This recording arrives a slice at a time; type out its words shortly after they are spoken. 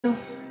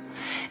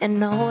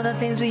and all the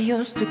things we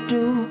used to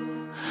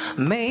do,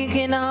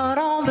 making out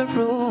on the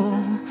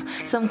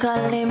roof. Some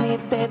calling me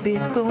baby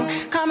boo.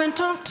 Come and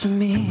talk to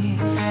me,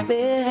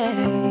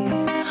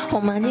 babe. Oh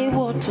my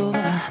water,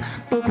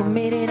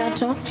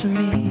 talk to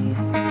me.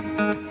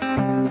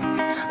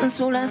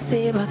 Nsula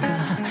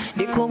sebaka,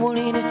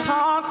 dikubulini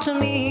talk to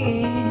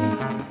me.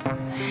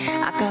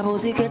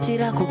 Akabozika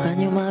chirako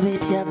kanyuma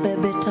betia,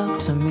 baby talk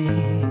to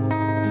me.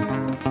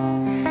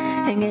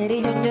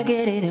 Engeri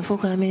njogere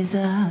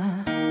nefukamiza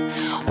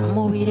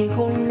omubiri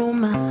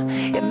kunuma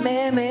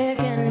ememe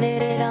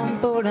genderera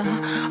mpola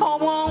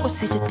obwongo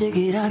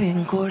sikitegera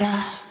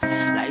byenkola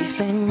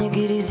life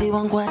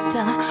enyigirizibwa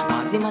nkwata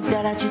mazima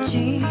ddala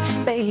kiki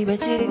baby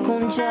kiri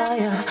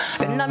kunjaya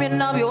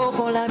byonna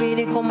byokola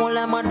biri ku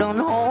mulamwa don't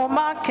hold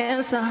my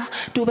cancer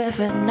tube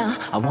fenna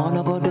I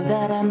wanna go do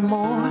that and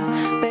more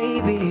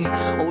baby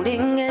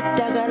olinga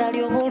eddagala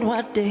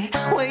ly'obulwadde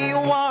where you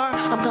are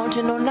I'm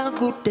counting on a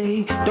good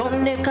day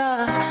don't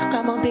neka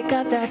come on pick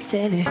up that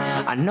silly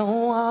I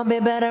know I'll be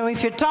better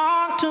if you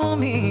talk to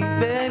me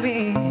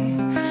baby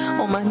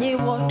omanyi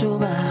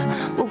wotuba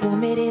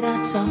bugumirira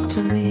talk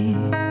to me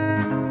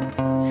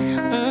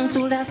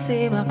Nsula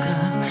sebaka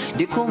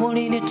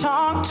dikubulini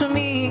talk to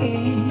me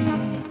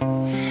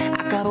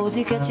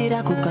akabozika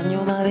chirako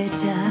kanyuma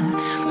becha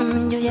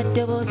njo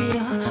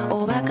yaddeboziro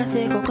oba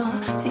kasekoko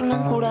singa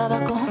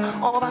nkulabako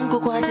oba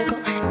nkukwateko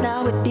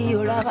nawe ddi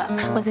olaba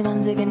mazima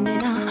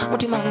nzegenera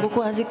mutima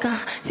ngukwazika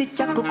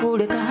sijja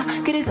kukuleka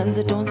kiriza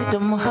nze tonzito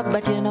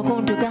muhabbati eno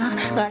kuntuga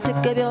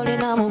ng'ateke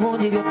byolina mu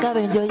bungi byokka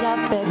benjoya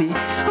baby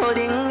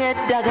olinga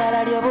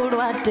eddagala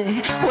ly'obulwadde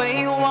where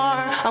you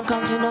are I'm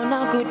counting on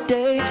a good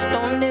day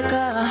don't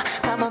neka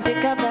come and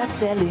pick up that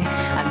silly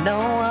I know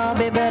I'll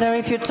be better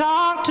if you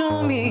talk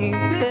to me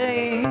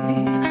baby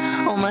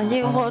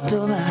omanyi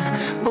wotoba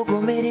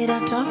bugumirira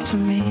talk to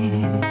me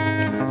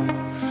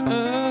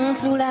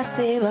Nsula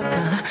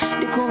sebaka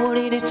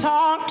dikubulini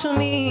talk to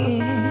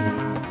me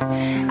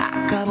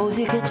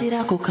akabozika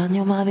chirako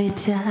kanyuma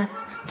becha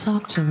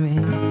talk to me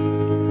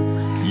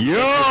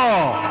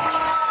Yo!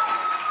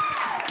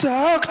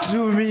 Talk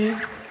to me.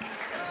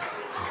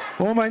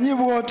 Omanyi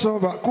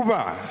bwotoba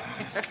kuba.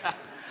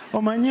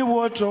 Omanyi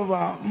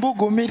bwotoba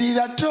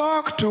mbugumirira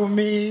talk to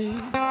me.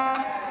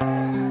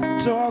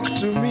 Talk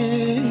to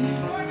me.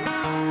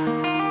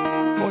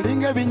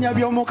 Olinga ebinya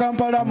by'omu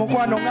Kampala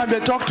mukwano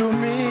ngambe talk to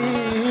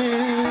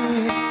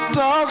me.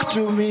 Talk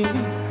to me.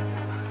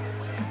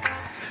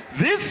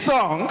 This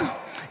song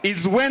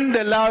is when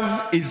the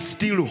love is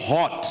still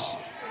hot.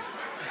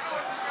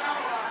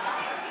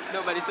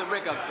 No, but it's a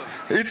breakup song.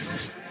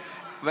 It's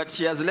But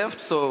she has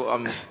left, so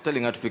I'm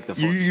telling her to pick the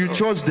phone. you so.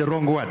 chose the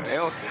wrong words.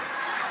 Okay.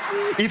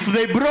 If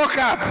they broke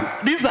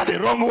up, these are the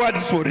wrong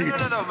words for it.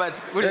 No, but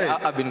Hey.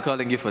 I've been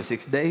calling you for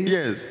 6 days.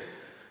 Yes.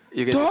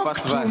 You get Talk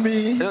the first to verse.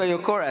 me. No, your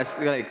chorus,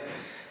 you're like,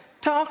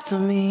 talk to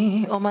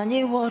me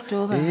omanyi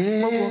wotoba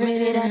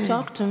bugumirira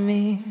talk to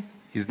me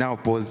He's now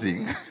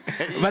pausing.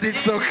 But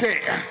it's okay.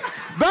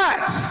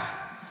 But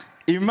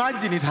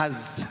imagine it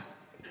has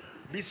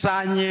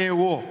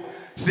bisanyewo.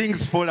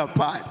 Things fall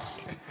apart.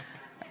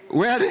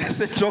 Where they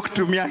say talk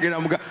to me again,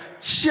 I'm going,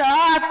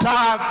 shut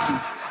up.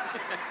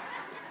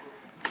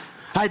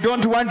 I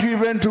don't want you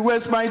even to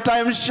waste my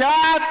time.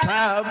 Shut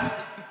up.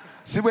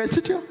 See where it's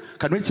at?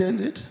 Can we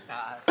change it?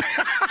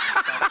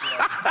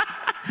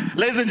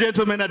 Ladies and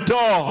gentlemen,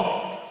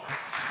 adore.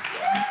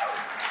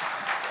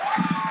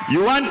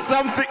 You want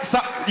something?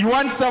 You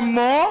want some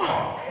more?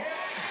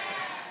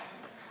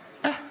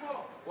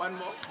 one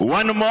more.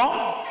 One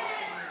more?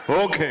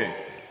 Okay.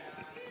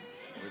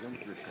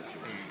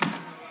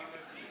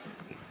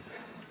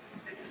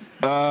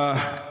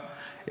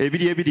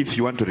 Ebidi if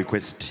you want to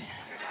request.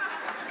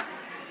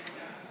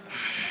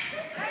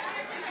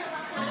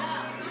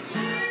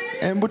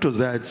 Embuto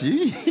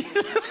zachi.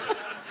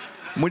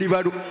 Muli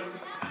balu.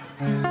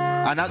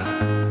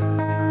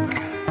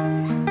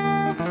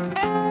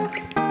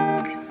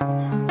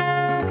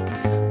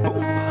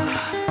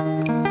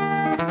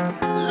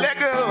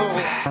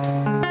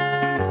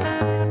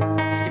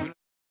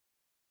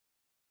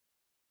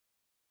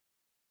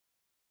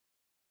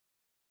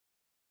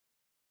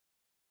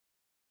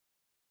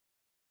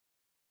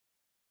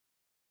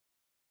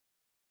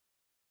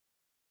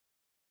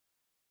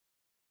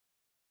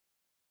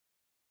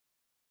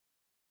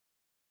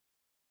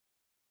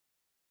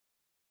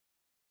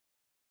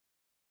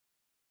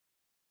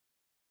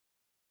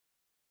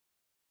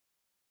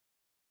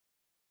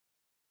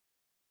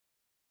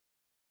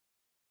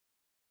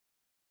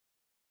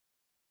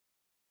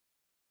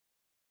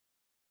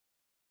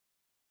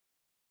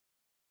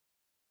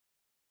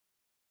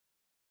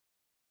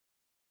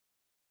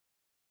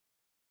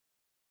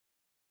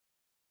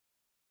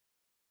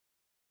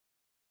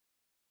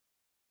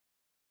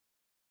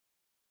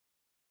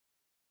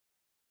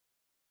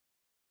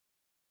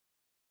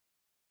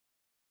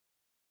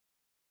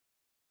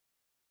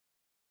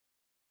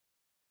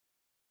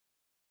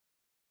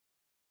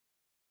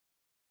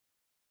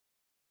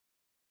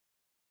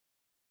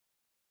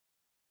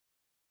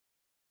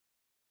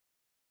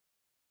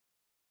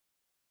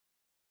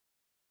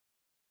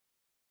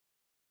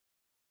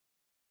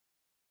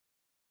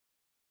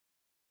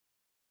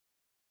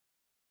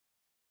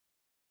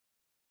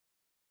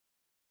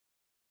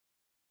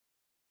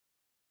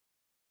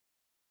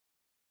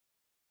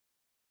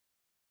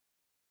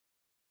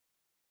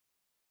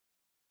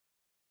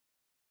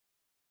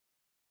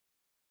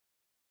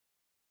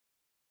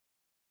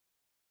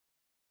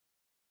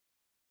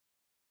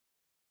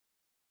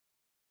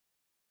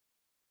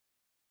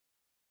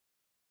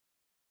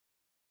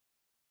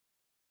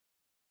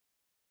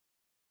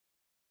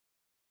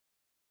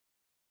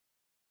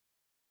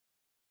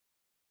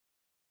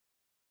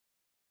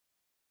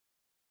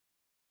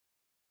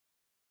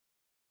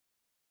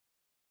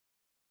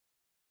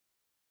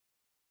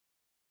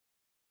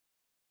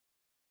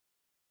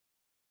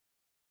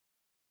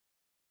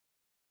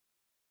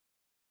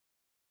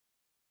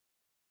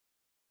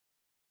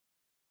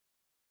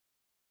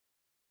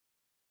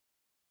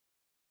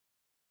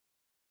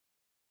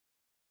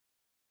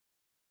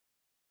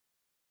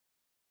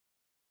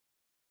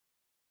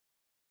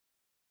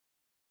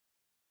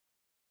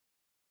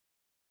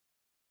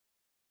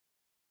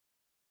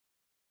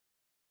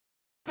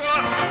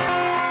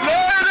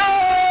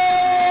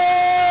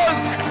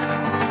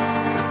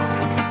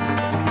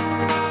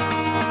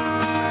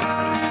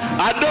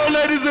 Adore,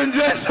 ladies and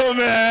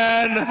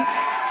gentlemen.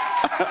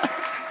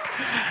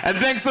 And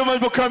thanks so much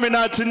for coming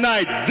out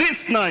tonight.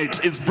 This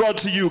night is brought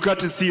to you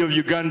courtesy of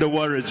Uganda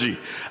Waraji.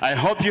 I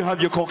hope you have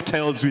your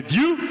cocktails with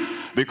you,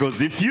 because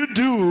if you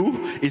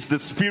do, it's the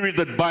spirit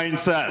that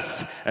binds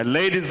us. And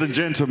ladies and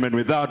gentlemen,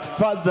 without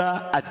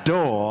further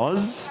ado,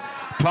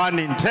 pun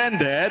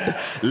intended,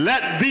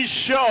 let this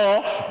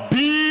show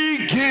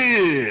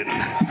begin.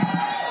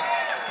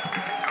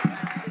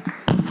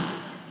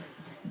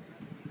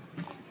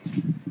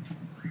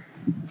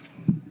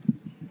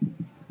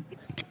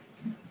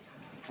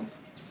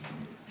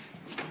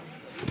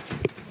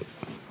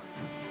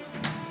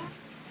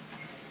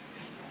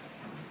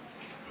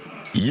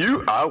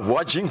 You are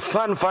watching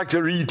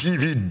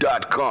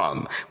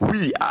FunFactoryTV.com.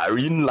 We are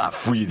in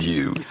love with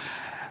you.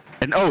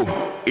 And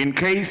oh, in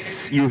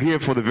case you're here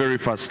for the very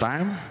first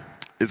time,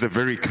 it's a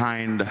very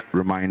kind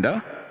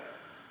reminder.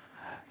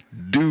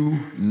 Do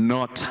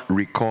not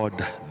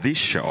record this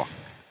show.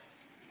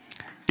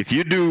 If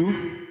you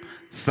do,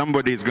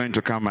 somebody is going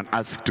to come and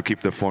ask to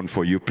keep the phone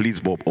for you. Please,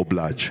 Bob,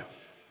 oblige.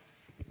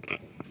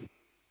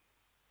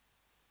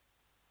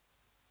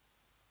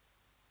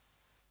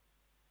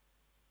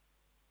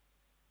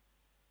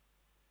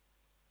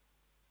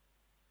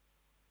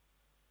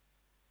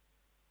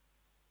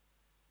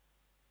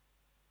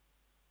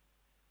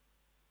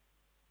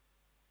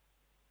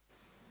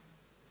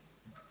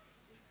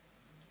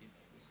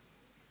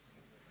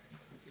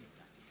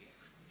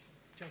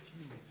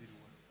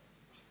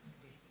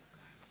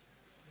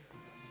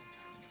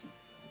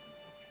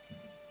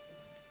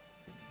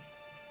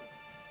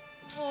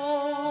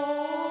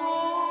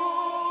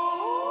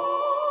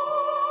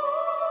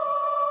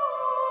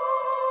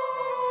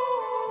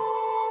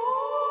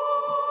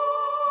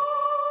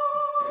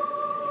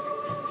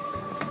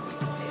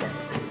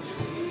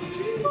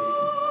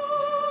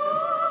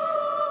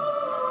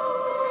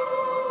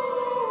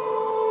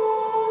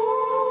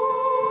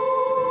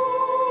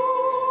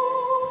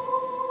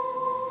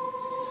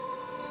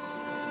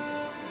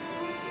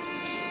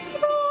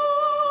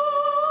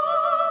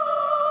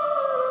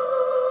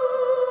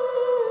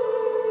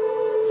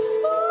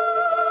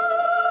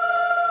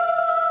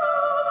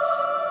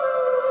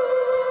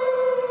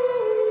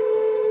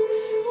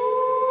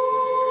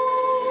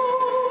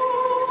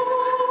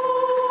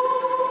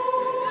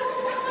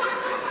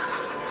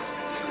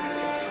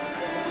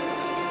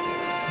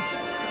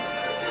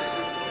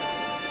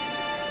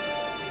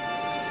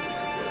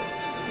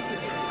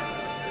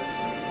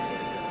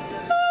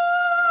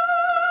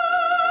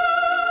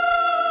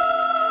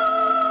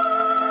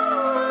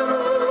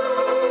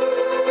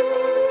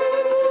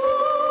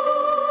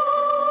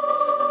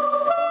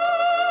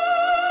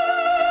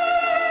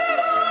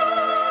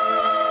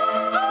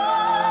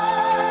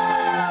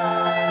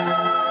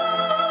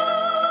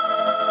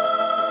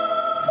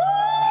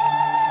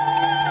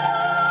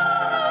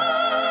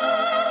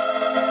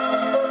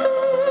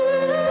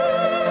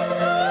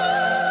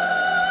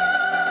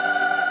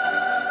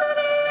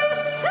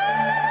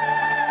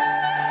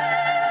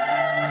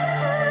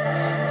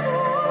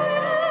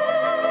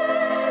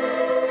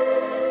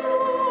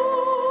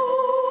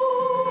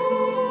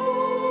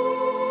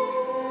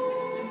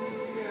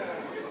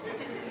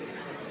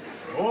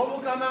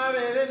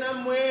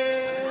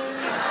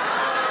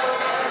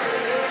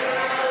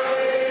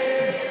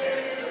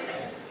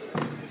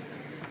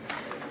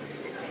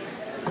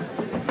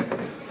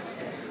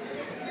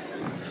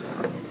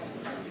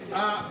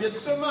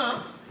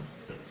 Soma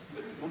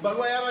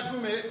mbalwa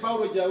y'abatume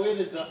Paulo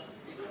gyaweereza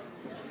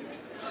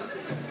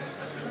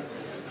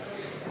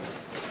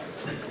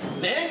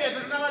naye nga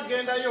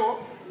tetunabagendayo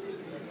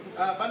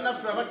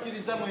bannaffe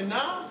abakkiriza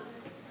mwenna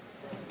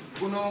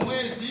guno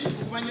omwezi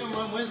okumanya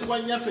mwezi gwa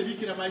nnyaffe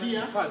Bikira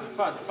Maria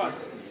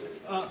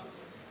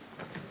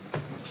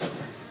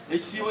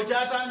ekisiibo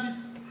kyatandise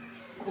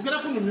ogenda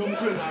kunumya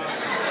omutwe nawe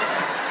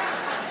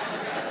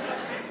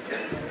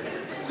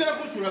ogenda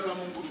kunsuulaka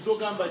mu ngulu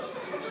zogamba ki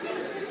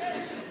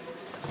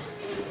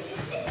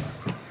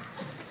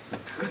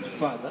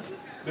Father,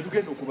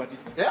 betugenda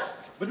okubatiza.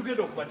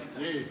 Betugenda okubatiza.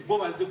 Bo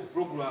baze ku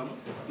program.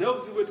 Naye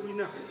obuzibu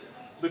bwetulina.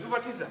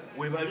 Betubatiza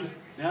webali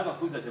naye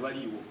abakuza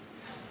tebaliiwo.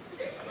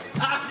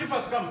 If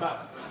us come back.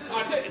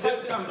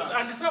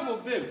 And some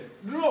of them.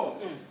 No.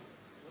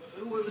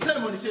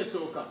 Ceremony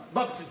kyesooka.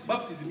 Baptism.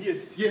 Baptism,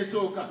 yes.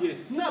 Yesooka.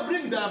 Yes. Now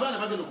bring the abaana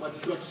bagenda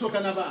okubatizibwa tusooka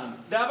n'abaana.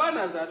 The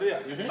Abanas are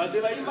there, but the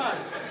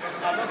Baimas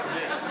are not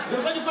there. The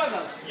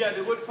godfathers? Yeah,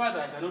 the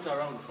godfathers are not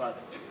around,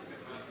 Father.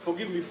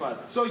 Forgive me,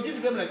 Father. So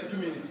give them like 2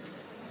 minutes.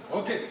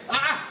 Okay.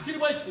 Kiri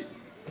bwekiti.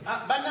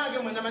 Bannange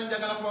mwenna manyi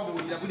njagala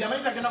kubabuulira. Buli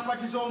amanyi agenda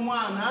kubatiza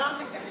omwana,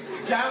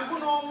 jangu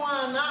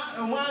n'omwana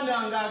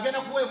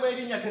ng'agenda kuweebwa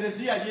erinnya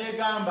Tereziya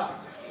lyegamba.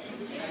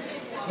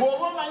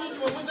 Bw'oba omanyi nti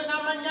bwemuze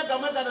n'amannya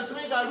gamwe gano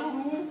simanyi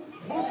Galulu,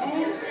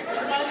 Bubu,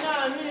 simanyi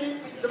ani,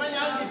 simanyi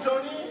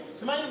Angitoni,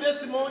 simanyi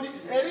Desmond,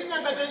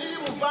 erinnya nga teriri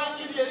mu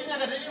Vanjiri, erinnya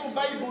nga teriri mu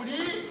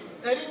Bayibuli,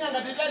 erinnya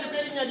nga teryaliko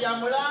erinnya lya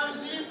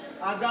mulanzi,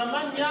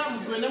 agamanya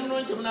mugende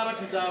munonje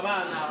munabatiza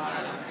abaana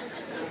abalala.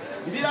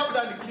 Ndi loud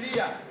and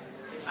clear.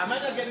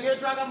 Amanya ge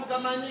geetwaga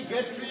mugamanyi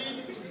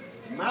Gertrude,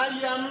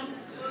 Mariam,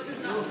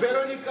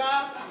 Veronica,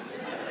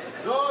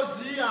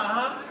 Rosie,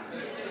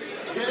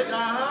 Get,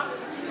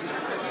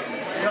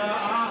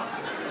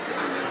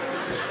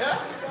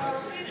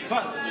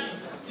 Fine.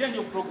 Change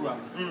your program.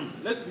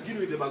 Let's begin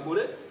with the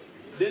Bagole.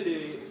 Then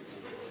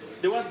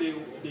the one they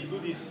do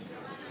this,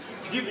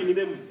 giving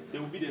names, they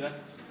will be the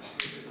last.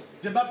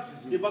 The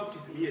baptism? The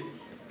baptism, yes.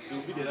 They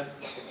will be the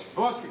last.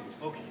 Okay.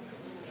 Okay.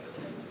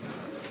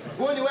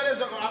 Goni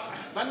welezo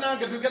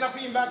banange tugenda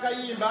kuyimba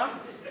akayimba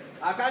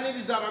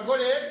akaniriza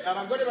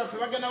abagole baffe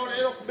bagenda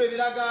olero kuba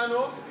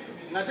ebiragaano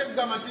nga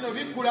tegugamba ntino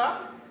bikula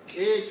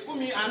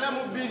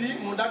 142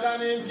 mu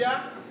ndagaano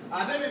empya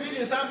ate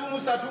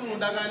 273 mu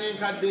ndagaano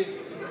enkadde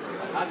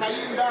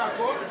akayimba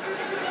ako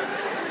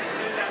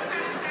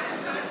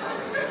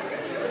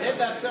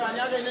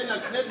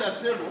nedda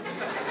sebo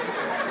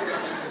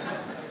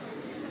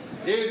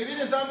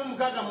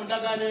 276 mu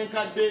ndagaano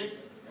enkadde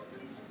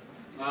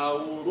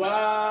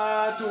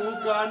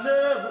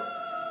Auratukanebu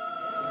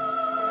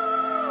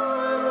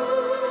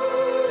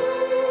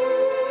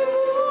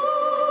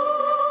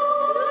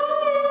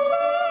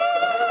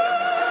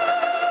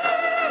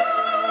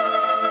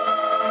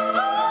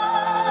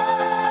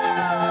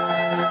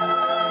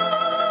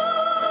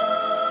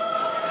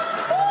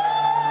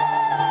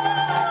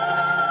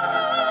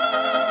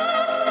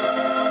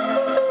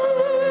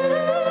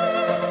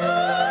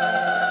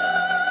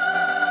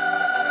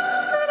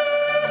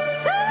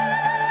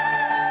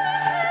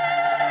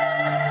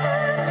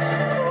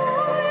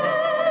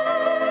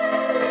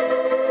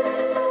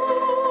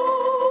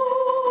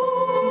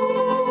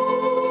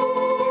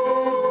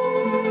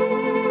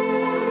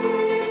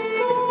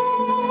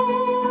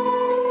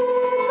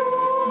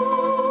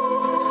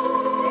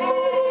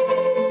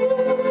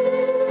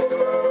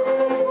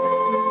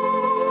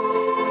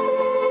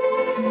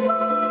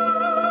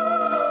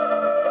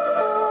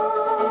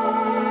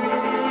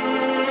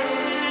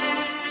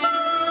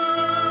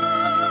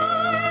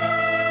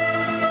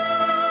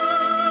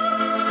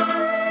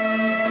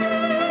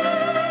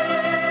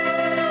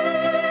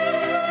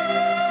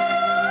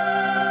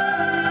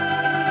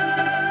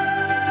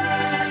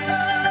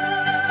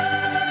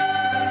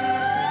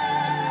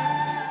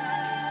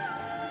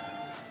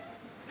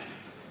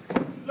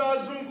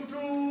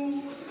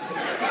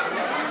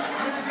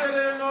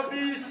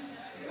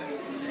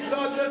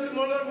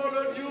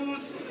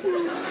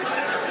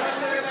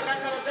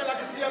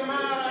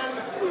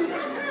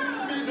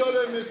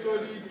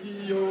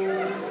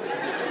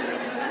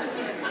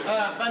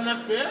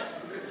banaffe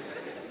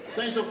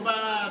sayinza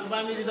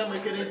okubaniriza mu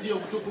ekereziya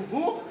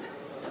obutukuvu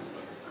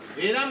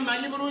era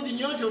mmanyi bulungi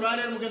nnyo nti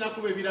olwaleero mugenda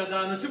kuba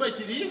ebiragaano si bwe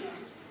kiri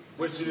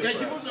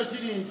ekibuuzo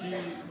kiri nti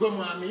gwe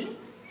mwami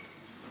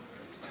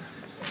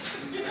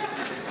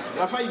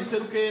bafayiri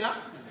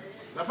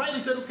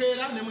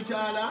serukeera ne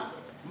mukyala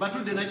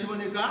mbatudde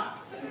nakiboneka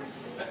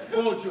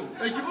otyo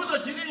ekibuuzo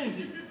kiri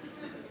nti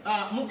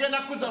mugenda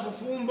kuza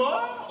bufumbo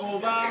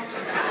oba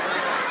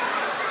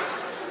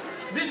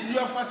this is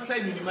your first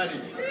time in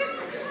marriage.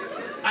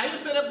 Are you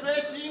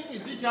celebrating?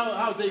 Is it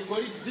how they call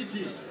it? Is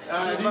it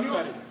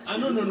anniversary?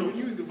 No.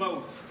 Renewing the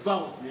vows.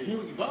 Vows. Yeah.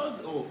 Renewing the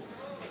vows? Oh.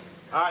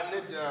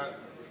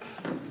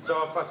 It's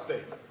our first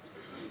time.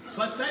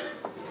 First time?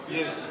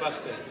 Yes,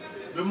 first time.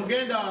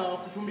 Bemugenda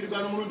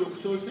kufumbirwa n'omulundi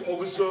ogusoose.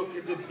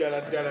 Ogusookedde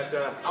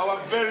ddala. Our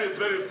very,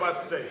 very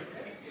first time.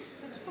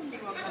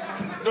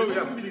 No, we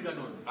have.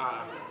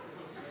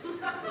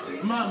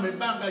 Mama,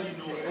 ebbanga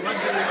lino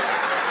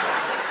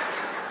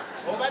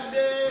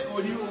obadde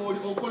oli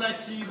okola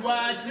ki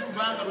lwaki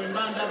kubanga bwe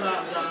mba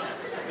ndabanga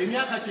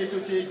emyaka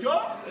kyekyo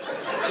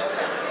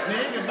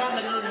naye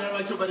ng'ebbanga lino lina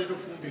lwaki obadde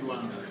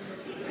tofumbirwanga.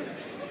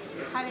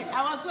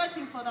 I was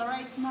waiting for the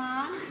right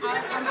man.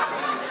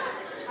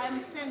 I'm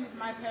staying with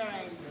my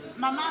parents.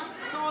 Mama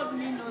told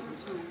me not to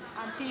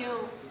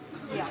until,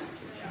 yeah.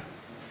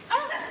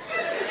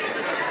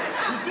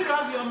 You still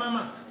have your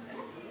mama?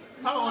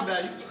 How old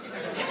are you?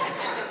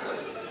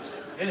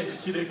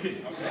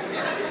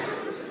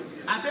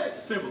 Ate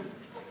sebo.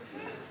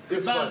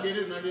 Ebbanga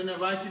eryo nalina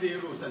lwaki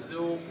leero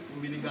osazeewo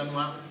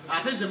okufumbiriganwa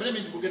ate nze mirembe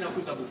nti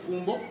kuza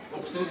bufumbo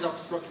okusinziira ku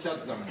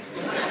structures zammwe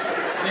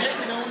naye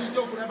tinawuliza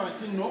okulaba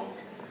nti nno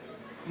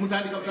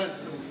mutandika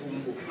butandise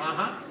bufumbo.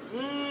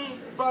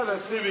 Father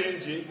si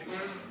bingi,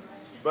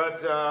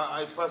 but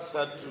I first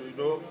had to,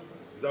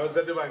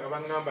 zawazadde bange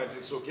baŋŋamba nti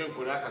nsooke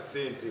nkole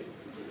akasente,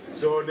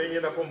 so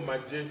nengendako mu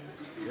magye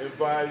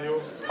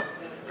nenvaayo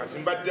kati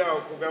mbadde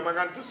awo kugamba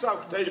nga ntuusa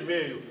ku time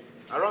eyo.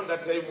 Around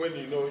that time when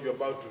you're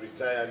about to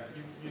retire,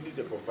 you need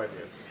a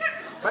companion.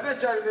 But I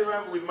charge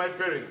with my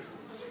parents.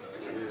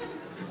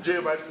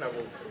 Then I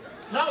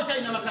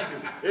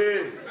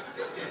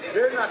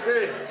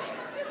tell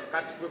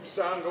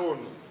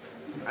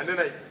and then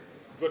I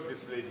got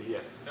this lady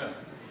here.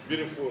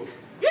 Beautiful.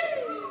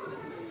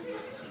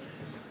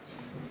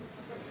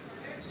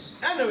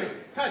 Anyway,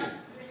 Kali.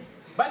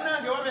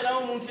 Bannange wabeerawo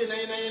omuntu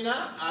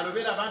yena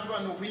alobera abantu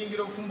bano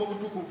okuyingira obufumbo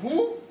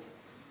obutukuvu.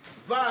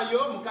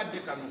 Vaayo mukadde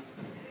kano.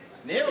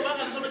 Naye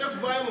obanga tosobodde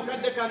kuvaayo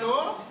mukadde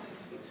kano,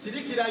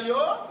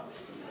 sirikirayo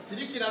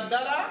sirikira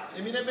ddala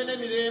emirembe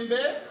n'emirembe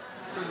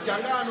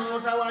tojjanga wano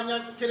n'otawanya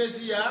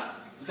kereziya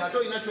nti ate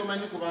olina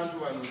ky'omanyi ku bantu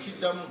bano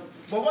kiddamu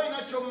bw'oba olina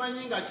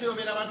ky'omanyi nga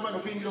kirobera abantu bano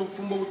okuyingira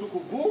obufumbo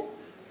obutukuvu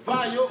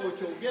vaayo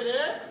okyogere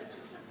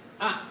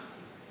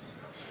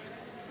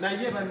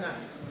naye banna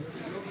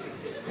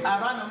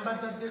abaana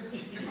mubazadde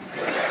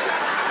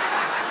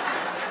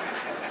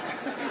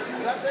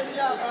zateri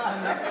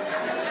abaana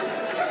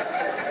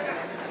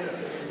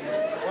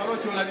waba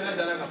okyolabira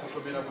ddala nga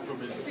kutomera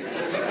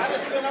ate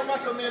tugenda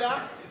kubasomera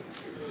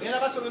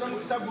genda basomera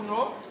omukisa guno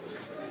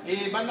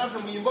bannaffe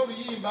muyimba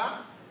oluyimba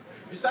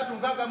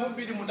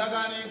 362 mu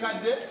ndagaano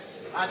enkadde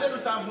ate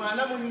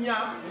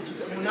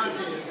 744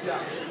 munange empya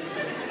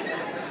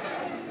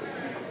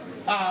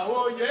awo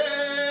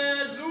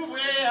Yesu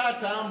bwe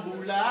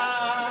atambula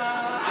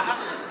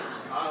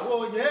awo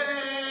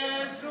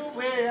Yesu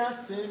bwe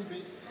asembe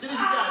kiri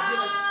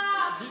kikagire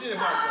girire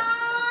mwaka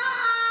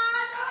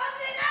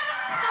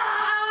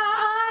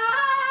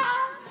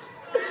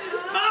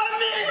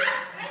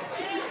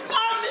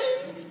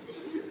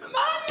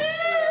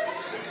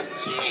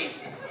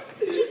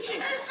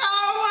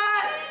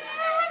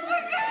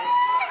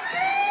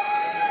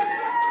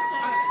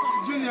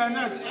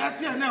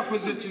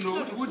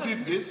Who did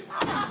this?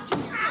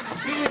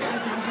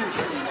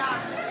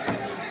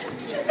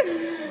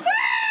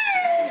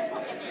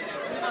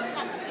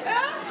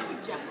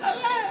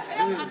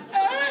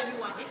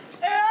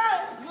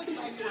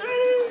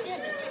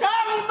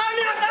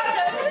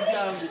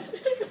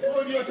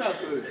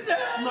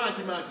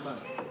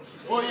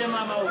 Oh, yeah,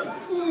 mama.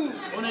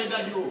 On est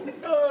d'adio.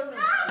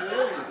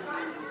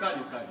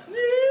 Kali.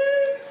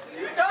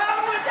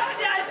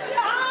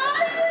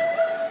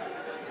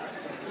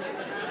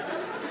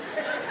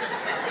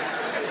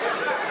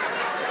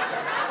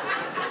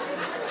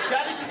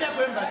 Kali kijja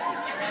kwembasi.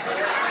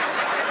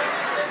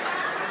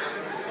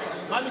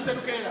 Mami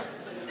sedukera.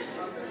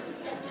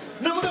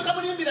 Namudoka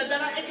mulimbira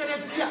ddala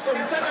ekereziya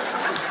omusana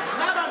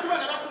n'abantu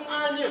bano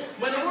bakuŋŋaanye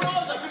bwe ne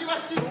mulowooza tuli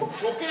basiru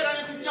okeera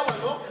ne tujja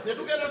wano ne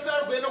tugenda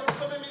sala kugenda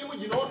okusoma emirimu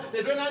gino ne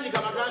twenanyiga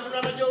amagandula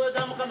amajoowe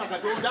ga Mukama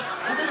Katonda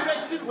mubiri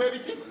b'ekisiru bwe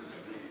biti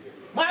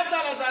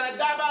mwazaalazaala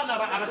dde abaana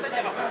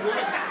abasajja bakulu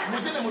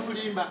mujje ne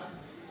mutulimba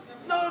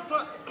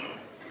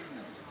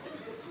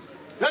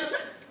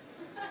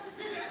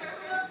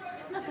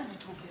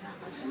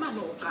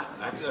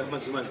Ate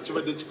amazima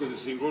kibadde kikoze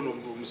singa ono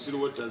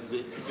omusiru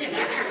wetaze.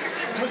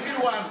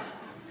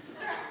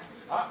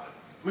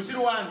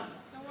 Musiru wange.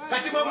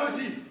 Kati bwe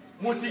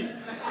muti.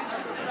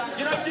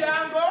 Kino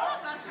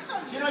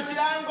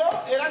kirango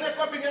era ne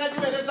kopi ngena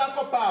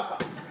giweerezaako paapa.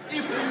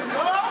 If you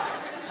know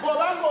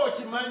bw'obanga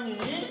okimanyi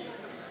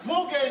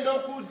mugenda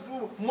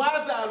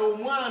mwazaala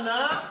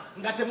omwana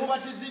nga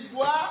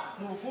temubatiziddwa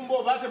mu bufumbo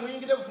oba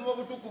temuyingire bufumbo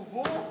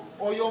obutukuvu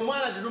oyo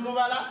omwana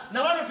tetumubala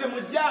nawano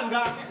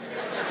temujjanga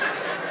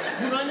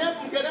munonye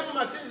mugende mu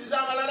masinzizo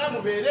amalala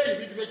mubeere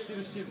ebintu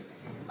by'ekisirusiru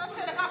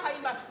batereka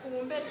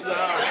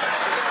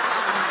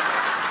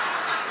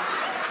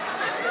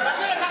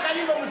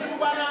akayimba omuzimu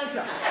gwa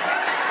nanca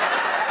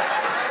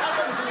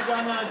omuzimu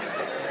gwa nanca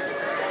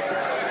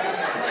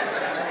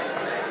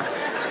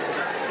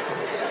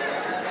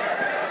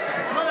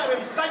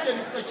ebisajja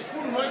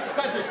ekikulu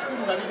n'ekikazi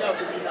ekikulu nga biri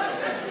akubina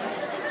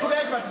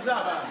tugende tubatize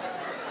abaana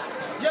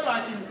gye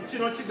bati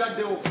kino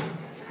kigaddewo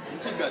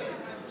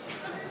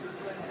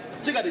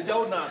kigadde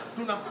jawo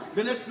natuna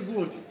the next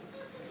gundi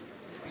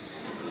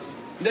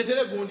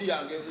ndetere gundi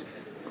yange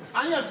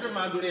ani atute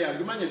mandule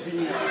yange manye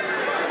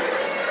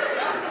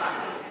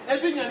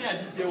evinya ni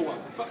agijjewa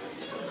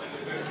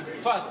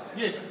Father,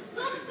 yes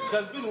she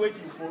has been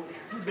waiting for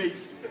 2 days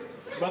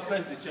to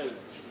baptize the child.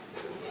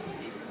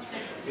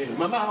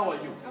 Mama, how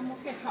are you? I'm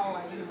okay, how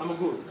are you? I'm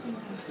good.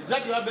 Is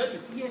that your baby?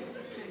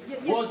 Yes.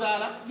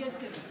 Wozala? Yes,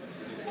 sir.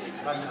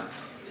 Fana.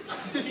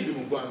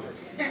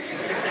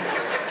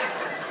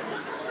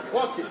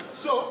 Okay,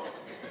 so,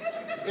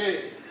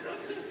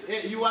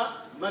 you are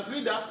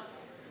Matrida?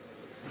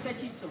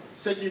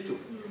 Sechito.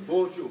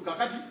 Ocho.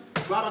 Kakati,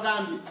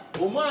 twabagambye.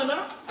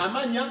 Omwana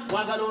amanya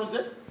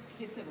mwagalonze?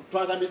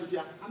 Twagambye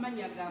tutya?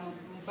 Amanya gamu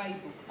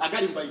Bible.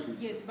 Agali mu Bible?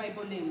 Yes,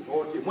 Bible names.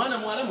 Okay, mwana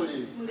muwala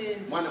mulenzi?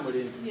 Mwana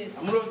mulenzi. Yes.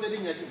 Amulonze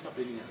erinnya ki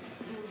papa erinnya?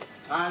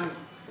 Ani.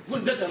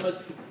 Gundeta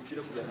amazzi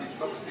tukire kula.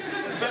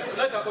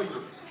 Leta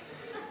oyo.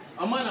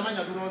 Amwana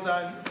amanya tulonze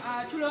ani?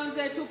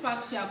 Tulonze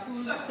Tupac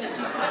Shakur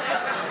Sechito.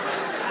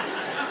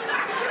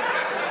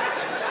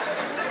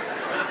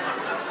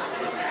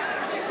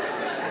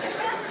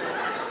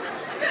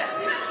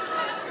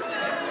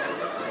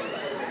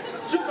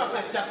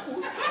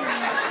 Shakur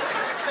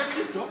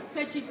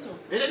Sechito.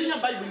 Era linya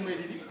Bible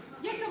mwelili?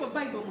 Yes, aba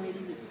Bible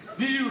mwelili.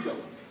 Biruda.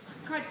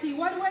 Kati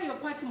waliwo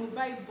yokwati mu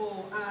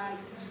Bible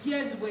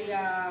years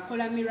where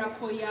kola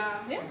miracle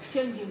ya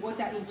changing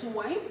water into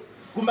wine.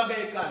 Kumbaga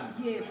ekani.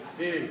 Yes.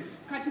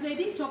 Kati they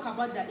didn't talk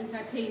about the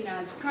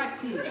entertainers.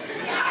 Kati.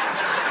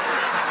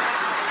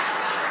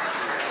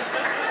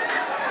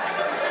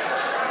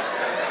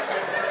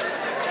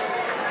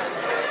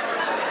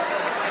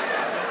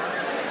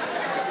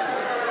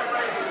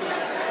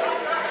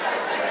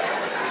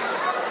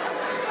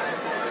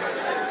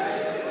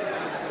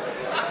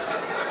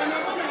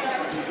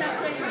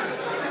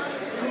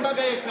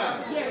 yeka.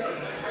 Yes.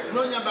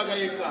 Nonya mbaga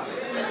yeka.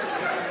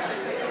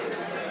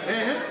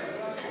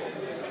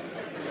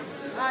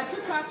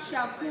 Tupac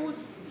Shakur.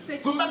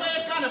 Kumbaga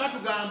yeka na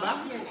batugamba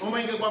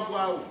omwenge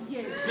gwagwawo.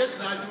 Yes. Yes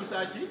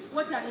nakyusa ki?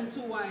 Water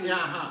into wine.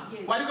 Yaha.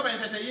 Kwaliko ba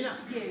entertainer?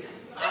 Yes.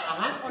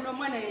 Ono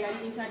mwana ya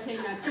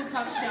entertainer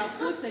Tupac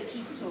Shakur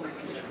Sechito.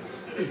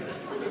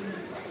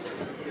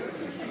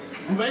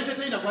 Mba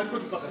entertainer kwaliko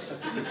Tupac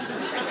Shakur.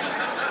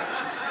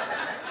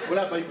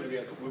 Wala Bible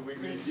ya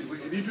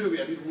bintu ebyo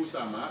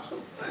yabibuusa amaaso.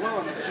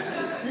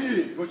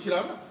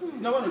 Okiraba?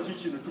 Na wano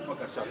kikino Tupac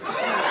Shakur.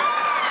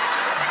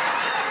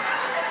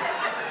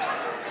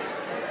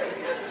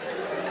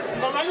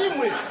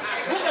 Mamanyimwe,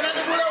 mugana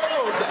ne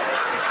mulowooza.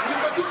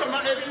 Nifo tusoma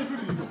ebintu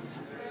bino.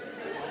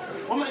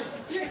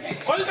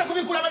 Oyinza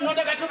kubikula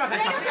banonda Tupac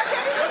Shakur.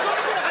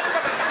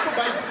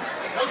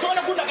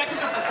 Osobola kudda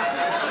Tupac Shakur.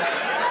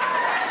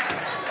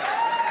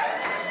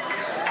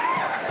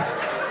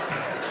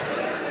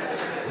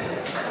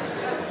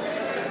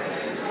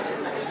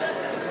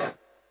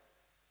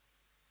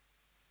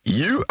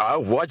 You are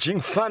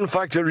watching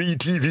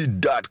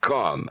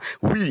FunFactoryTV.com.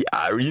 We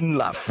are in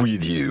love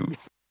with you.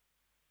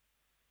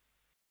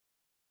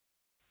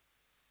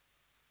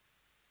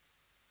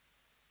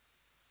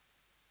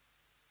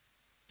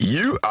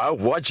 You are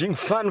watching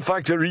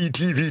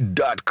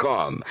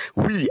FunFactoryTV.com.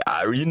 We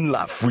are in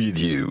love with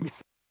you.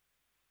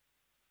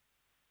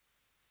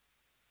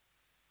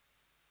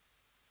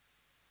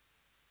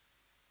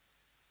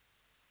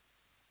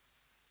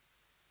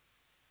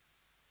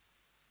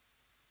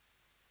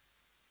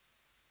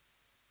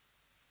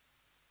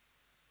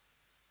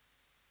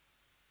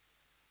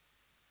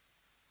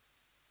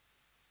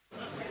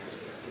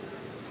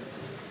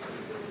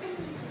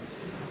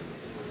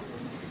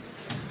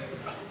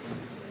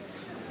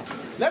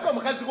 Lego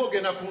mukazi go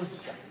gena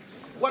kunzisa.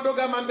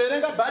 Wadoga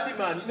mamberenga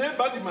badman, ne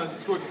badman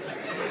story.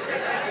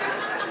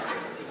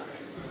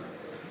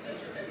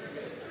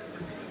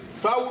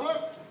 Paulo.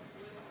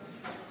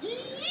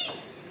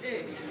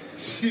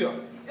 Sio.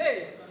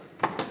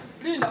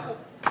 Linda ko.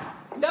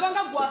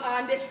 Ndabanga gwa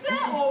ande se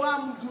oba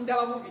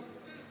ndaba bubi.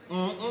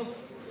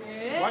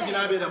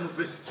 Wagira abera mu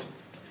vest.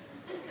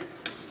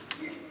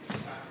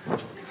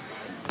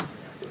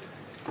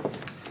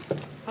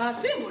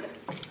 Simula.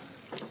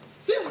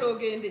 Simula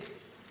ogende.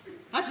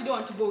 I don't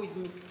want to go with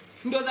me.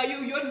 Ndoza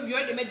you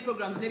already made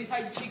programs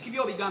nebiside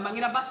kibyo bigamba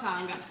ngira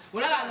basanga.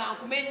 Olala nga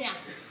nkumenya.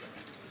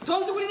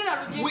 Tonzi kulina na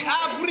rujje. We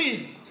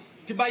agreed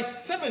to by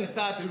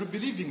 7:30 we'll be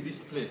leaving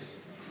this place.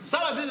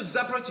 Some of this is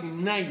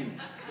approaching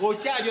 9.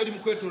 Okyali oli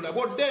mukwetula.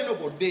 Bodeno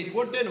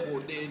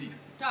bodeli.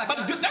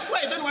 But that's why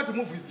I don't want to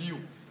move with you.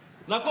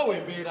 Nako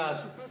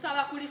wembeerazo.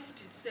 Nsaba ku lift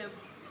sebo.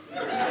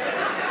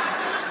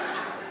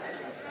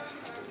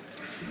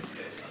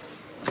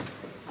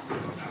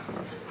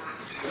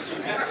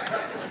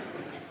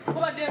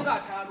 Kuba denga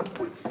atalu.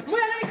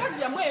 Muya na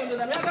bikazi ya mweyo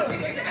ndoza myagalo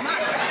kwete mama.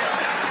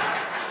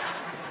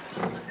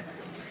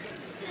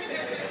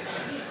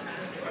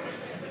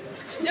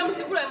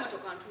 Nyamusikula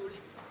emotoka ntuli.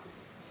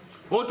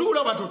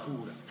 Otuula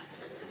batotuula.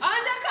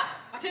 Andaka.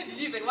 I tell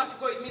you even want to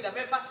go with me the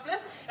very first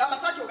place.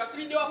 Amasacho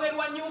okasibinde wabweru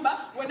wa nyumba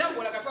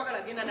wenango lakatwaka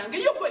lagenda nange.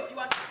 You go if you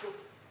want to go.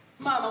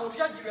 Mama muntu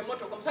yajiwe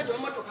motoka musajja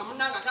wemotoka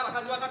munanga ate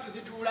abakazi bakatu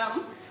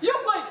zituulamu. You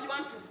go if you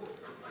want to go.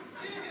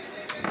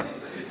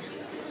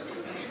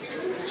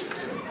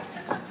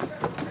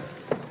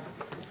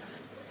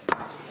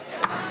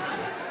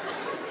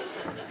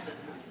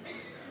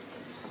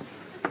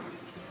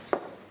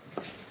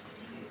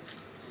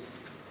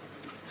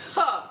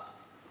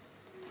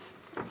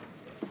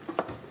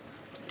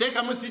 Take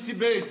a city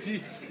belt.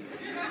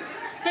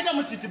 Take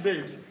a city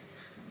belt.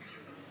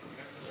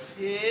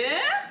 Yeah?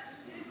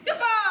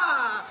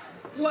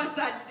 What's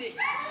that day?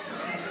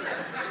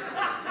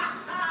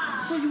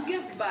 So you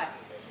gave back?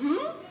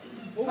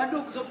 Obadde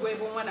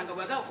kuweebwa omwana nga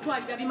bwaga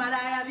okutwalira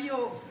bimalaya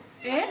byo.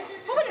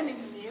 Obadde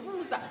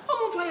nebuuza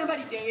omuntu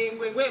ayambalidde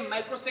engwengwe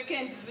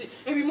microseconds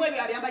ebimu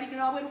ebyo abyambalidde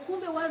nawabweru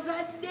kumbe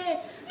wazadde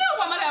nawe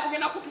wamala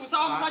yakugenda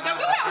kutuusawo omusajja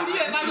gwe uli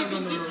ebalidde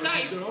this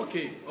life.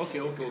 Okay.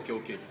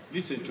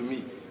 Listen to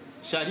me.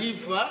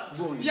 Sharifa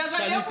Boni.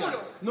 Shanita.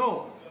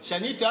 No.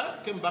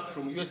 Shanita came back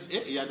from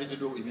USA.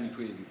 Yadetedde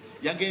ebintu ebyo.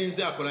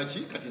 Yagenze akola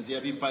ki kati nze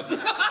yabimpadde.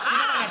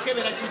 Sina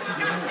nakebera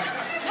kikirimu.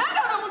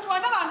 Nandona omuntu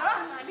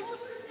wandabana ndi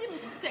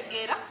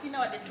musitegera sina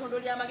wadde ettondo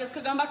ly'amagezi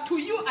kagamba to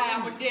you I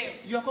am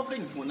deaf. You are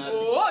complaining for nothing.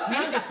 Oh,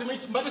 Shanita.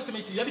 Mbadde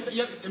semeki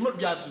emol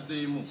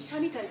byasuzeemu.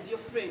 Shanita is your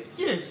friend.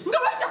 Yes. Nga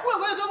bwakitakuwa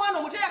engoye omwana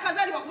omuto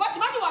eyakazaalibwa kuba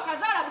kimanyi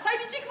wakazaala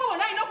busaidi kikibo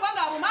bonna alina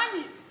okubanga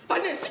abumanyi.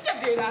 Bane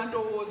sitegeera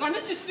ndowooza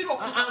nekisiro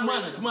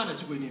mwana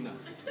kigwe nina.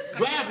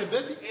 Do I have a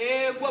baby?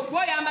 Gwe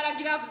oyambala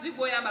gloves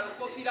gwe oyambala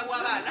obukofiira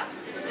bw'abaana.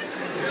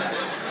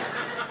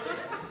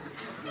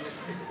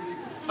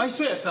 I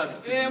swear, Sabi.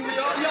 You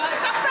are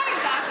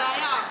surprised as I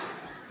am.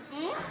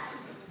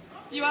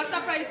 You are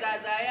surprised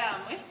as I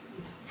am.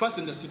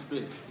 Fasten the seat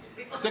belt.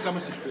 Take a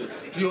seat belt.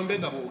 Tuyombe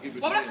nga bwogebe.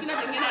 Wabula sina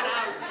gye ngenda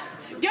naawe.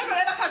 Genda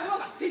olaba kaziwo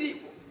nga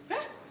siriiko.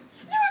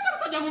 Niwaki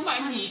omusajja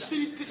mumanyi?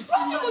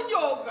 Lwaki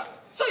mujoga?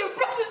 So you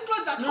brought these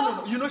clothes at home?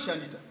 No. You know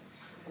Shanita.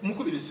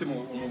 mukubira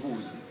essimu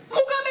omubuuzi.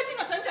 Mugambe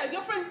kinga sanitize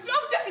your friend.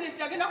 I'm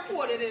definitely agenda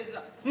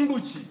kuwolereza.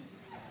 Mbuki.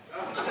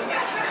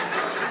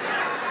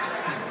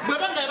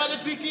 Bwebanga yabadde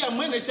twiki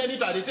yammwe ne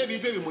Shanito aleeta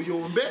ebintu ebyo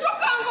muyombe.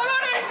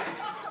 Tokangolole.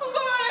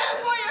 Ngolole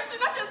ngoye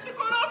sina kye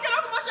sikolokera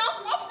ku macha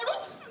kuba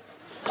fruits.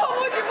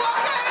 Obuji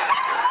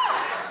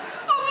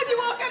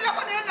bwokera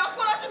ko nenda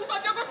kukola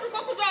kimusajja ko tuko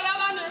kuzaala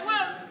abaana emwe.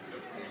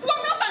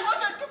 Wangamba you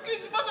wanted 2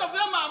 kids, both of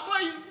them are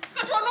boys.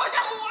 Kati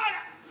onoonya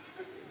muwala.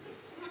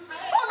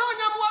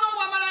 Onoonya muwala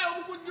owamalayo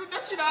obukujjudde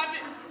kirabe.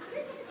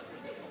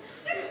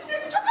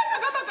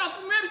 Tokangagamba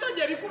kanfumwe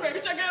ebisajja ebikulu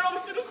ebitegeera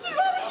obusirusiru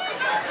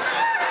obukiina.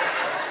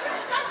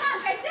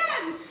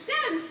 James,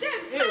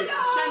 Hey, hello.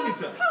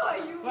 Shanita. How are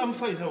you? I'm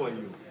fine, how are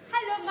you?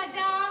 Hello,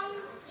 madam.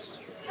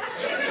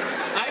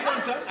 Are you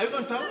going to town? Are you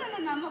going to town?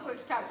 No, I'm not going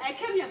to town. I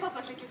came here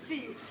purposely to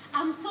see you.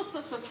 I'm so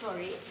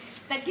sorry.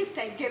 The gift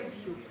I gave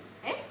you,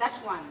 that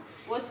one,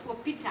 was for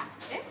Peter.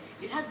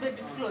 It has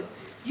baby's clothes.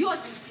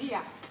 Yours is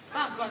here.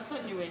 Barbara, so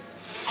anyway.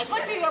 I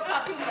got you your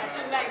perfume that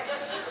you like.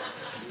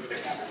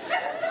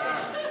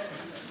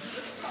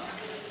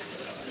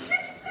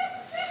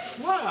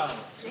 Wow.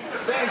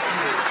 Thank you.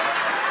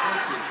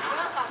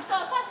 Welcome. So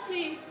pass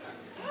me.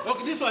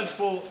 Okay, this one's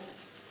for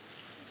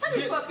That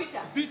is for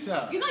Peter.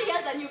 Peter. You know he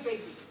has a new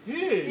baby.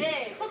 Hey.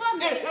 Yeah, someone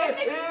made it. Hey,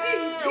 Next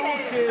thing.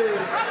 okay.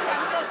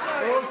 I'm so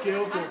sorry. Okay.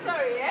 I'm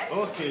sorry,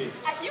 Okay.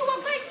 You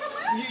were going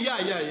somewhere?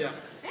 Yeah.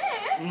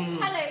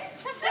 Hello,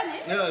 September.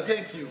 Yeah,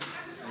 thank you.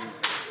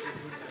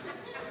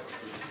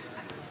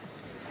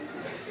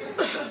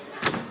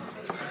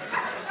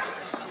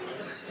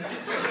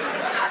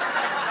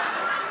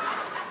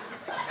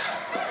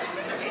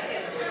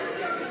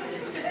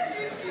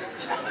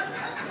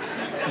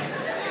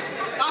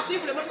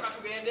 Asibule motoka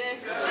tugende.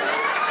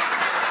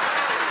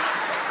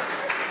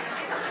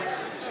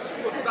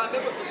 Tugambe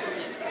ko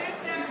tusomye.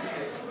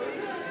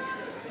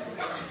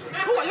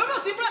 Kuba yono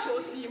sibula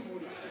to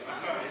simbula.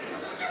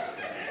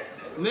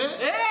 Ne?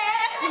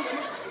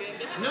 Simbula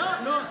tugende.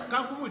 No,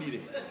 kankubulire.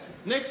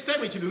 Next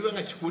time ekintu biba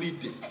nga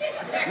kikulidde.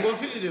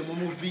 Ng'ofiirire mu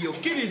muviyo.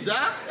 Kkiriza.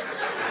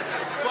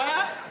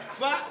 Fa.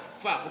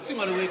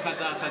 Okusinga lewe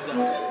kaza.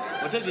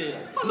 Otegeera.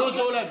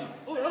 Ndowooza olabye.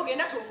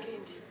 Ogenda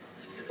togende.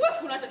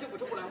 Wefuna ate gwe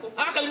tokulanga.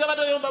 Akali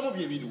babadde oyombamu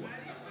bye biruwa.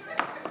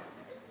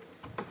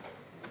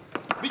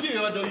 Biki bye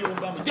babadde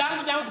oyombamu.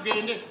 Jangu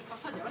tugende.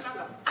 Basajja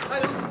bananga.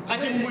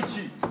 Kati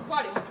mbuki.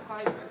 Kwale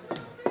motokayo.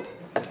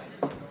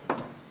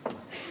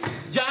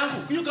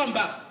 Jangu, you come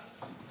back.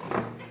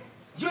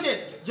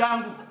 Juliet,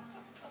 Jangu,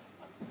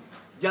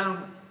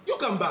 you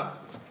come back.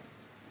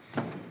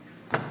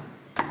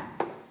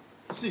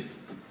 See.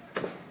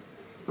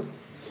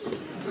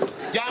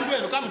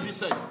 Jangu, come this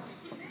side.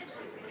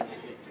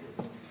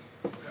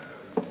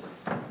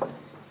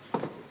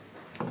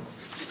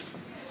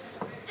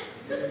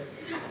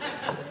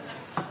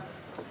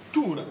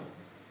 Tura.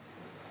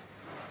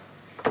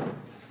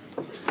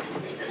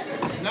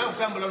 Nawe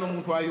kutambula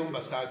n'omuntu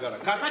ayomba saagala.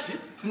 Kakati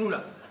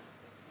tunula.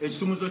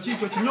 Ekisumuzo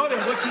kikyo kinyole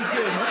ngo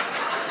kizeeno.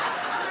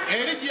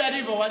 Eri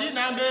gyaliva wali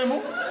namba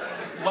emu.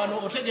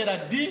 Wano otegera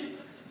D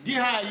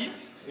high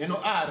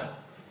eno R.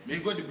 May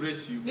God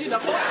bless you. Nina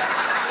ko.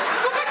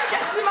 Kukati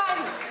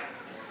kyasimani.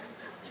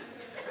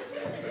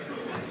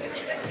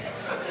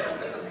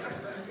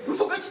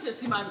 Kukati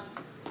kyasimani.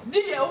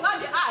 Dije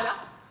ongambe R.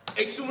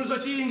 Ekisumuzo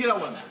kiyingira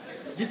wano.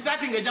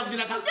 Gistarting ejja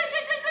kudira ka.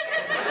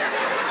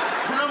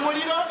 Kuno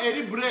muliro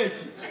eri break.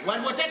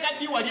 Wali oteka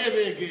D wali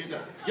ebegenda.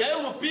 Yayo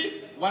mupi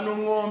wano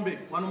ngombe.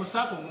 Wano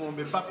musako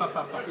ngombe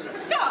papa.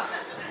 Ya,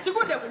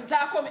 chikude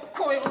kuntakome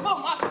kowe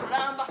mbomo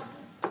akulamba.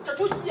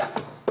 Tatujja.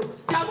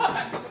 Jangu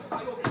akandi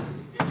kayo.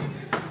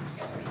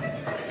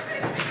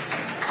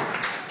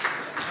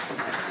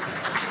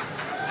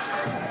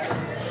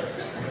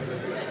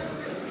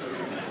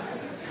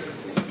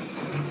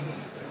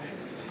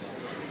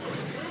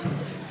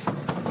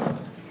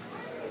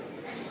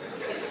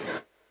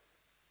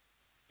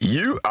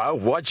 You are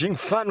watching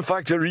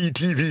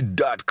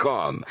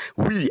FunFactoryTV.com.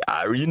 We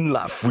are in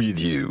love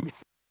with you.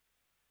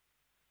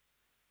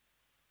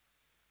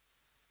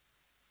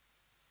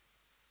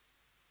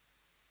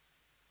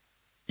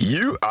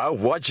 You are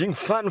watching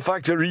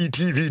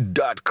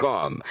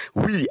FunFactoryTV.com.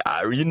 We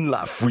are in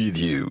love with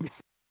you.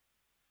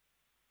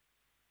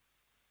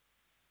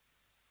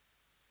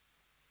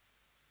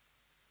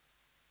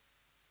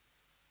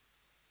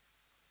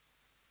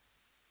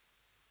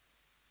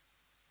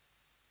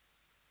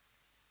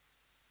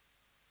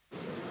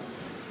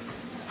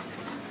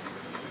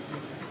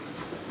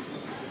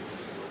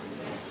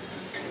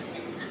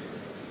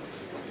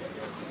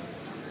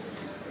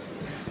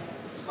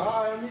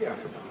 I'm here.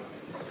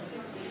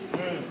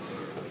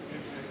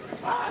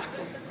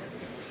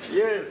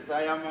 Yes,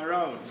 I am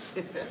around.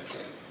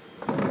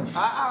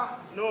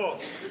 No.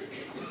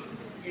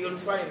 You'll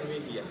find me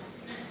here.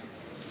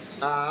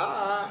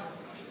 I'm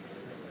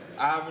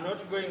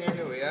not going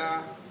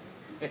anywhere.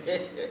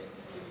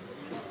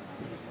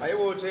 I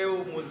will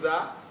tell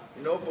Musa,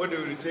 nobody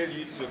will tell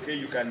you it's okay,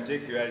 you can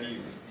take your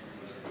leave.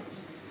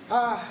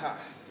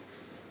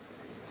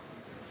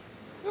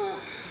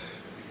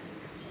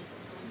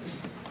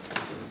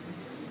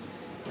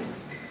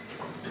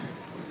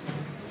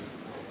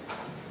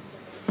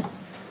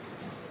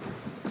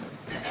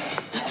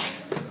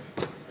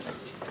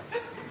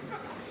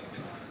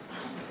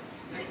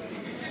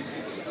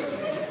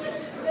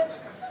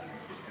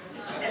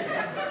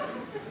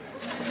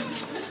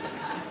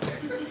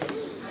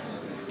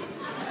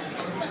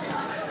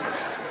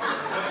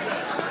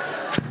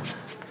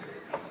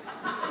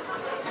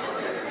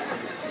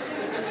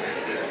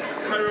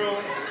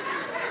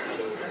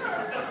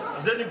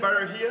 Is there any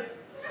barrel here?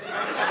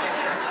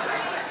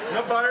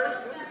 No barrel?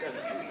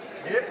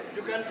 Yeah,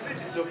 you can sit,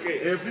 it's okay.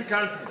 Every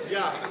country.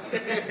 Yeah.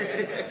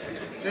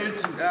 Thank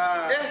you.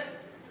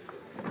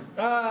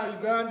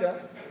 Uganda,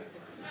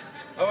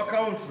 our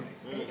country.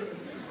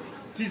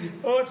 It is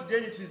hot,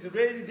 then it is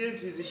rainy, then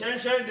it is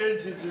sunshine, then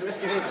it is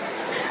rain.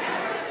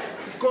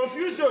 It's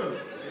confusion.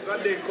 It's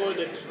what they call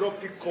the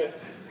tropical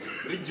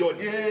region.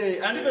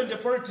 Yeah, and even the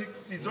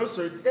politics is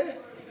also here,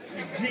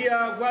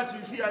 what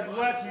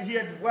you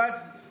hear, what.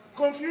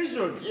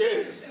 Confusion.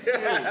 Yes.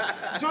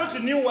 Don't you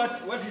know what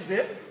is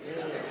it?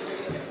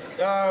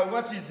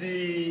 What is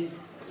the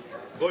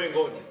going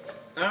on?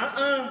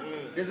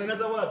 There's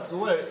another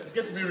word.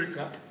 Get me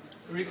Rika.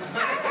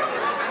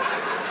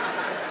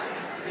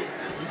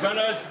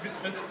 Uganda to be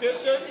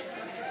specification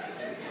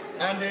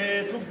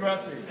and two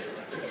grasses.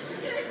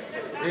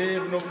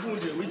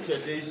 Which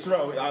the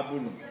Israel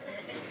Abunu.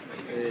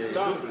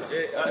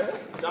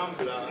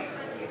 Tumbler.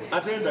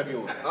 Attend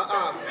again.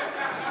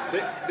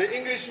 The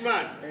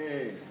Englishman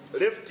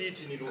left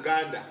it in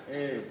Uganda.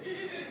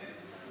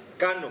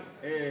 Kano.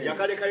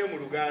 Yakalekayo mu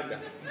Luganda.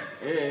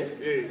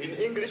 In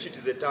English it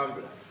is a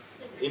tumbler.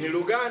 In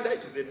Luganda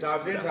it is a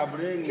tumbler.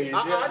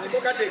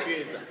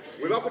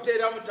 We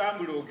bakutera mu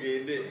tumbler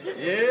ogende.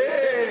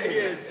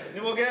 Yes.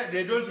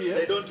 They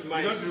don't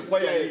mind. They don't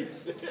require it.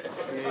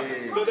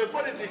 So the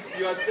politics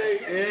you are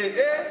saying.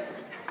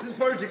 This is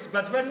politics,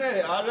 but when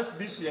let's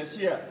be here.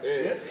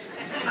 Yes.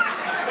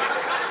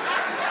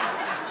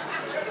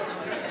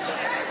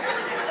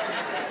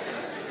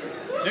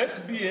 Let's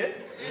be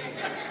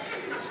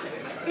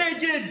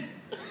Nigeria.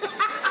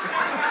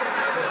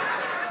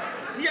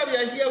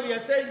 Here we are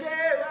saying,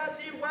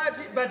 what,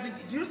 but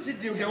do you see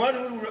the one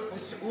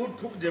who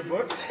took the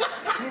vote,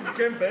 who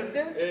became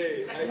president?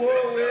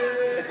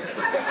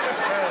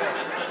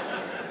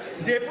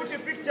 They put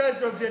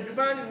pictures of the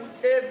man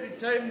every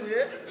time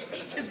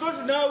it's going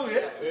to now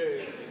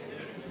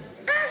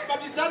but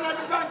it's an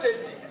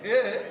advantage.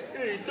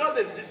 It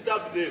doesn't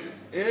disturb them.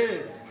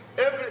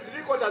 Every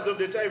 3/4 of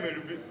the time it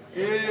will be.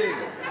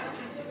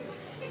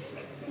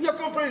 You're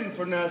complaining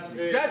for us.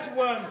 That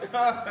one.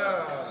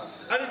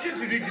 And it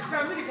didn't rig.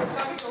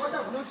 What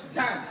have not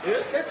done?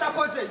 Just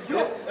suppose you.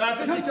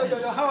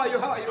 How are you?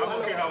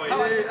 Okay, how are you?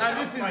 And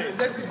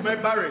this is my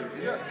barrel.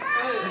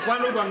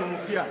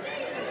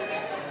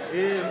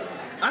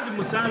 And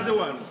Musanze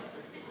one.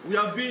 We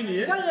have been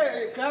here.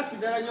 Class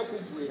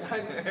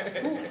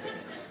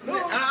No, we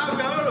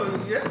are all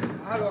here.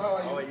 Hello,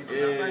 how are you?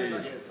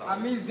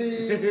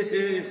 Amazing.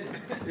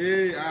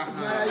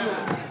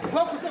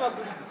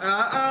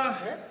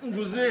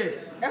 Nguze.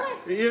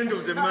 The end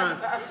of the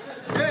month.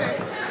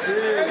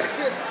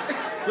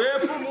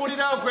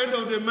 Now, end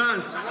of the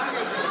month.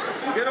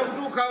 Get up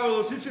to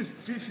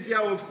 50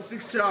 hours,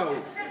 6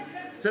 hours,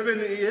 7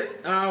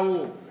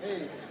 hours.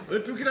 We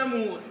took it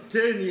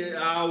 10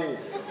 hours.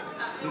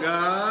 Nga.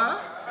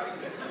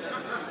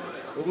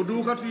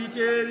 Okuduka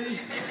tuyiteri.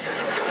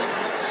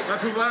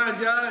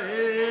 Katubanja,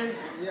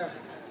 Yeah.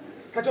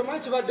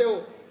 Katomanchi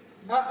badeo.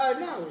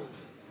 Now.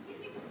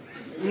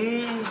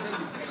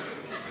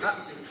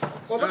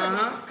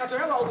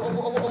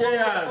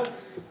 Cheers.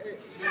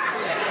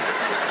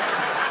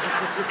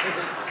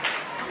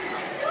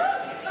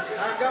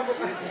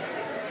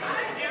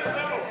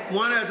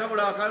 Mwana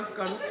yatabula akantu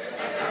kano.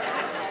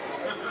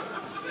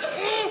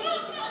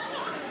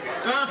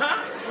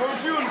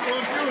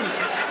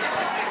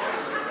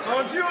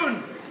 Continue.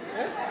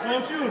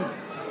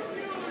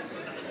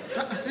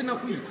 Sina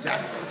kuita.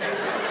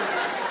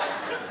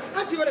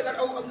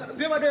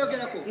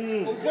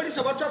 Police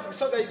about traffic,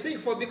 so they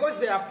think because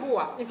they are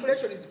poor,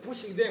 inflation is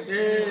pushing them.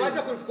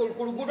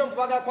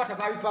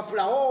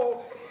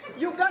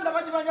 Uganda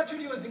bajibanja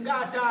tuliyozi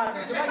ngata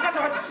ngata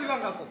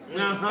bachisibangako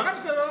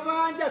akati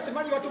bamanja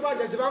simanyi watu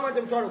banja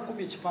zibamanja mtwalo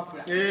 10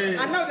 chipapula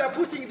and now they are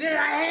putting there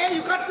hey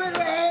you can't go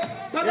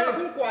bagala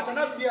kunkwata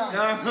nabya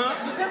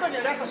December ni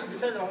rasa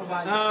subiseza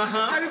bamanja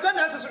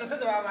Uganda rasa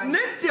subiseza bamanja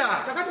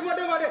nenda kakati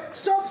wade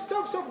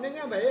stop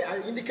nengamba I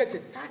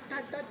indicated ta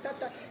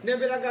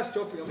nembelanga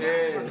stop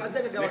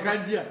kazeka gawa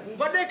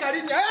mbade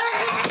kalinya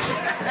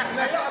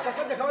na yo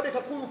akasaja kawade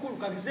kakulu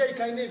kagizei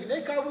kainevi na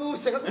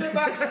ikabuse kakule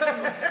baksa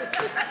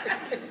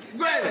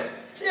Well,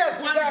 cheers.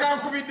 One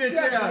can't be the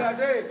cheers.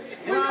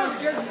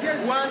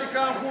 One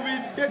can't be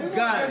the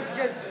guys.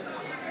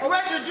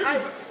 Where did you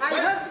live? I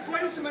had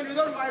policemen with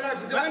all my life.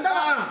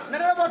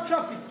 Not about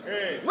traffic.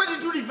 Where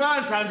did you live,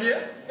 Andy?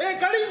 Hey,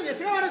 Karin,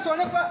 see what I saw.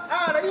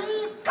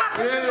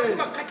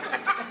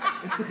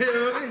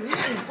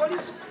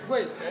 Police,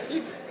 wait.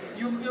 If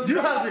you do you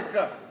have a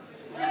car?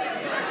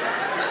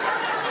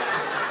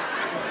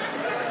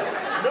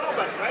 No,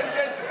 but my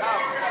friends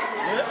have.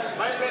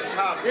 My friends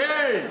have.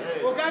 Hey!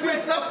 We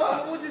suffer.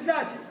 What is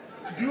that?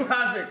 Do you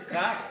have a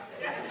car?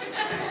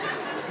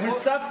 We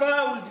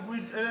suffer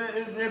with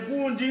the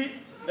Gundi,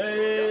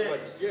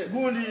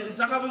 Gundi,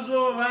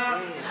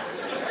 Sakabuzova.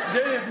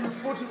 Then we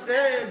put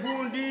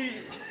Gundi,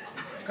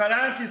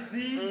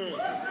 Kalankisi,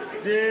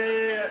 the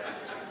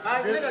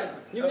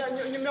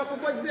Nyumya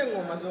kupoze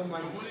ngoma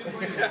z'omanyi.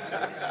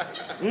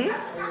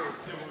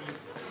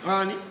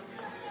 Ani?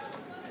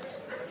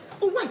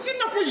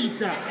 Sina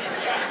kuyita.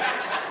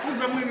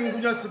 Kuza mwini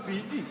kuja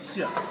speed.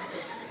 Sure.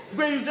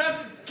 But you just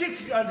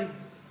kick and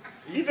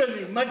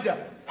even murder.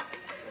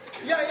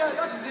 Yeah,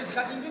 that is it.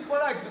 Cutting people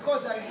like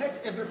because I hate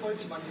every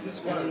policeman in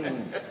this world.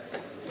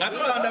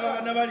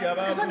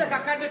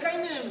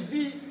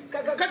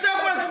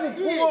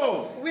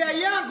 We are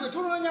young,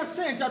 tunonya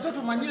sente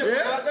atoto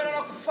manyire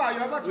bagala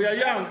kufayo. We are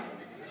young.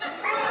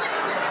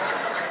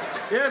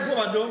 Yeah, go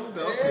on.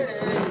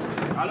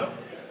 Hello?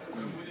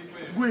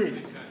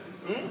 Gwe.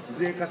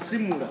 Zeka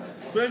simula.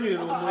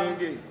 Twenywera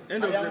omwenge.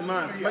 End of the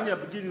month. Manya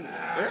beginning.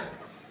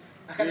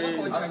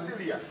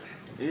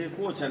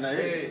 Kocha na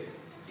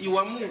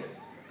Iwamu.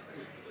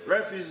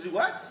 Refugee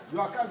what?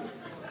 You are coming.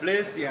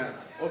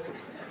 Glaciers. Okay.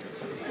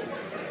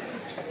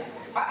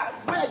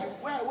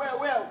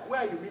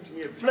 Where you meet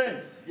me?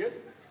 Friend. Yes?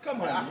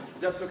 Come on.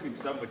 Just talking to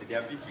somebody, they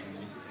are picking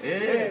me.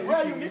 Hey,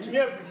 where you meet me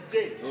every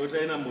day?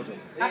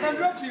 I can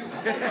drop you.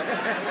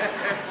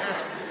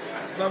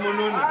 No.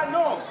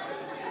 No.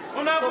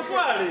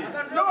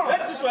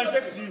 Let this one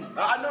take to you.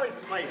 No,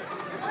 it's fine.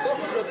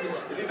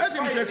 Let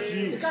him take to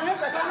you. You can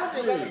help. I cannot.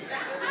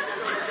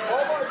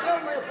 Oh, sell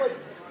my voice.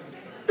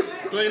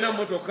 Toina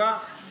motoka.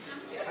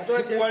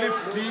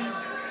 Quality.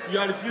 You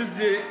are refused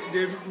the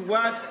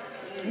what?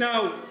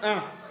 Now,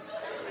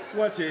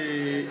 what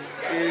a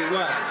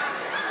what?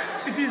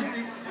 It is,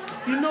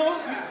 you know,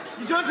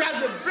 you don't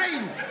have the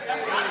brain.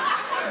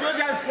 You don't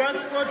have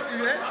transport,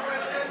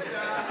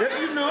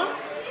 you know.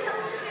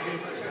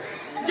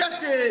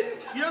 Just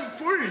you're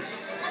foolish.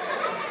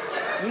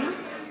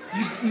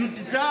 You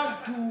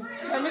deserve to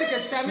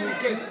communicate.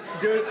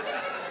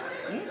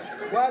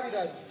 Why did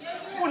I?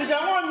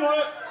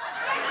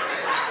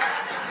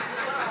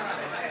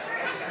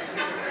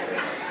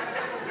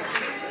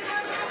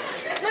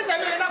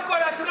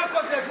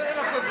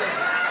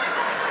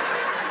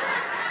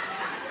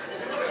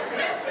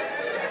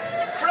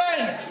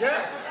 Friend,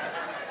 yeah?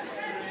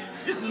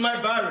 This is my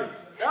barrel.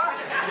 I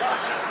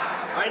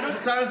know the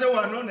sounds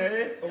one on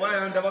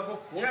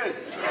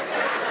Yes.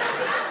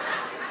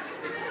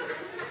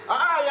 I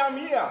am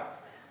here.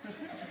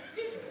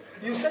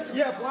 You set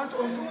me up, want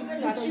on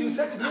Tuesday, and you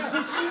set me up.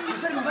 You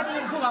said you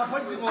better go to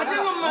police. I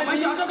think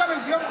you don't come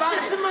your body.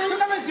 You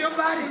come as your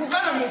body.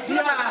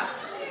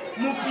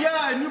 Mupia,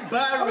 new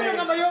barrel. You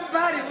come your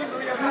body.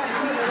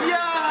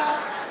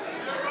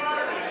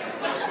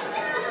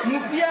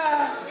 Mupia.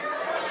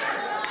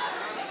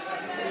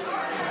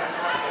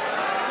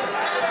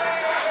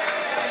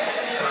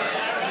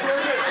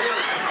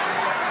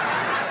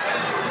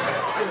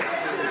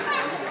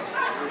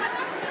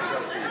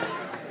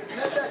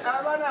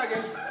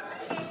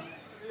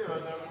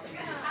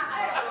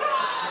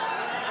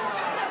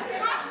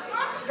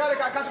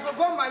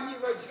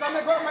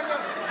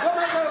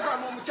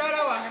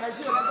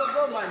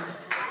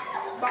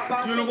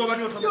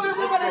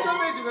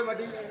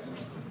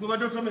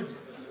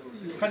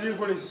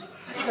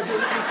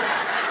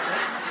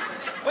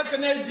 What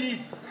can I do?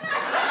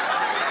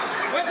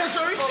 What's the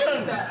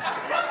solution?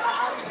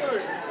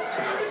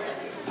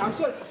 I'm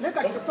sorry. Make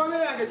a family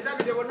and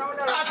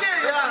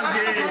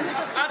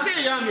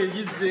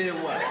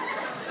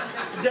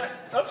get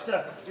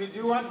Officer, do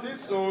you want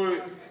this or?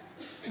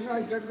 No,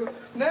 I can't go.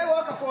 Never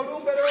walk for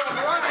room, but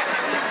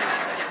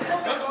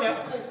Officer,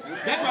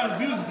 that one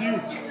abused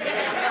you.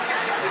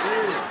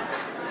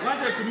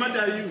 Wanted to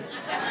murder you.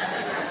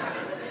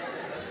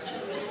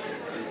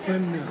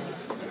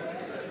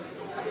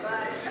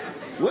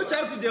 Watch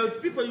out to the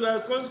people you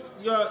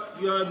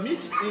are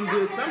meet in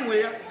the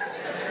somewhere.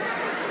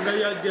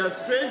 They are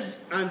strange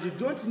and you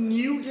don't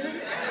knew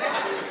them.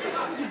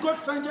 You got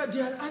find out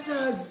their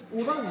answers.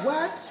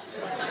 What?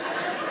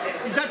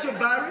 Is that your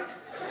barrel?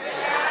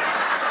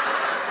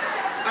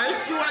 Are you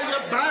sure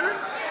your barrel?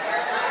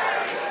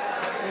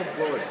 Oh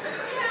God.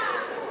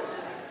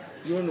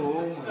 You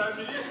know.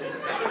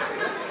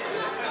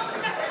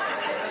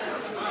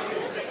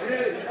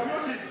 Hey, I'm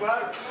not his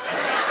barrel.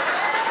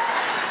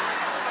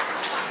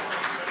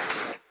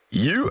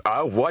 You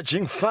are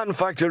watching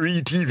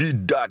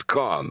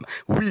FunFactoryTV.com.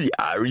 We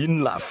are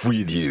in love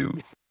with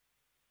you.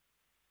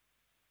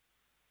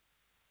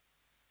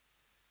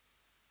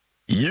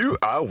 You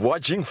are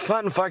watching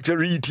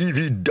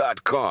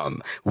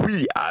FunFactoryTV.com.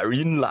 We are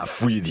in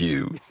love with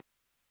you.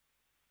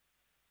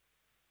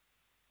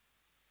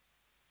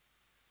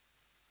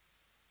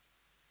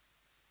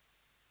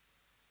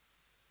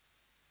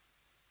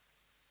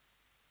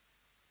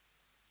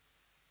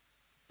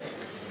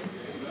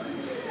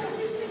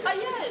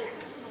 Yes.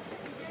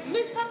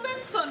 Mr.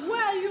 Benson,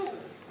 where are you?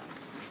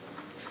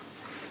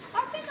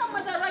 I think I'm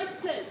at the right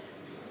place.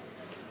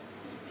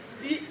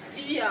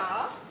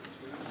 Yeah.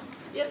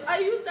 Yes, I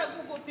used the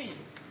Google Pin.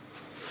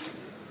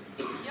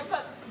 Yeah,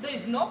 but there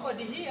is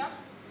nobody here.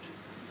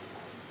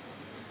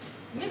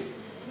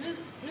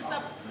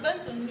 Mr.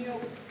 Benson,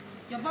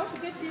 you're about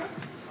to get here?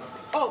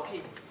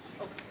 Okay.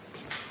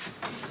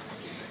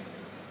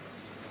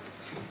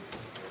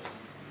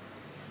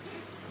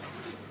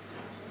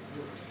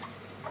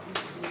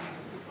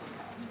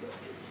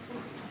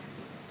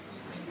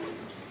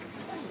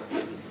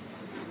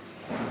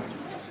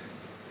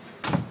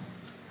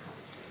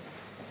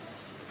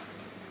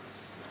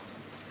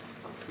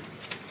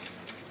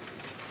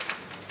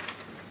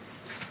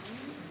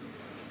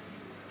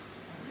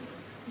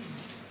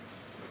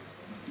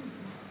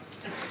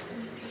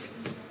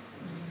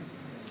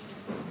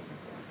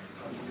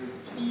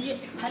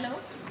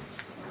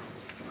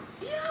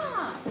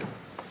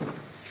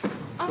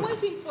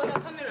 waiting for the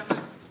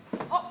cameraman.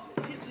 Oh,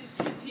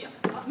 he's here.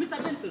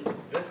 Mr. Benson.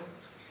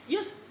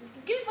 Yes,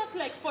 give us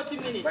like 40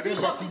 minutes. We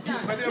shall be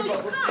done. No, you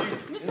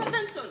can't. Mr.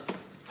 Benson.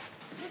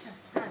 Let us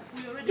start.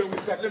 We already. We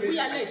start. Let me. We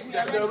are late. We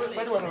are late.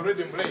 Everyone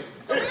already playing.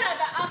 So where are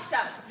the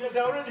actors? Yeah,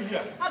 they're already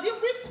here. Have you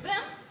briefed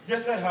them?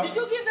 Yes, I have. Did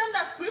you give them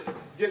the script?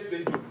 Yes,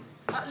 they do.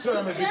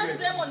 So you send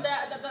them on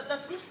the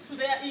scripts to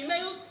their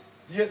email?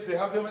 Yes, they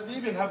have them. They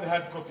even have the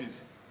hard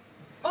copies.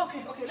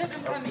 Okay, let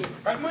them come in.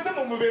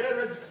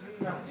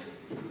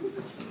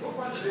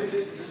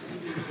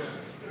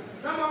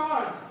 Number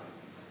one.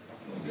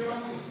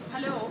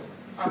 Hello.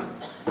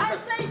 I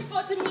said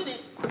 40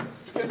 minutes.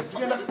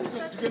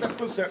 Together,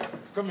 closer.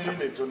 Come in,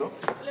 no?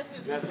 Let's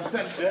do You have to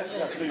stand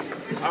there, please.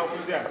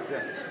 Out there.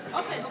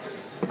 Okay.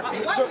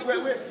 So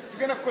we're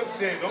together,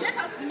 closer, no? Let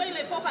us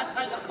mainly focus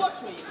on the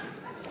portrait.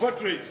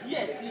 Portrait?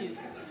 Yes, please.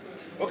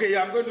 Okay,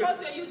 yeah, I'm going to.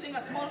 Because you're using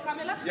a small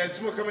camera? Yeah, it's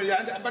small camera,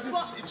 yeah, but it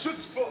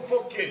shoots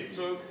 4K,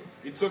 so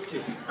it's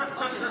okay.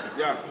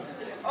 Yeah.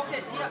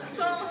 Okay, yeah.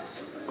 So,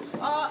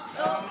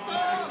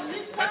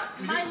 Mister,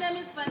 my name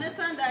is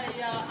Vanessa, and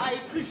I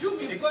presume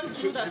you're going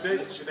to do that.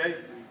 Should I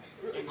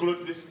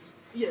include this?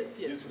 Yes.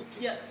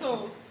 Yeah,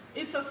 so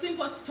it's a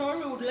simple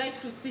story. We would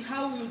like to see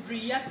how you would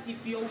react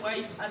if your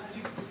wife asked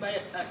you to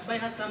buy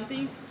her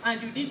something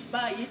and you didn't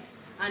buy it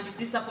and it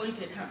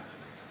disappointed her.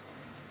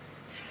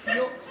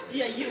 Your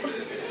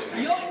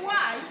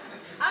wife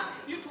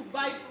asks you to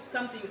buy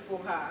something for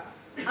her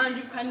and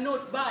you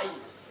cannot buy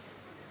it.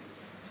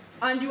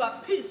 And you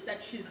are pissed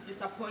that she's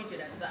disappointed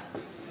at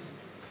that.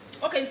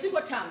 Okay, in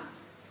simple terms,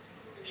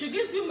 she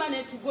gives you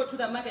money to go to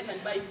the market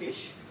and buy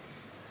fish.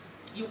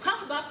 You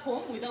come back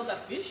home without the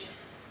fish.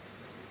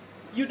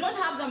 You don't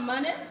have the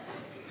money.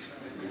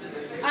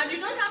 And you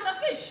don't have the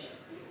fish.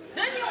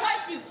 Then your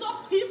wife is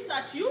so pissed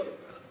at you.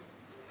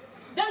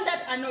 Then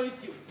that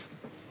annoys you.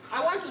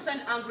 I want to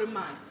send angry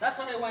man. That's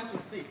what I want to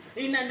see.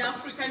 In an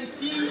African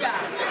theater.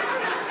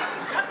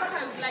 That's what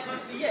I would like to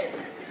see, yes.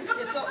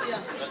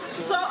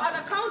 So at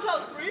the count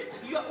of 3,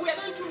 we are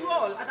going to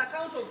roll. At the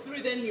count of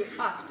 3, then you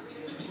act.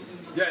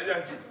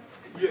 Yeah.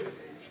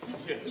 Yes.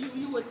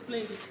 You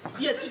explain it.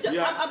 Yes, you just,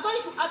 I'm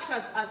going to act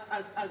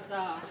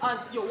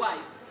as your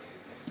wife.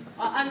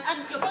 And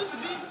you're going to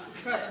be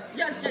her.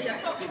 Yes.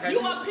 So you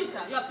are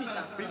Peter.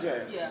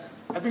 Peter? Yeah.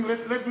 I think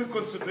let me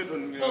concentrate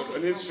on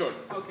his shot.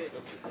 Okay.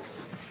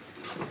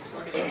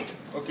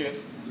 Okay.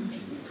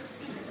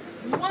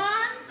 1,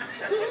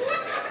 2,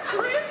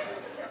 3,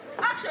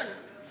 action.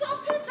 So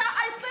Peter,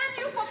 I send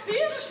you for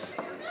fish.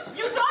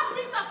 You don't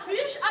bring the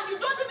fish and you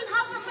don't even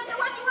have the money.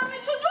 What do you want me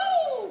to do?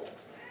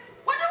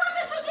 What do you want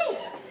me to do?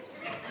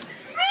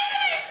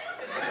 Really?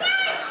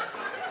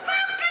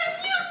 How can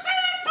you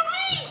sell it to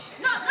me?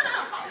 No.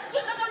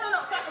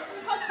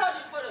 First hold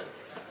it.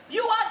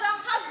 You are the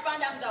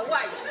husband and the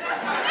wife.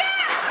 Yeah!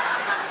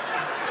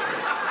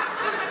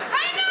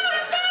 I know,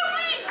 tell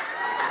me!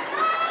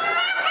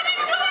 How can you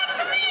do it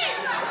to me?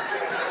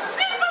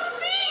 Simple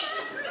fish!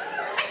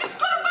 I just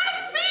go to buy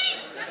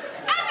fish!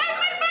 And I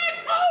went by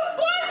old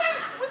boys and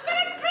we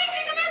started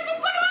drinking and I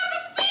forgot about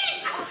the fish!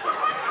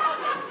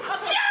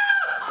 You!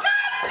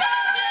 God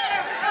damn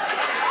it!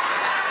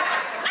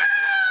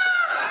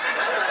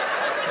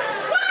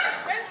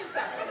 Thank you,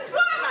 sir.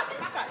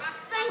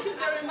 Thank you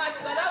very much,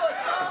 sir. That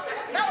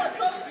was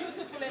so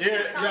beautiful.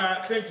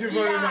 Yeah, thank you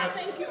very much.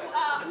 Thank you.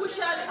 We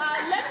shall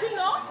let you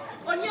know.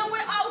 On your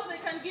way out, they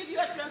can give you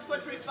a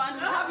transport refund.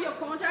 You have your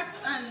contact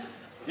and...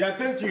 Yeah,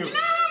 thank you. You know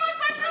how much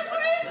my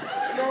transport is?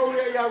 No,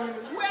 We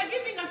are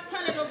giving a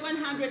standard of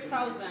 100,000.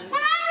 100?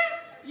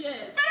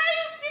 Yes. But I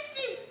use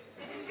 50.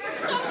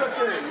 No, it's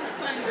okay. It's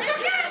fine. It's Thank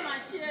you okay. so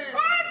much, yes. All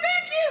right,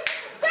 thank you.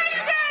 Thank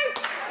you, guys.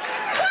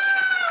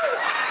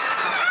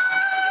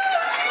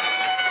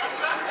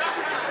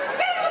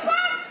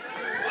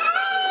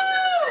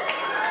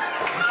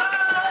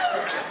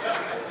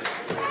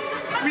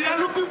 We are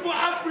looking for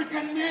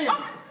African men.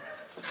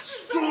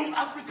 Strong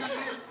African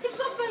men. It's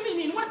so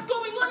feminine. What's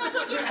going on?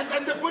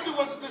 And the body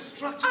was the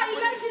structure. I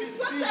like his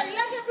structure. I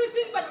like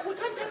everything, but we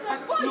can't take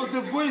that voice. No,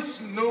 the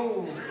voice,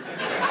 no.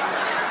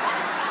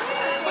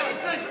 But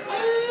it's like,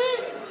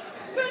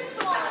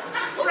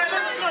 all right,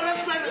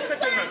 let's try the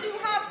second one. You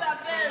have the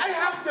best. I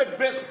have the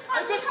best. I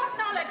we have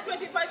now like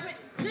 25 minutes.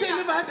 You see, I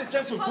never had the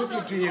chance of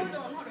talking to him. Hold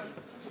on.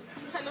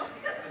 Hello?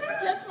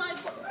 Yes, my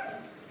boy.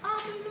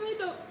 I'm in the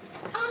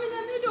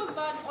middle of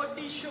an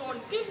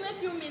audition. Give me a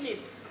few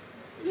minutes.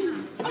 Okay,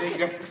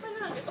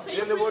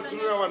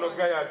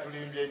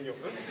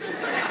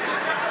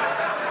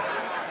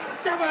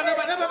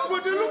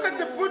 look at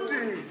the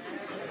booty.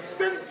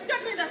 Then get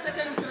me the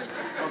second choice.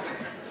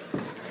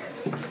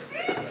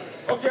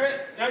 Okay,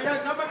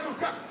 number 2.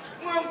 Come.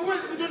 No,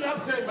 we don't have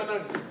time,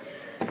 banana.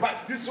 But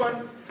this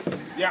one,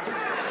 yeah.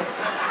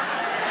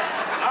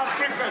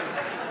 African.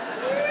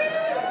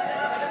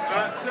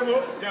 Sebo,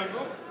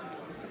 Django.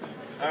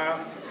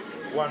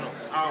 One.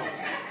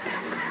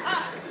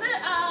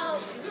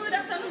 Good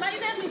afternoon. My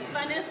name is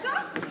Vanessa,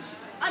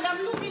 and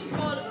I'm looking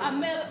for a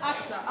male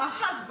actor, a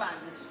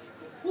husband,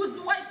 whose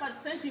wife has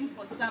sent him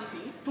for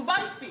something to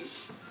buy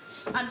fish.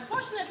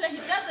 Unfortunately, he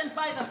doesn't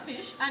buy the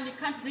fish and he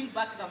can't bring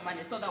back the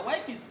money. So the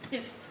wife is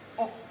pissed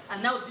off,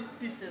 and now this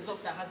pisses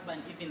off the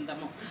husband even the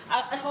more.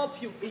 I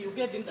hope you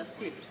gave him the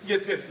script.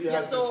 Yes, he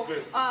has the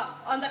script.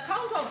 On the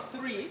count of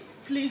 3,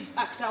 please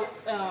act out.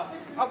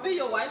 I'll be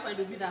your wife and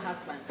you'll be the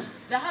husband.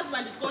 The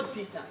husband is called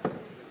Peter.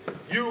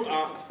 You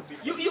are.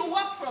 You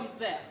walk from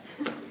there.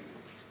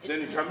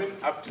 Then you come in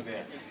up to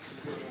there.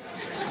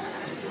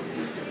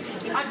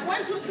 At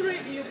 1, 2, 3,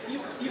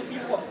 you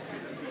walk.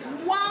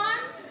 1,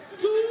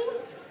 2,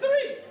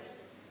 3.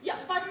 Yeah,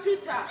 but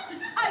Peter,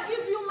 I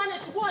give you money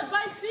to go and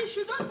buy fish.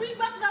 You don't bring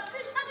back the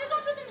fish, and you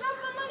don't even have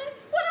the money.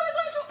 What are we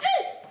going to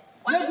eat?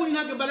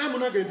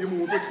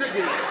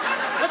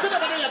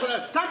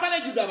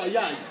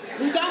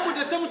 Ngambu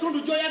de semutundu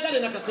joyagale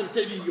na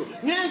kasenteriyo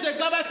nyenze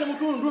gaba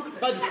semutundu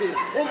bazisera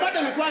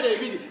ompata mitwale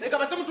ebiri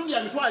ekaba semutundu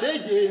ya mitwale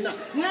ejena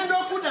ngendo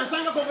okuda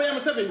nsanga ko ya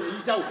Museveni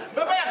yitawo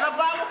baba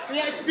yakavamo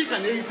ya speaker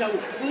ne yitawo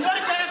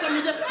ngacha ya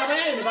samije baba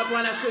yaye ne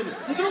batwala seni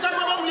nsuruka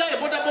baba mu yaye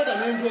boda boda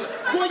nenjo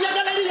ko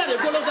yagala li yale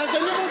golo zanze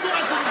ni muntu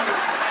azuri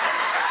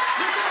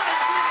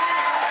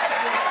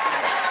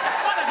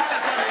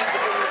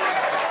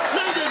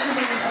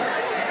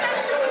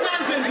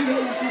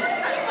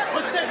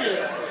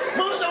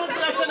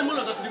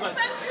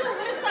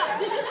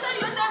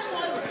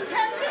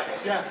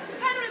Yeah.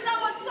 Henry, that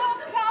was so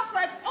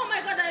perfect. Oh my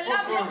God, I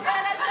love your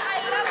energy.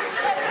 I love you.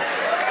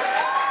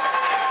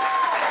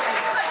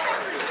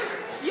 Henry,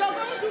 you're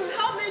going to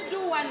help me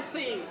do one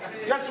thing.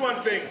 Just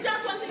one thing.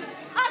 Just one thing.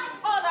 Act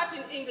all that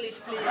in English,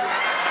 please.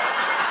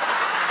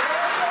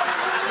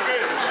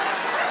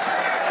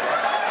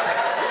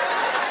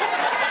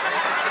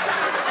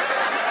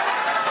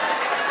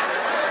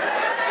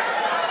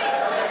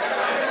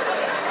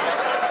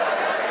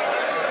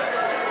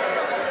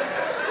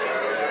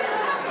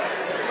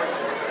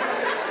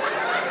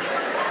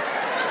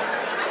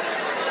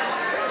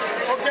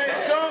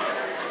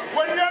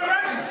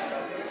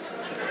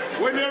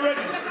 When you're ready.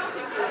 3.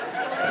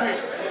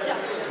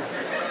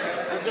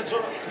 Is that so?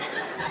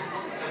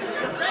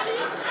 Ready?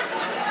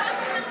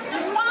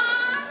 1,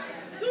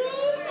 2,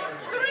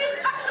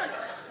 3, action.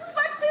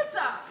 But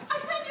Peter, I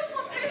send you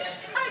for fish.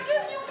 I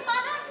give you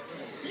money.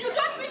 You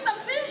don't bring the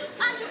fish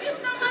and you eat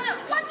the money.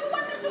 What do you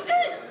want me to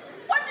eat?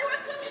 What do you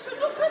expect me to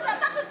do, Peter?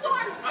 That is so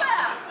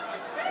unfair.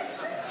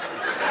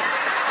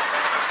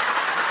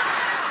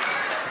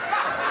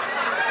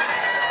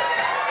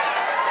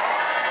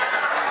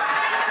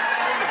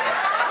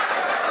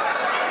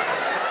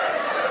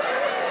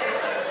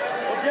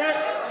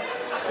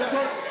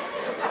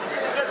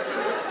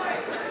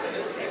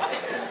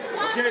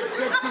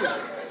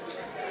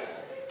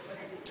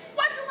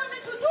 What do you want me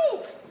to do?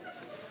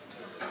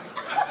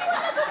 What do you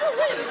want me to do,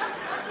 really?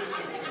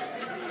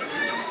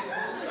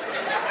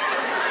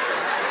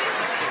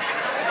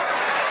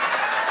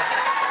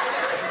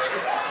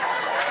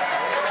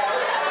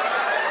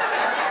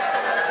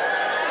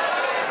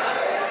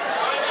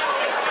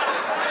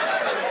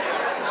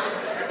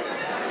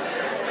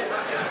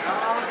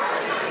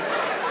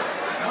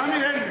 Mommy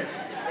Henry.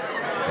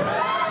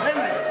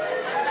 Henry.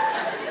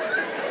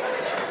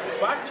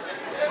 What?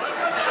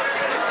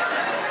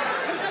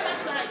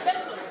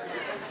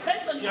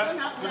 Yeah,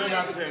 we don't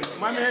have time.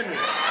 Mommy Henry.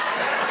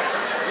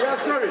 We are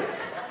sorry.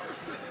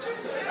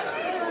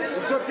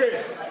 It's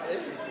okay.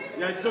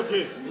 Yeah, it's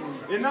okay.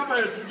 Enough of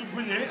to do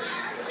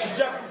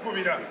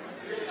Kubira.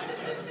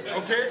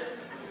 Okay?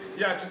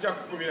 Yeah, to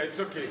Kubira. It's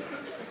okay.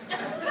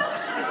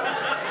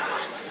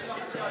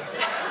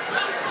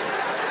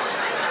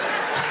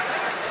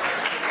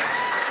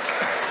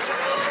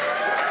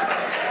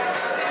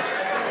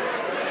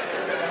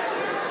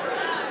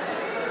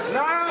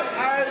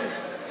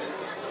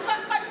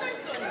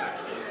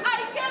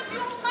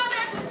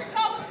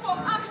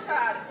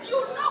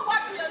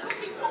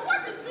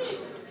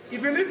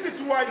 Even if it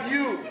were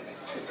you,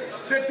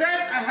 the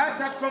time I had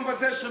that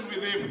conversation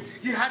with him,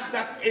 he had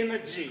that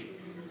energy.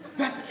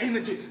 That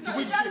energy. No,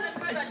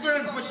 it's very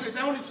unfortunate.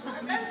 I only spoke to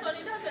him. Benson,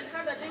 it doesn't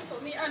have a thing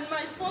for me and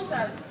my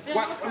sponsors.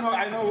 What? No,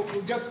 I know.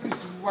 Just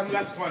this one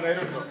last one. I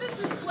don't know.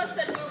 This is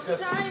wasted your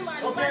time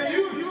and okay,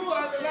 money. you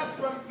are the last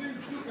one.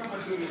 Please do come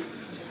and do this.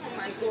 Oh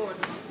my God.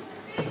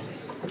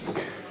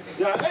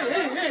 Yeah.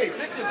 Hey!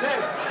 Take your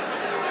time.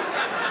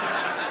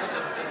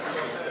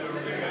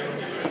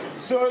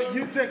 So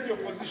you take your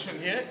position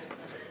here,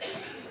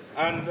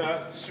 and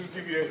she'll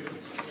give you a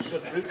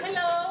short brief.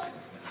 Hello.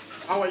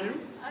 How are you?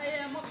 I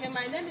am okay.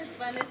 My name is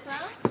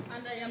Vanessa,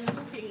 and I am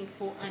looking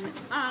for an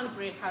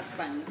angry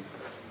husband.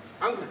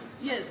 Angry?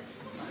 Yes.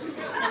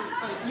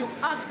 And you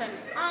act an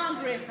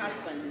angry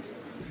husband.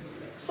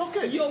 It's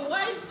okay. Your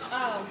wife.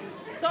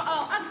 So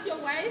I'll act your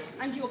wife,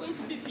 and you're going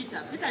to be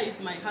Peter. Peter is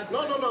my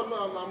husband.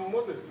 No, I'm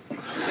Moses.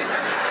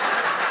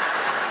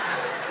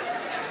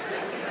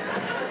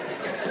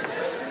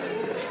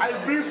 I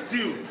briefed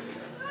you.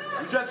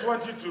 We just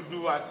want you to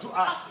do to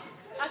act.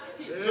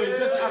 Active. So you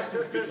just act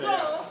with Peter.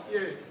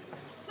 Yes.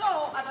 So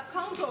at the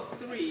count of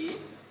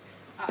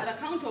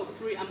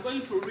 3, I'm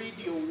going to read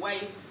your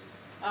wife's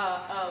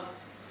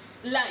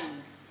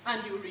lines.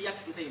 and you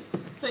react to them.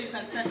 So you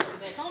can start from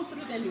there. Count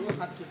 3, then you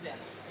walk up to there.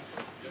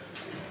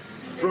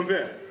 From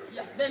there?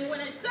 Yeah. Then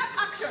when I say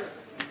action,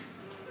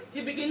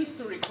 he begins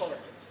to record.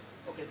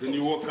 Okay. Then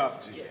you walk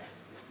up to here.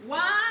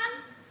 1,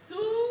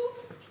 2,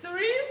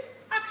 3,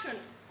 action.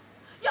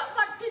 Yeah,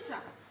 but Peter,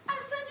 I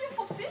send you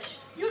for fish.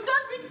 You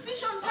don't bring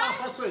fish on time.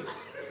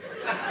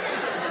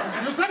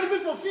 You send me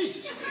for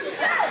fish?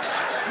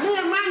 Yes. Me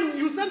and man,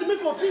 you send me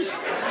for fish.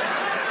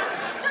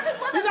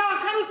 In our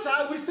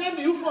culture, we send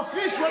you for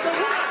fish. No,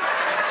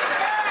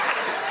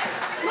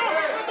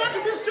 not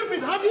to be stupid.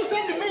 How do you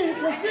send me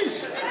for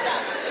fish?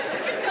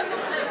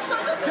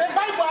 The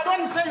Bible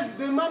alone says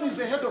the man is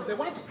the head of the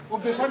what?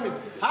 Of the family.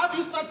 How do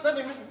you start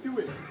sending me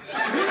away?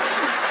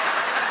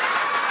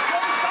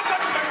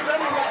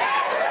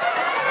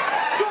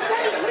 You're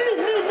sending me,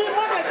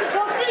 Moses,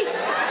 for fish.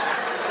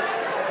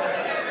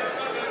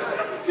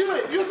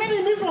 You're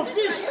sending me for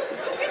fish.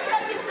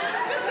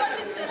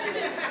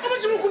 How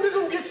much you could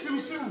do get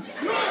siru?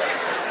 No.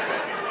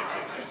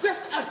 It's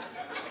just act.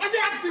 Are they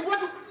acting? What?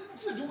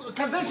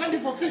 Can they send you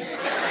for fish? You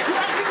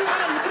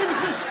bring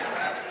fish.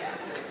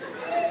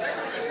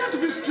 Not to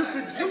be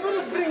stupid. You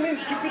don't bring in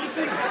stupid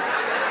things.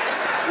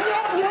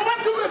 You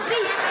want to be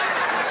fish.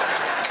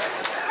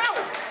 How?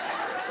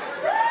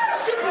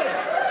 Stupid.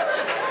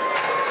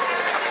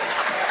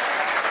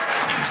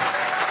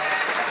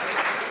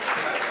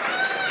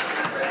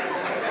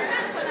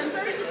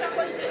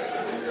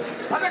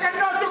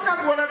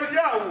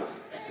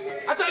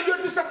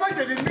 You're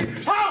disappointed in me.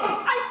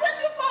 How? I sent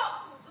you for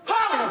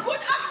good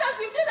actors.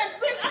 You didn't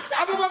bring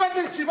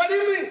actors. What do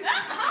you mean?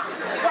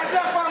 But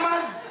they're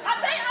farmers. Are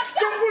they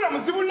actors? Don't put them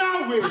now.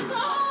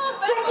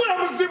 Don't put them.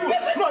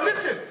 No,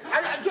 listen.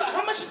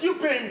 How much did you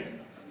pay me?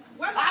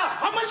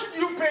 How much did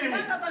you pay me?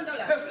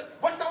 $1,000.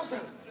 1,000.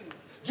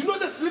 Do you know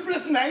the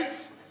sleepless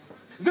nights?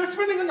 They're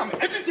spending on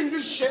everything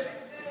this shit.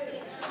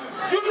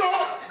 You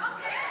know?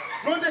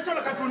 No, they tell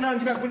you to now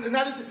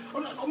listen.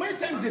 Oh, my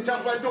time to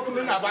jump. I don't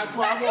know about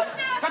to have.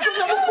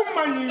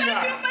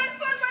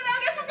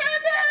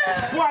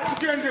 What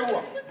can they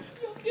want?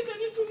 You've given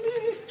it to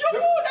me. You're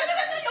good.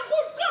 You're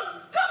good.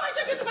 Come and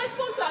take it to my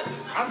sponsor.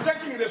 I'm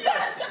taking the part.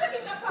 Yes, you're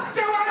taking the part.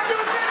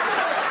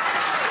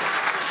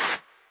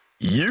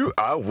 You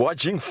are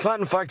watching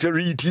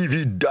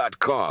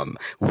FunFactoryTV.com.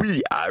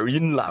 We are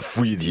in love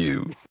with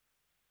you.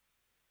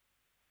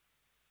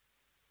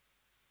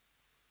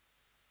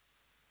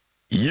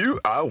 You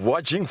are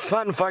watching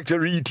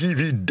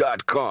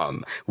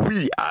FunFactoryTV.com.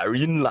 We are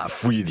in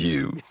love with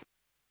you.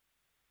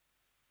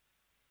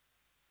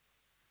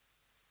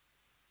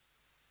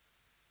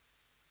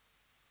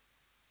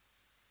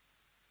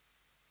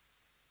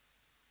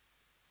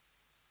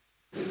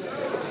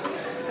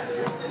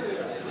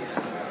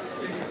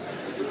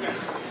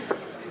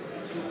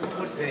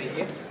 What's the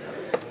idea?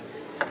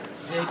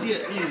 The idea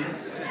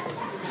is,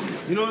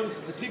 you know,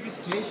 this is a TV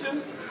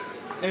station,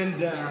 and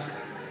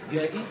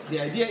the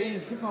idea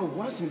is people are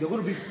watching, they're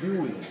going to be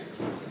viewing.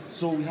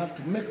 So we have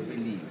to make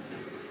believe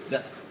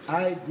that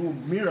I do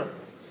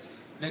miracles.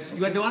 Like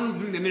you are the one who's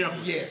doing the miracle?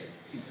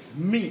 Yes, it's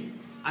me.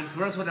 And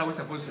for us, what are we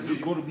supposed to do?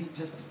 You're going to be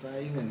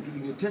testifying and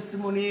giving your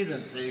testimonies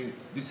and saying,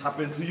 this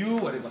happened to you,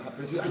 whatever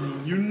happened to you. I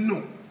mean,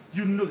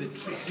 you know the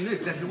truth. You know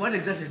exactly, what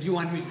exactly do you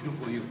want me to do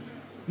for you?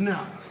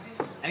 Now,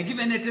 I give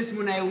any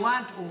testimony I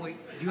want, or do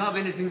you have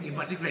anything in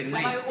particular in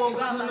mind?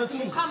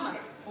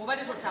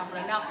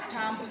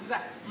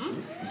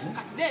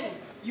 Then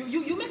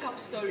you make up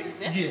stories,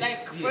 eh? Yes, like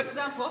for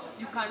example,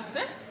 you can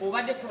say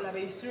over the toll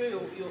throw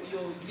your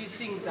these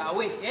things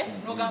away, eh?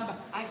 No gamba,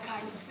 I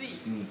can see.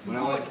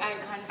 God, I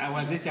can see. I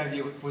was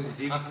HIV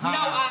positive.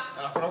 Now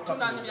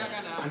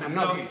and I'm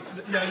not here.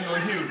 Yeah, you're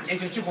huge.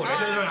 I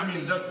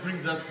mean, that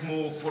brings us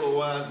more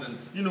followers, and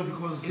you know,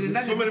 because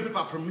so many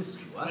people are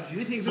promiscuous. But do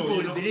you think people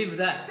will believe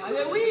that?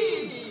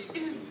 It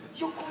is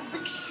your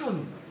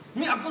conviction.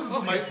 Me, I'm going to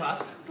do my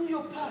part. Do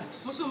your part.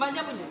 So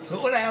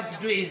all I have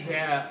to do is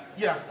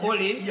call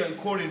in. Yeah,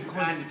 call in.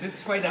 And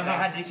testify that I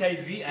had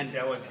HIV and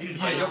I was healed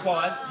by your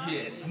powers.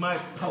 Yes, my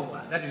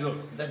power. That is all.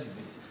 That is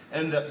it.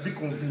 And be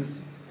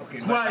convincing. Okay.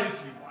 Cry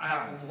if you.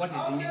 What is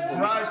the need for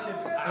cry,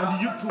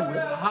 and you too.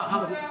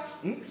 How?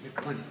 Money.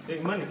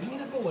 Money.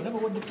 Whatever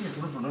what do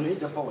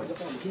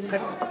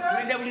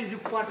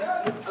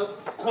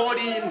call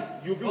in.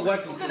 You'll be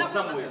watching from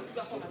somewhere.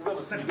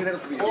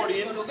 Call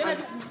in.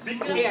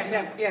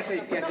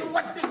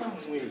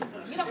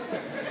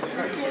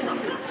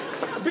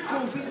 Be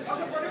convinced.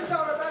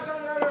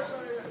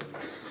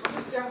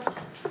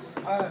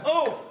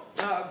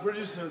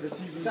 Producer of the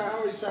TV.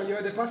 Sir,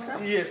 you're the pastor?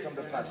 Yes, I'm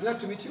the pastor. Glad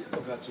to meet you.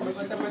 Glad to meet you.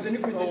 Pastor, you're the new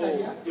presenter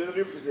here. You're the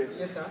new presenter?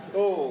 Yes, sir.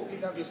 Oh.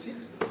 Please have your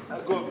seat.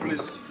 God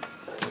bless you.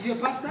 You're a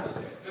pastor?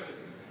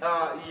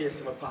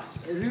 Yes, I'm a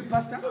pastor. A real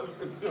pastor?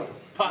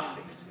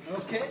 Perfect.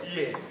 Okay.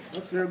 Yes.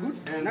 That's very good.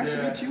 And, nice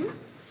to meet you.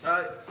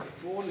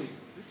 Phone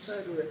is this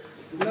side or...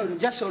 No,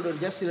 just hold on.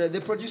 Just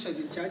the producer is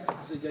in charge.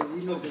 So just,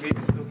 he knows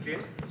Okay.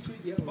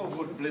 Oh,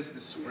 God bless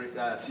this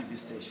TV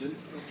station.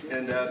 Okay.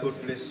 And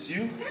God bless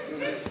you.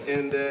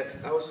 And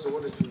I also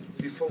wanted to,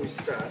 before we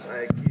start,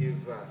 I give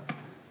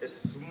a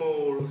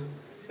small,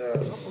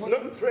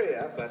 not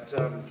prayer, but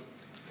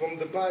from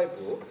the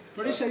Bible.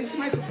 Producer, this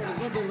microphone is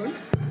not going on.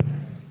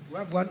 We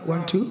have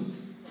one, two.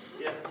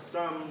 Yeah,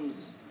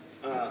 Psalms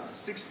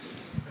 60,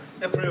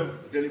 a prayer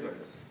of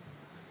deliverance.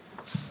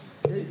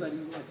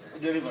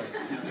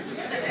 Deliverance.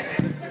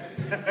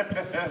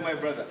 My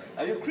brother,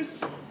 are you a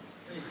Christian?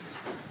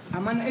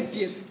 I'm an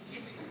atheist.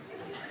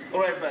 All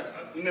right,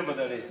 but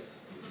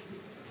nevertheless,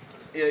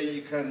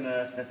 you can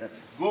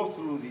go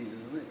through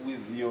this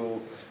with your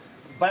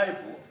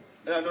Bible.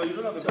 No, you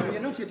don't have a Bible.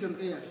 You're not yet on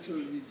air, so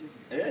you just...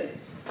 Hey.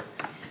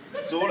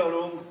 So all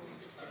along...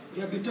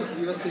 You have been talking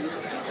to yourself.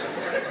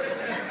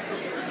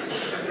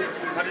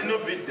 Had you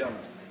not been down?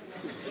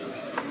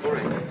 All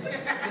right.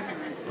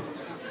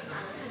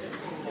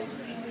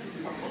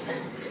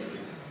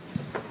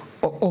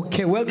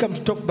 Okay, welcome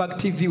to Talk Back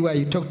TV, where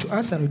you talk to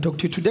us and we talk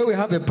to you. Today we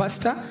have a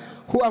pastor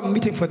who I'm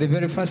meeting for the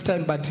very first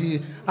time, but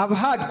I've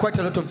heard quite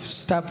a lot of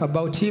stuff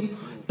about him,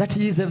 that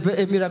he is a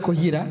miracle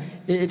healer.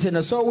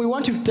 So we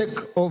want you to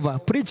take over.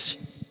 Preach.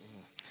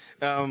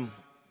 Good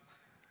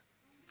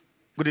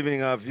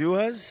evening, our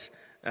viewers.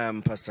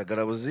 I'm Pastor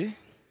Garabuzi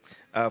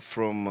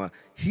from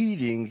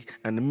Healing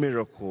and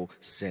Miracle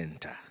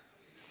Center.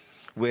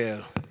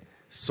 Well,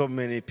 so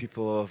many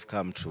people have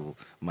come to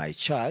my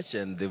church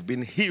and they've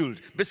been healed.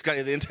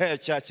 Basically, the entire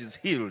church is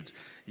healed.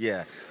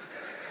 Yeah.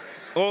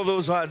 All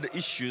those who had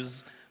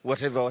issues,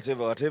 whatever,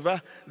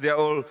 they're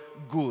all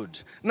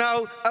good.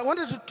 Now, I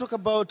wanted to talk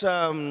about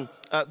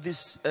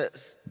this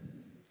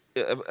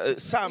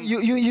Psalm.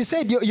 You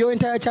said your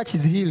entire church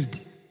is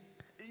healed.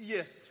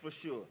 Yes, for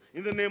sure.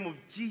 In the name of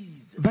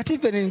Jesus. But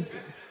even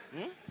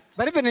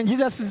in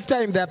Jesus'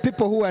 time, there are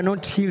people who are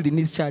not healed in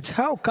his church.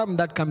 How come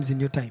that comes in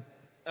your time?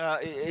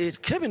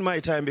 It came in my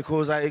time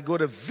because I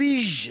got a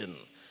vision.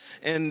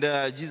 And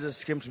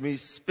Jesus came to me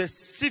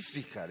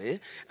specifically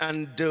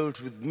and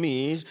dealt with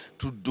me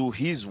to do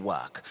his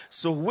work.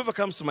 So whoever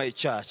comes to my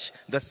church,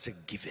 that's a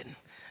given.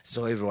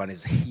 So everyone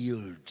is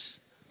healed.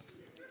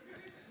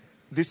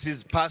 This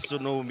is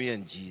personal, me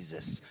and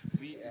Jesus.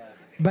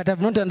 But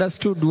I've not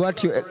understood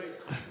what you...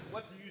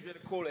 What you usually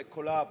call a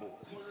collabo.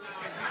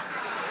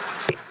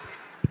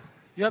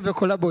 You have a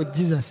collabo with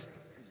Jesus.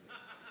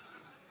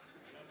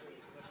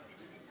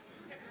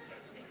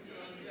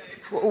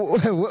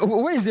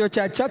 Where is your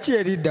church? Church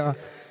leader?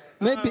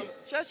 Maybe.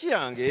 Church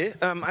yange,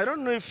 I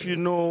don't know if you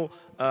know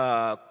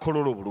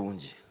Kololo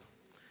Bulungi.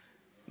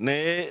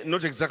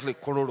 Not exactly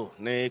Kololo,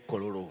 ne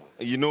Kololo.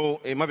 You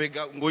know,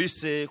 Mabega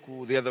ngoise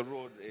ku the other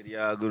road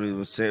area,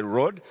 go say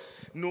road.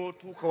 No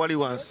to Kawali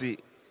Wansi.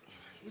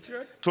 Which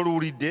road?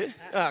 Tolulide.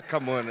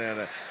 Come on.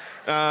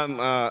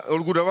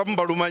 Olguda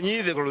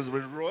Bambalumanyi, the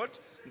road.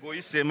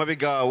 Ngoise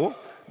Mabegawo.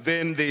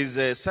 Then there is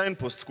a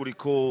signpost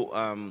kuliko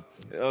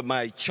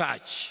my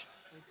church.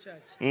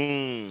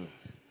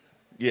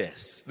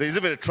 Yes, there is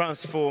even a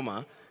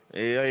transformer.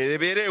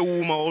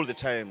 All the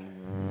time.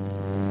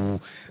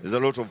 There's a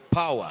lot of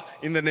power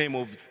in the name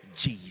of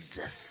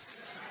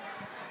Jesus.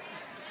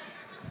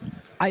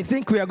 I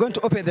think we are going to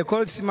open the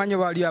calls. In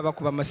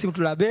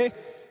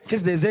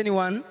case there's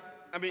anyone.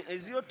 I mean,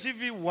 is your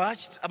TV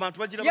watched?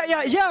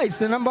 Yeah, it's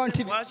the number one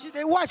TV.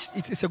 They watched.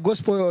 It's a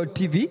gospel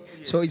TV,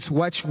 so it's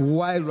watched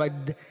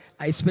worldwide,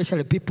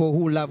 especially people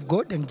who love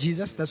God and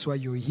Jesus. That's why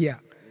you're here.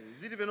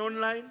 Is it even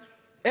online?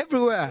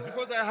 Everywhere.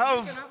 Because I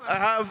have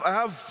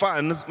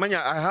fans,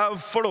 I have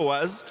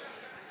followers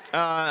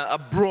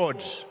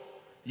abroad.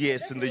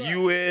 Yes, in the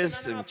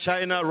US, in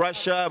China,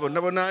 Russia, but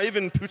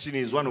even Putin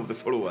is one of the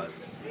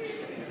followers.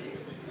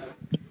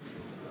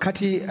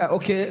 Kati,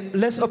 okay,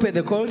 let's open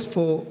the calls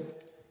for...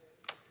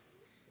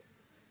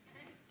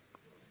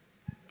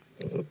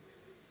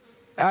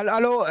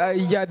 Hello,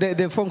 yeah,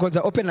 the phone calls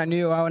are open and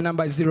our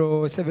number is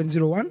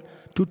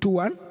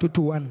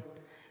 0701-221-221.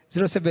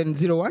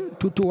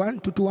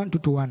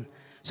 0701-221-221.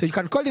 So you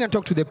can call in and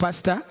talk to the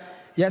pastor.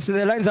 Yes,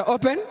 the lines are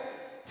open.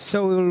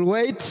 So we'll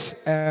wait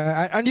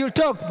and you'll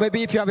talk.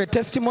 Maybe if you have a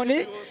testimony,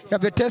 If you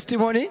have a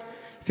testimony,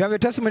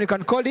 you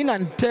can call in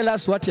and tell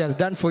us what he has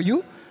done for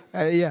you.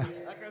 Yeah.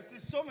 I can see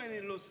so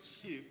many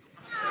lost sheep.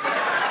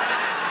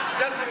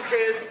 Just in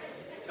case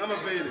I'm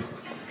available.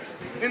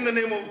 In the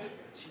name of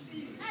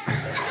Jesus.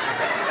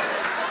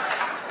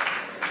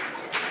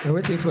 You're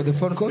waiting for the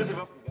phone call?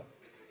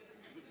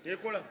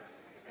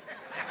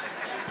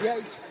 Yeah,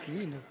 it's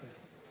working.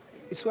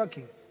 It's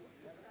working.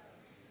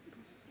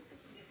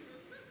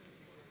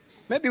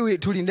 Maybe we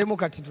tulinde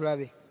mukati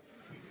tulabe.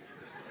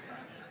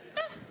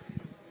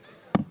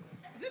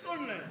 Is it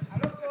online?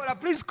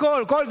 Please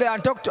call there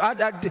and talk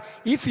to.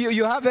 If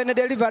you have any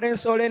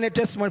deliverance or any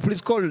testimony,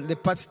 please call the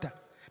pastor.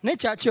 Ne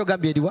church yo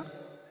gambe ediwa?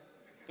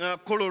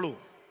 Kololo.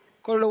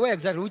 Kololo, where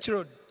exactly? Which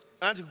road?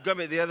 Anti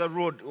Gambe, the other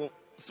road.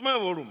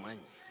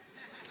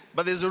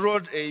 But there's a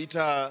road,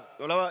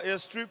 Olawa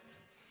airstrip.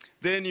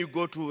 Then you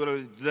go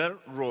to the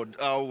road,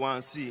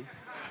 R1C.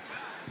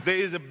 There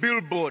is a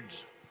billboard.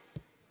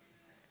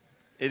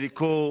 It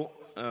called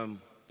I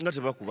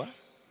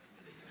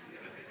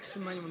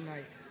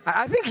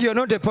think you're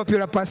not a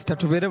popular pastor,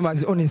 to be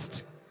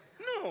honest.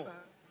 No.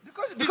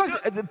 Because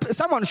Because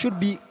someone should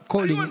be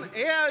calling.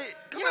 Yeah,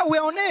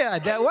 we're on air.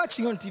 They're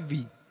watching on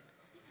TV.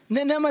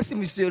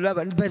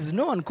 But there's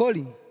no one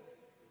calling.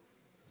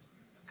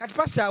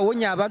 Katipasa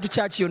wonya abantu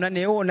church yona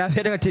neona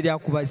fera teri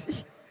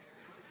akubazi.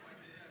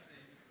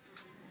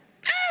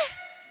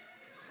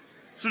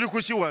 Tuli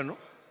kuchi wano?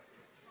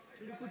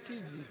 Tuli ku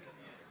TV.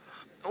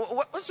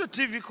 What's your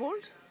TV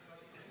called?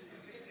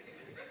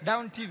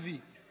 Down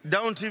TV.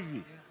 Down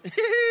TV.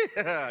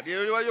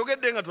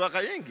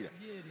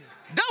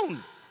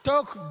 Down.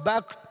 Talk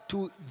back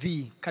to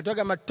the.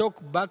 Katoga ma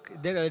talk back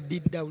there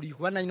did W.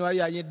 One in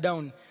wali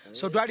down.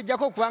 So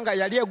twalijako kubanga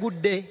yali a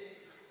good day.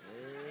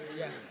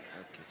 Yeah.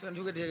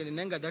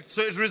 Okay.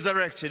 So it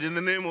resurrected in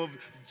the name of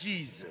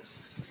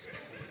Jesus.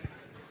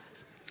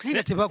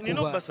 Nino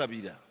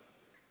basabira.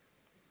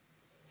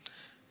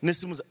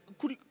 Nesimuza.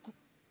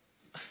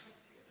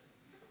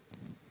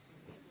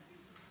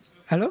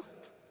 Hello?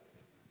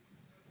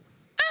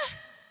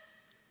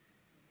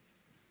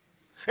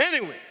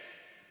 Anyway,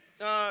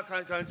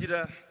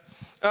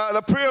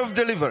 the prayer of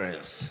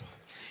deliverance.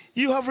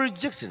 You have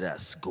rejected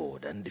us,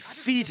 God, and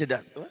defeated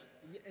us. What?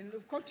 And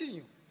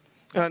continue.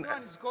 And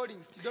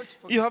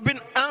you have been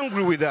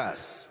angry with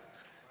us,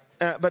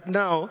 but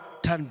now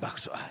turn back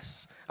to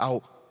us.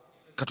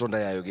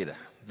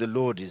 The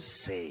Lord is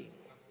saying,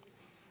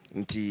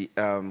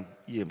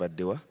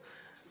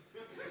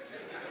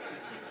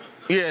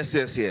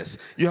 Yes.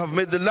 You have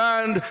made the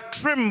land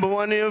tremble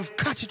and you have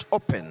cut it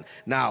open.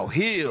 Now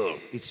heal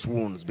its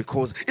wounds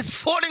because it's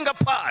falling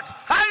apart.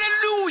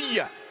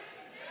 Hallelujah.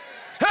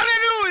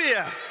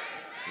 Hallelujah.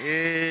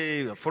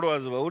 Hey,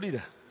 followers of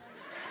Audida.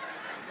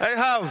 I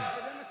have.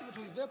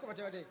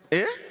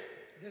 Eh?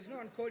 There's no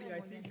one calling, I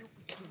think.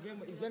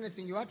 Is there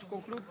anything you want to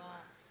conclude?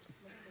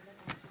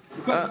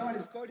 Because no one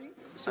is calling.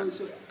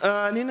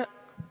 Nina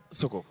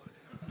Soko.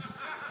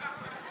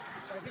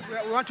 So I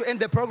think we want to end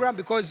the program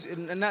because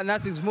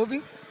nothing's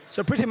moving.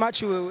 So pretty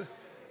much we'll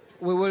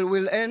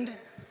end.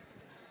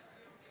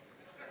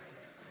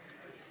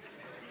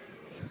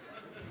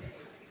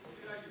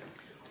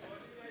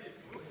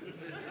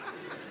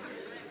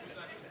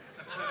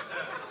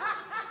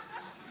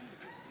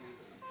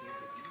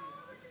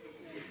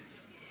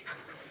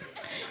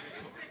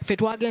 Ffe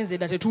twagenze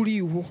dda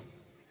tetuliiwo.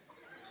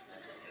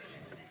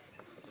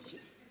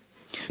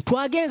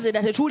 Twagenze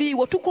dda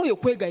tetuliiwo tukooye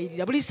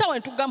okwegayirira buli ssaawa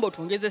ne tugamba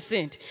otwongeze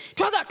ssente.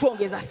 Twagala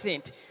twongeza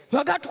ssente.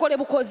 Twagala tukole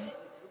bukozi.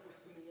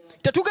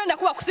 Tetugenda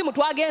kuba ku ssimu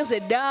twagenze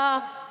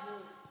dda.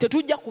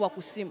 Tetujja kuba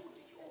ku ssimu.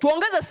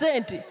 Twongeze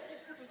ssente.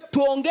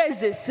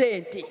 Twongeze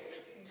ssente.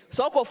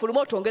 Sooka ofulume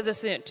otwongeze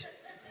ssente.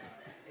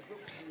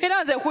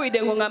 Era nze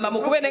nkuyidde ng'ongamba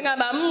mukube ne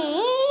ngamba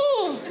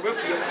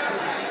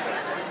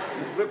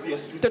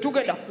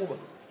tetugenda kuba.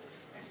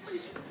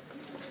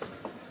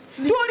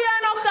 Tuli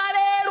ano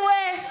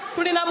Kaleerwe,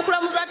 tulina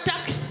mukulamuza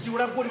taxi.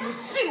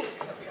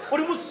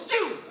 Oli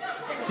musiru.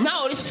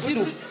 Na oli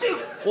siru.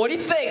 Oli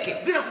fake.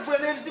 Zira kugula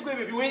n'ebizigo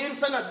ebyo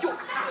biweerusa nabyo.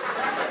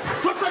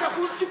 Tosana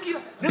kuzijukira.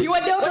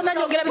 Biwaddewo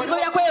tonnanyongera bizigo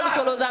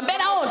byakwerusolooza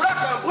mbeerawo nti.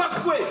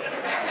 Bwakwe.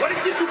 Oli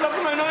kintu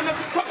gavuma noona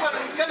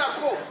tofaananyike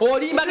nako.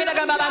 Olimba genda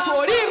gamba abantu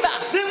olimba.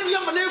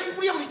 N'emuyamba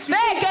n'ekukulya mu kigo.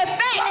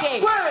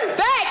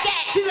 Fake.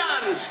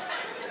 Kirani.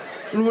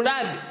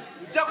 Lulabi.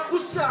 Nja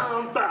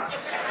kusamba.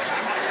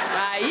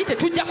 Ayi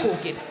tetujja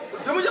kwogera.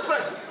 Semujja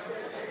kulasa.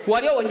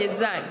 Wali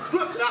owonyezaani.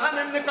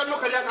 Ahana ne kano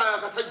kali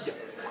akasajja.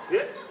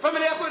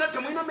 Family yako ina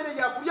temuyina mmere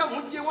yakulya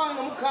mujje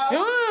wange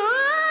mukaawa.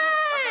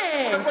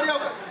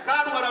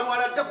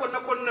 Kalwala dda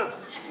konna.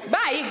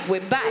 Bayi gwe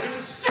bayi.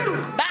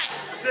 Bayi.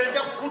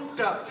 Senja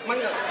kutta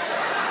manya.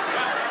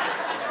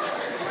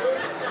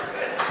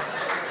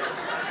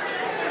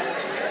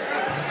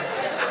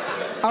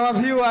 Our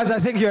viewers, I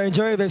think you're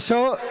enjoying the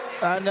show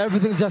and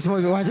everything's just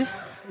moving.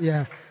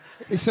 Yeah.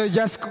 So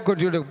just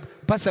continue.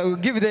 Pastor,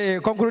 give the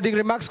concluding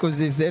remarks because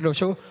this is the end of the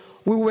show.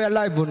 We were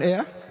live on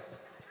air.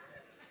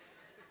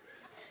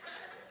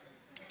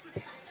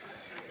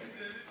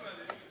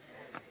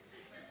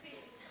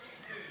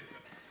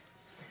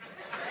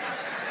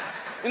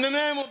 In the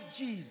name of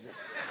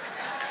Jesus.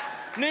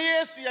 Ne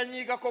Yesu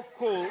yanyiga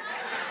koko.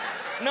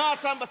 Na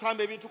samba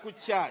ebintu ku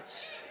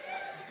church.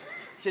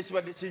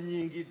 Kyekibadde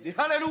kinyingidde.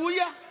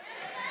 Hallelujah.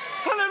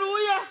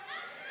 Hallelujah.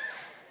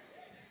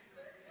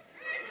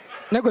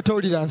 Nego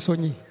tolira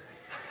nsonyi.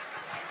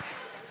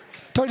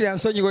 Tolira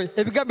nsonyi we.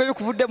 Ebigambo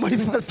ebikuvudde muri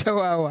pastor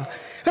wawa.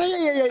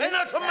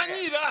 Ena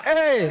tomanyira.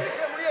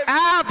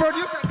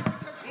 Producer.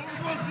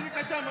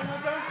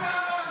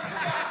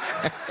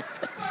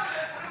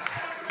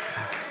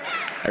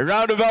 A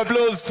round of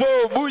applause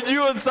for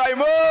Buju and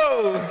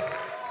Simon.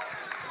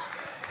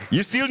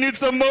 You still need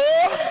some more?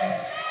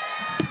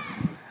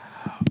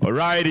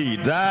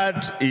 Alrighty,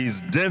 that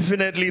is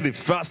definitely the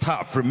first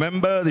half.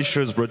 Remember, the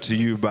show is brought to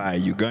you by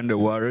Uganda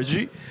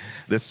Waraji,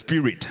 the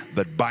spirit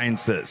that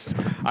binds us.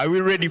 Are we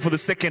ready for the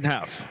second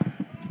half?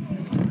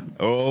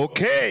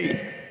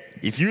 Okay.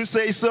 If you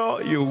say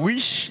so, your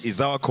wish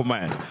is our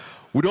command.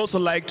 We'd also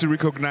like to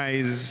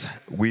recognize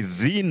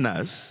within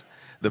us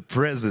the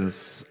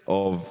presence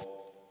of,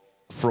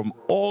 from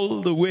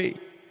all the way,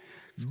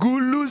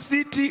 Gulu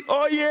City,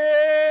 oh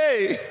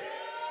yeah!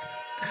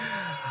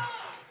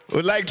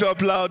 We'd like to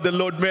applaud the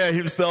Lord Mayor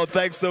himself.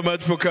 Thanks so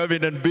much for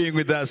coming and being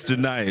with us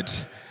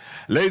tonight.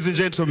 Ladies and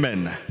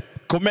gentlemen,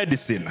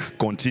 Comedicine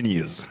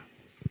continues.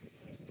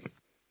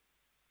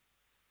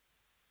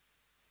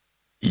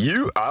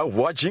 You are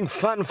watching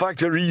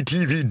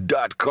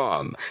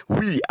FunFactoryTV.com.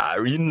 We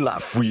are in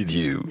love with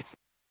you.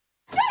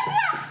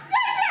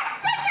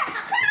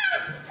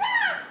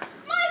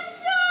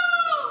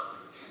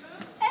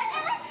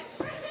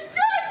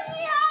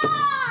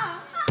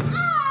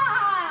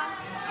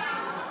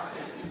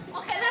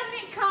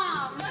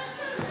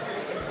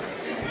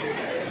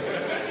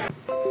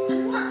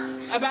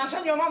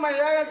 Abanshanyo mama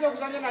yayaze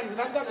okusanya nanzi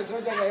nabambe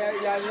soja ya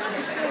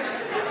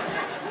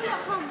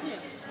Come here.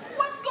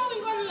 What's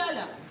going on,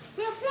 Lala?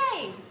 We're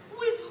playing.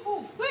 With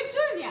who? With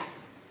Junior.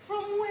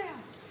 From where?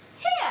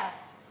 Here.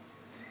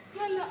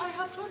 Lala, I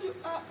have told you,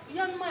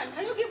 young man,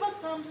 can you give us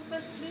some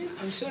space, please?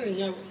 I'm sorry,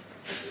 Nyawo.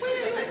 Why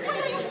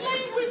are you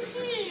playing with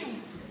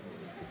him?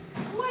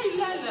 Why,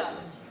 Lala?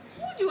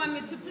 Who do you want me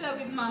to play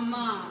with,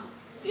 Mama?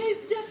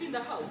 Is Jeff in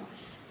the house?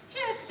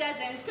 Jeff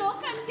doesn't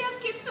talk and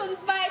Jeff keeps on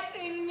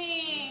biting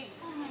me.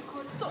 Oh my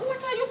God. So what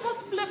are you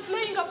possibly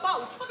playing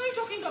about? What are you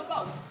talking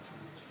about?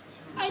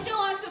 I don't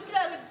want to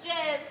play with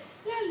Jeff.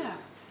 Lala,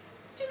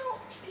 you know,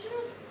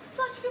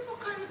 such people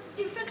can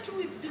infect you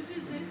with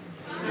diseases.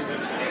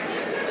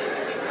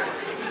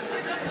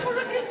 For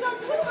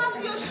example, who has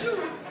your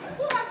shoe?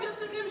 Who has your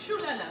second shoe,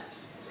 Lala?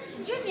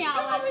 Junior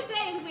was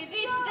playing with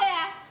it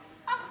there.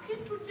 Ask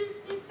him to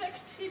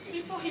disinfect it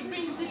before he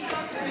brings it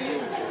back to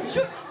you.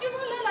 You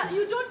know, Lala,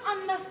 you don't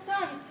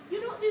understand.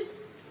 You know, these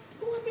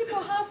poor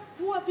people have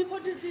poor people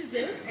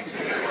diseases.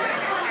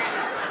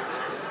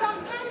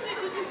 Sometimes it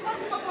is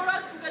impossible for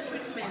us to get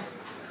treatment.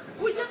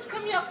 We just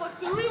come here for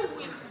 3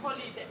 weeks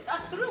holiday.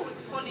 3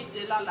 weeks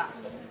holiday, Lala.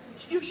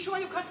 You sure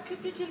you can't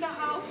keep it in the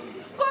house?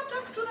 Go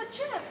talk to the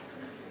chefs.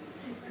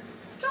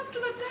 Talk to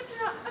the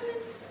gardener. I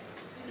mean,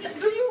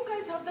 do you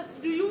guys have the?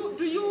 Do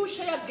you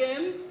share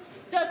games?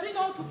 Does he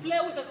know to play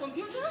with the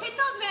computer? He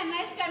told me a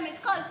nice term. It's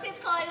called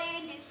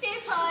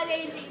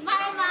psychology.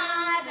 My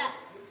mother.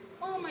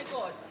 Oh my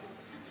God.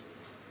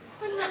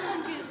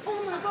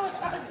 Oh my God.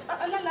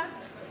 Lala,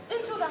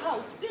 into the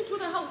house. Into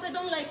the house. I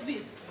don't like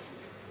this.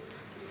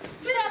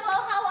 Sebo,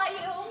 how are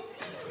you?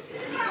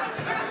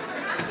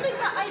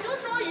 Mister, I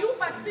don't know you,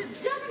 but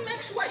please just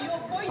make sure your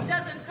boy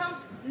doesn't come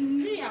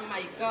near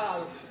my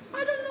girl.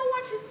 I don't know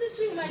what he's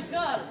teaching my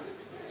girl.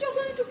 You're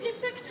going to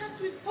infect us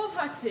with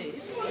poverty.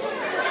 It's not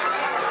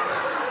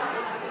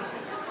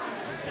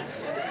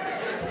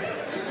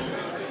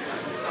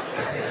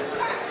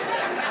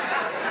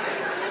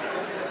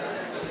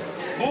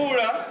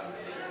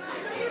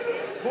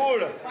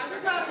Bula.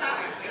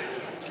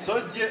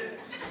 Soje.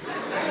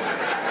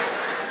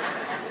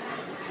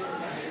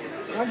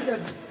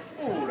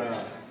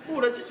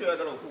 Bula chicho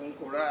yagala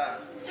okunkula.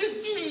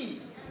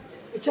 Chichi.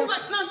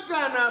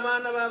 Nakana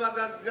abaana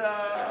babagaga.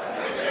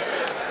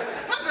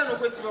 Nakana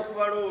okwesiba ku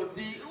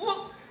baloodi.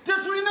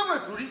 Tetulina bwe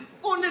tuli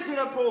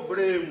onetera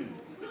problemu.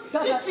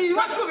 Chichi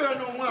batubera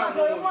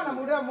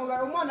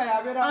omwana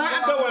yabeera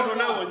ate wano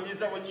naawe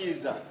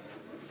onyiiza.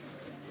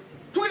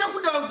 Tulina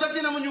kuddawa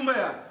kutagenda mu nyumba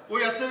ya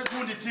oyase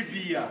gundi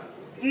TV ya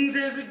nze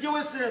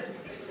ezijjewo sente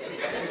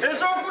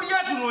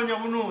ez'okulya tunoonya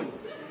bunoonya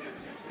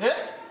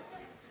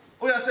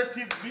oyase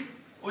TV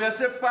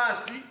oyase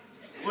paasi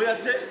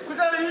oyase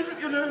kugaba ebintu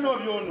byonna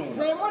byonoonya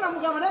nze mwana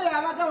mugamba naye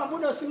abagamba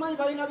muno simanyi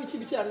balina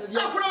biki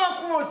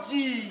akulabako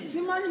ki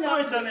simanyi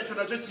nawekyana ekyo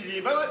nakyo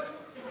kirimba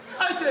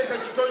akireka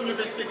kitonyo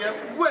tekitegera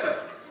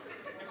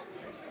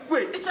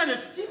gwe ekyana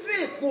ekyo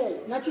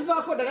kiveeko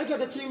nakivaako ddala ekyo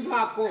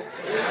tekinvaako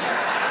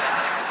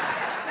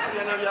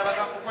byana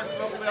byabaga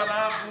kukwasiba ku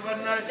byabaavu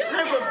bannaye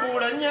naye gwe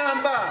bbuula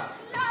nyamba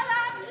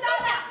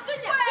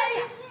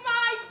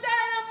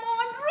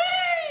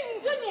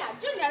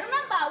Junior,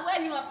 remember when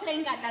you were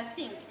playing at the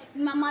sink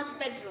in Mama's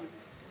bedroom?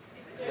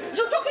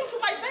 You talking to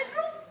my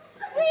bedroom?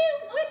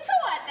 We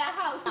toured the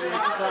house. So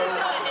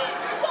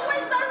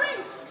where's the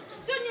ring?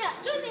 Junior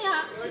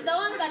is the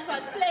one that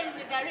was playing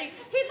with the ring.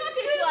 He thought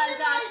it was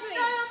a switch.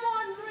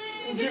 Diamond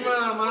ring.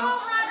 Mama.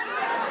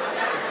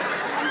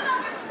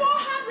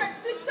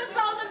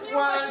 460,000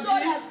 US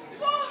dollars.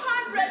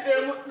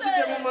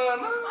 460.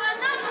 Mama.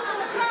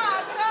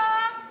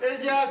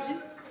 Ejaki.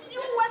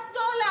 US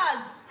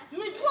dollars.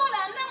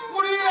 Mitwala na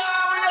Uliya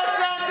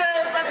sente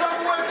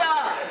petokuweta.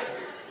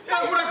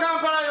 Yakula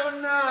Kampala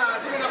yonna.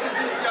 Tugenda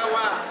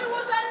kuzijawa. It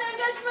was an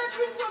engagement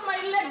ring from my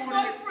late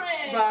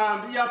boyfriend.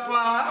 Bambi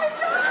yafa.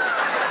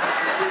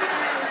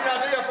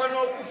 Ate yafa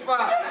n'okufa.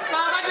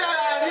 Kakati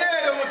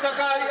alyeyo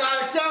mutaka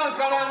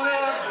acyankalana.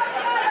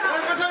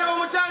 Mpetero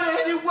omukyala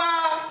eriwa.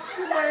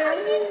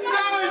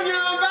 Nawe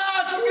nyamba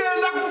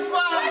tugenda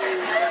kufa.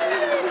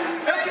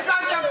 Ekika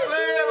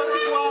kyaffe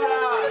bakitwala.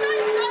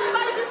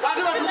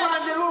 Ate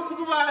batubanja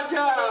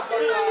n'okutubanja.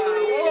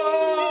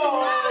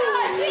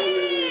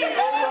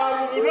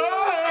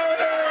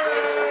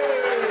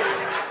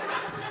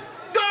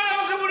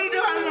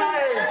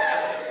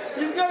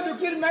 He's going to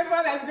kill my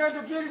father's going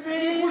to kill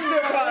me. Kuse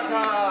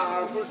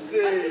tata,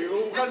 kuse.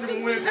 Ukazi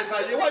mwepeta.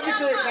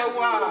 Wajiteka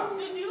wa.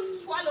 Did you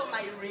swallow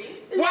my ring?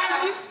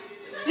 Waji?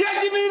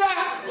 Yajimira.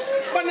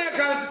 Bane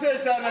kanti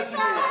techa na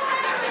chimira.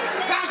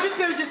 Kanti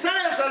techi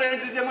sare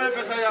nzije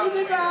mwepeta ya.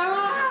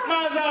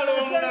 Mazalo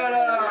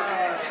mnala.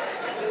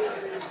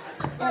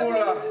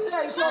 Ura.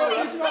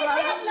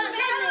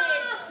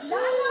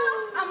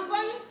 I'm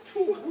going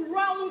to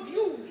ground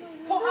you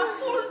for a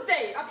full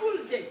day. I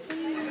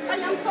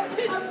am so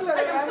pissed.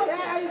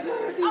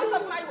 Out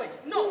of my way.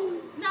 No.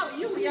 Now,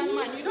 you young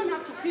man, you don't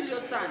have to kill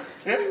your son.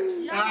 No. Let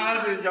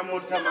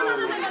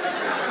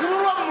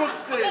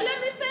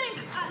me think.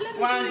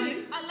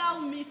 Allow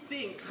me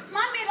think.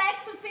 Mommy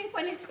likes to think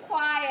when it's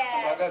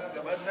quiet. Okay,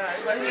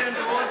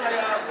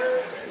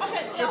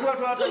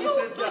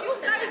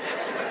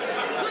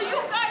 do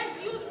you guys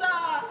use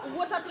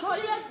water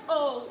toilets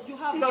or you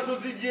have... Mama.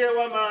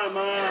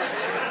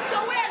 So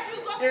where do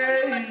you go for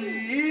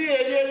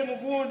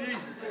Mugundi.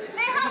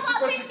 They have a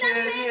big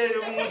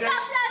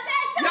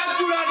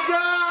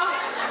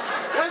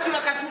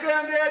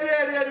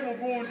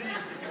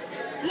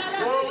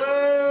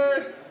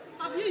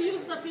Have you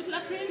used the pit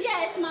latrine?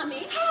 Yes,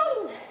 Mommy.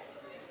 How?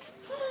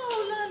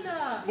 Oh,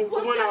 Lala.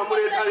 Was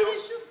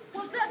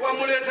that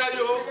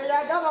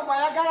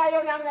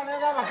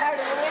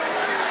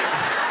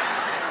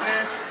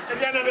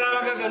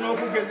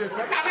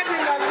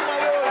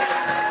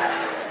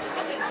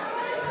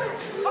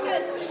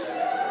okay.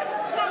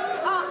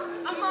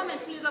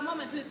 A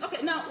moment, please.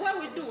 Okay, now what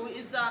we do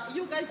is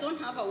you guys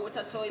don't have a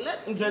water toilet.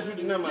 He said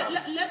he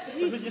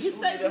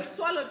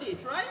swallowed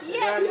it, right?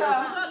 Yes. So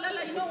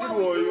Lala, you know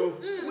what we do?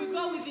 We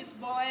go with this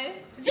boy.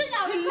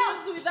 He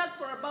lives with us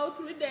for about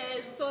 3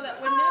 days so that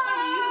whenever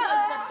he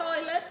uses the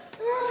toilet,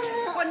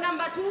 for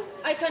number 2,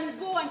 I can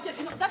go and check.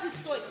 You know, that is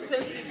so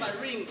expensive, a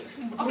ring.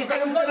 Okay,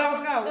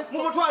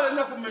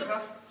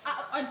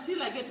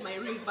 until I get my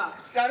ring back.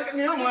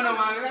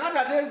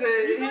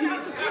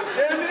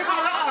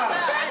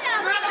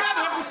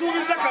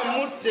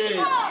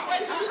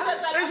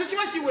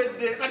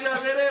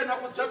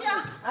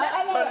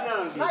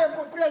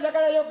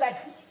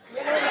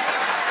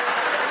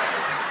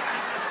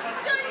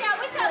 Junior,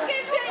 we shall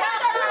give you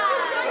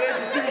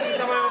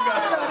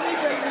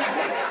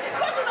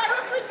Go to the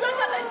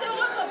refrigerator and get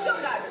lots of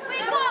yogurt. We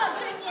go,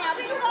 Junior,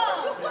 we go.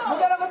 We're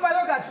going to go buy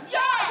yogurt?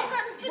 Yes.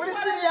 What is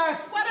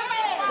serious? Whatever.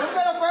 We're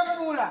going to go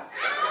full. No,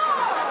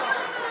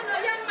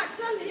 young man,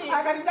 tell him. I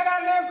got to take a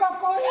name,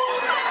 Coco.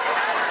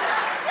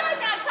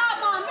 Junior,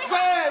 come on.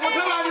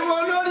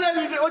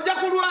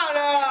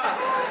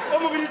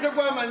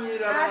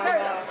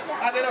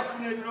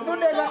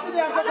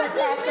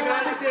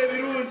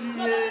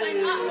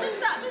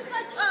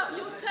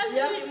 You tell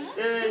him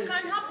he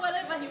can have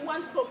whatever he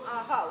wants from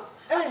our house.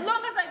 As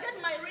long as I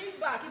get my ring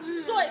back,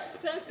 it's so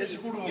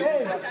expensive. You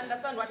don't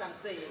understand what I'm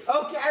saying.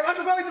 Okay, I want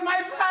to go with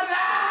my father.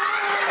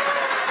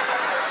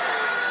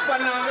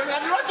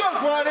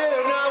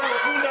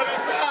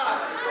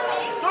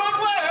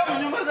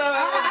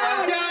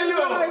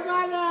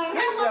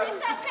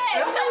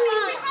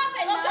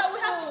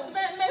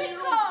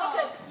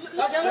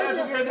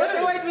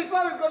 Wait,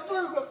 before we go.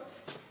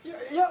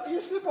 You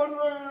sleep on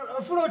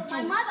floor 2.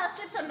 My mother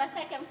sleeps on the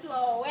 2nd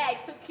floor where I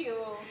took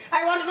you.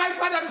 I want my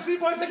father to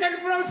sleep on 2nd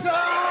floor,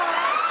 sir.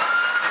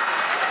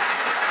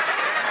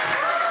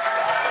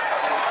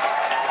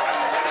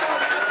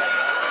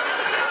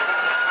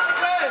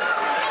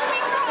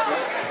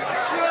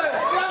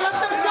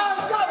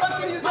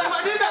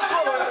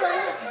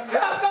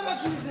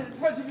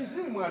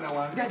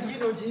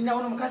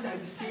 Naona mkazi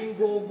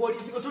alisingo goli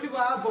singo tuli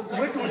babo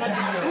wetu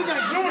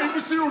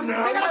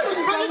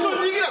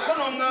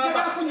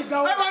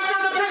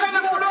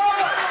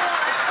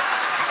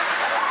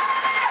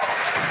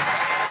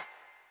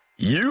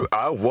You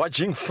are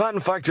watching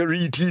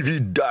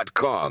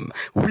FunFactoryTV.com.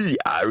 We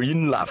are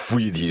in love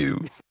with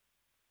you.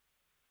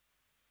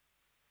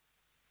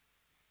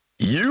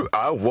 You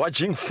are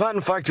watching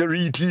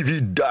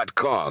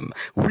FunFactoryTV.com.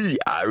 We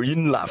are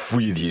in love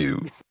with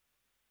you.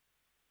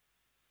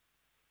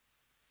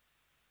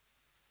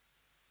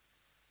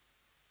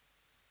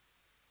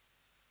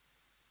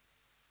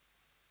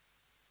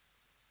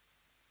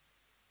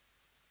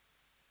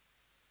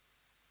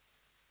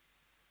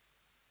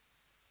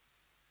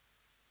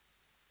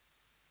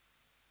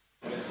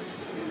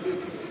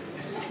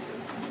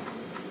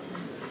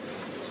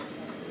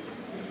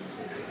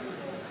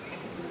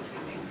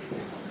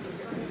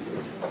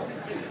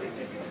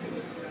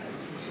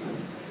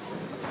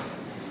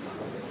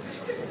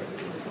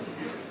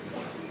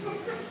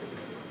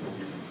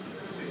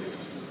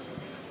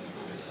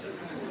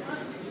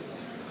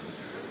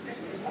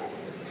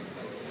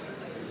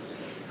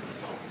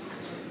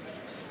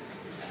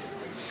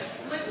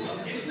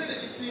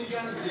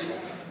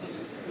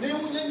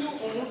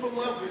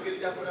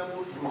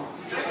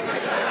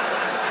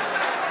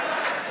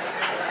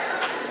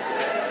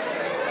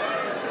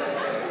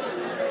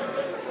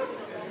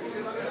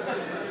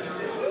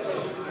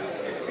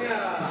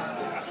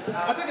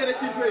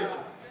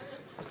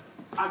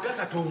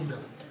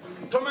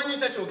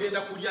 Tomanyita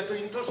kyogenda kulya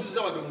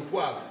tosuza wadde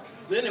omutwalo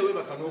naye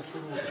newebaka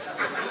n'ofulula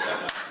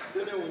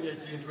tenewunya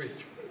ekintu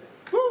ekyo.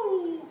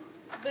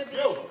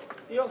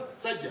 Yo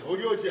sajja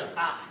oli otya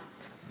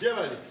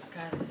gyebali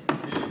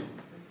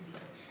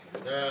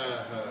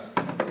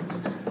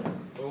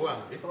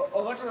owange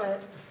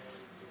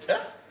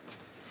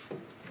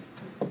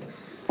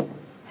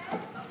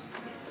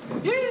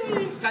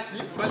kati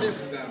mbadde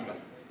nkugamba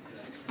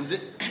nze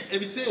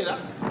ebiseera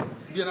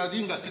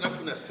byenali nga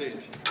sinafuna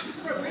sente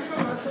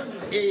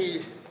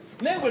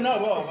naye bwe naawe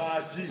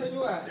bawabaaki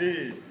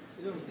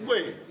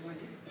gwe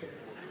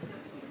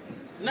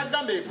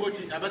nagamba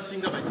ekooti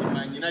abasinga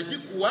bagimanyi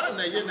nagikuwa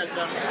naye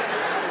nagamba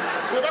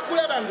bwe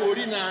bakulaba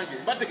ngaoli nange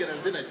bategera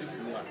nze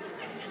nagikuwa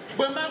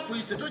bwe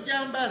makuyise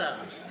tojambala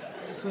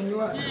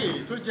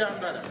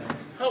tojambala.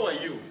 How are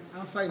you?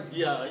 I'm fine.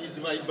 Yeah, it's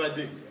my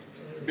birthday.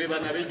 Beba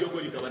na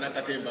bejogolika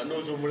banakatemba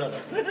nozo mulaba.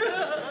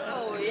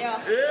 Oh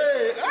yeah.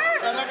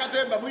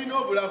 Banakatemba bulina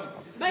obulamu.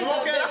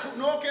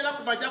 Nokera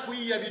kubaja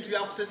kuyiya bintu bya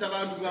kusesa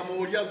abantu nga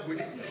molya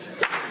gwe.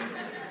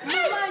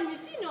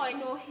 I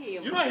know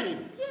him. You know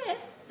him?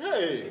 Yes.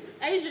 Hey.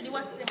 I usually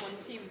watch them on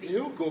TV.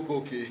 You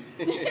okay.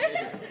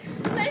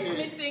 Nice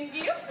meeting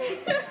you.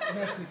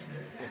 Nice meeting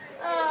you.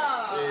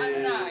 Oh,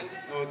 Anna.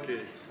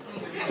 Okay.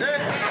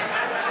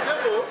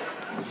 Sebo,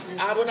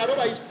 abo nabo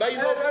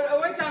bayino.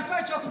 Wait and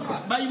try chokunywa.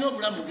 Bayino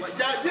bulamu.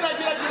 Gira.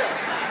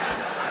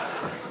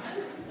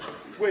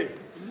 Wait.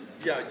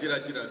 Yeah,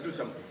 gira. Do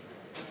something.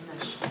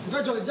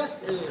 Virtually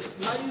just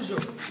my usual.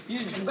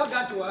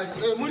 Mbaga to wali.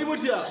 Muri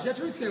mutya?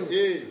 Jaturisewo.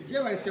 Je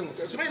walisewo.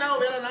 Sumai nawo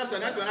bera nasa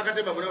nati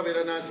wanakatemba bwana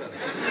bera nasa.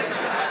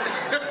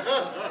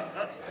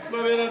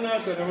 Bera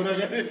nasa na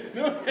bwana.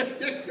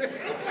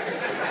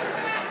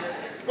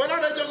 Bwana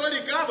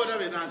bejogolika bwana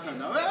be nasa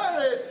na.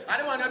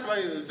 Ari wana twa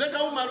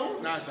zeka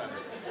umaru nasa.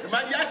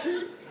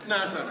 Madiachi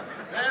nasa.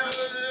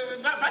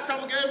 Pastor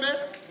Mugembe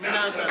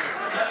nasa.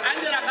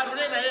 Angela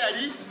Karulena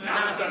yali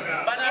nasa.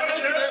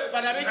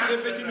 Bana bekire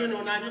feki nino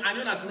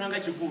anyo na tunanga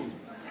chikuni.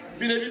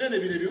 Bine.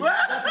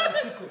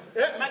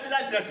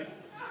 Madilati.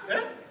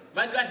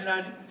 Madilati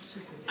nani?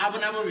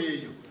 Abona mo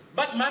beyo.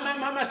 But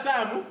mama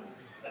Samu.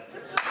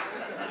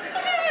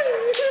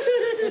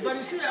 But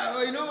you see,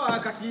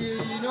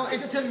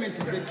 entertainment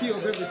is the key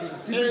of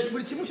everything.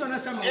 But chimucho na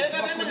sama.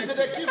 Entertainment is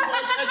the key for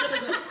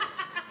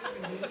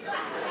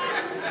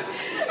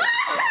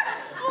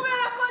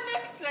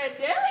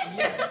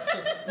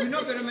we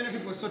know very many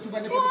people, so to Wow.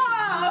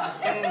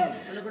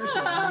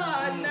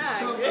 Nice.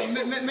 So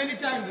many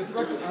times we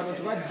go to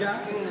Jam,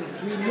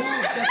 we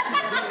move just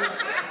to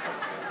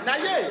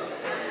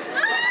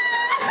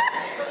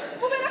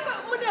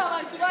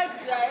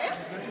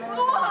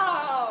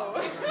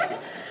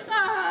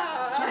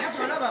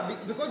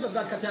because of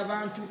that,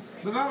 Katavantu,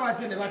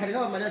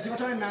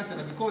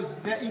 because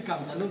their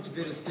incomes are not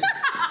very stable.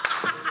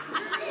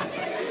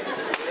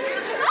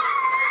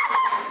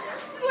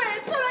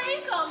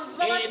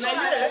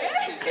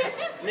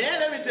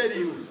 Let me tell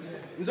you,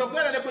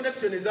 nzokwera ne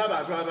connection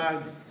ez'abantu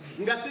abangi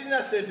nga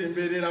sirina sente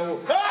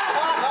mbeererawo.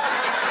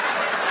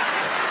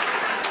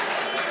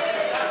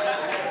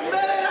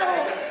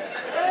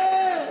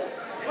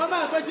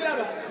 Mama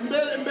tojiraba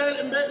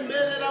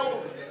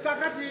mbeererawo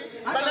kakati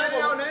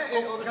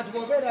kati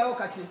bwobeerawo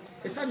kati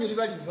essanyu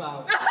liba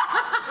livaawo.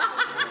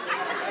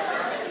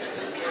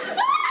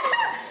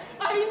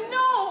 I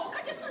know.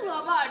 Can't you say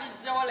about it,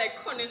 Joe? Like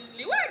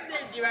honestly, where did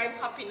they derive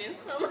happiness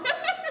from?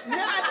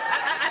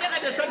 I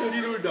think essanyu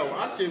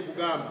lirudawo ate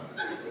nkugamba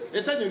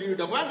essanyu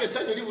liruda kubanga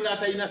essanyu libula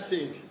atalina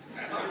sente.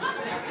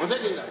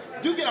 Otegeera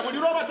jjukira buli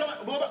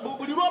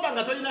lwoba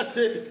nga talina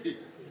sente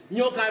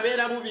nyoka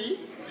abeera bubi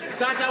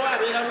taata we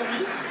abeera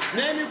bubi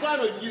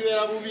n'emikwano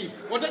gibeera bubi.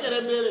 Otegeera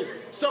embeere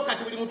so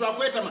kati buli muntu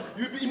akwetama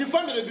in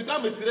family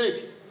become a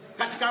threat.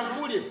 Kati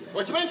kankubulye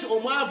okimanyi nti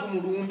omwavu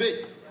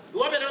mulumbe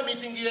wabeerawo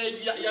meeting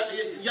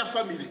ya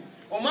family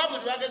omwavu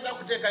lwageza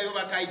kuteekayo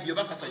bakaidyo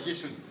baka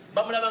suggestion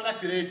bamulaba nga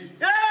threat.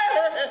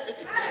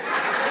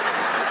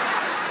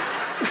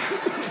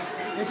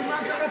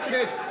 Ekimansa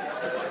threat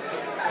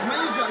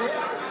usually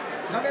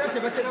bagera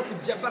tebatera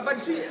kujja but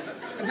see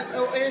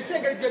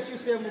engeri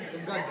gyekyuseemu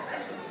Uganda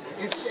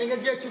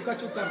engeri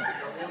gyekyukakyukamu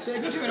so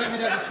ebintu byonna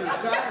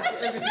birabikyuka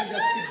everything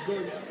just keep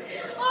going.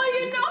 Oh,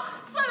 you know,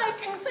 so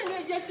like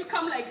engeri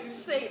gyekyukamu like you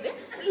said,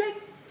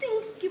 like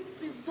things keep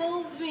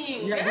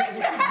evolving. Yeah, they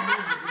keep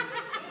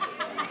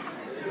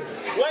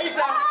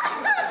Waiter!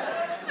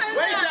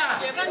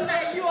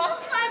 You are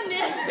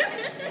funny.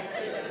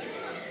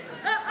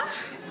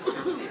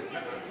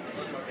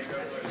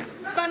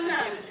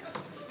 Banana.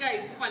 This guy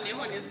is funny,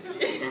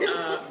 honestly.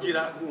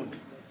 Gira good.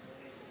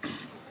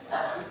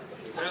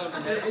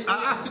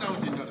 Sina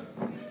ujinjala.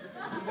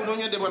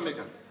 Unonye debwa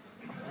meka.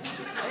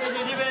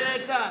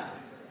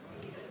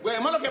 Gwe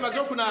maloke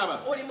mazoku naba.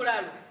 Oli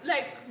mulalo.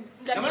 Like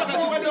maloke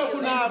sibadde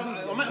okunaba.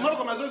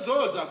 Maloke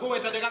mazozoza ko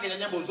wetadeka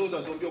kenyanyambo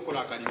zoza zombi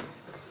okola akalimu.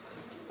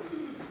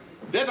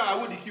 Then I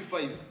would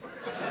Q5.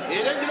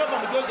 Era ngiro kwa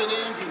mjoze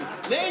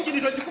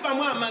n'engini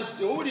tokikubamu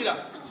amazzi owulira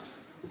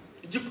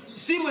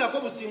simu yako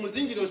busimu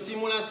zingiro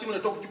simula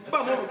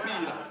tokukubamu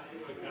olupiira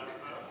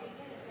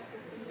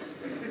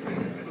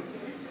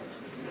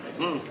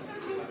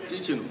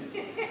Kino.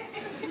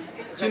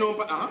 Kino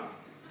mpa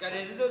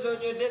kale zizo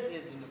zonywedde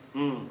zezino.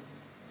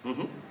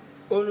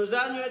 Ono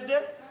zanywedde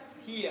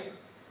here.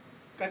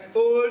 Kati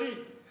oli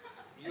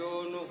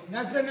yono.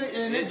 Nase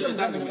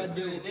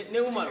ne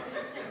umaro.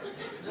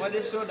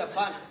 Wade soda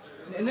pant.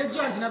 Ne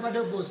joint na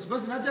bado boss.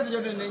 Boss na tete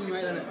yono ne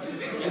nywela na.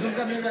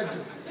 Edunga mera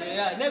ju.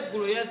 Yeah, ne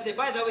guru yes.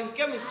 By the way, he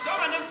came with so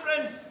many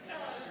friends.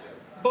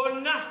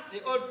 Bonna,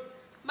 the old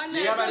man.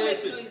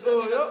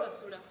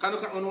 Kano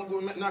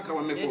ono naka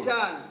wa meko.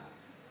 Etano.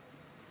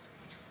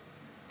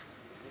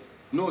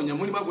 No,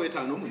 nyamuni magwe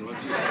etano muni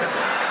wati.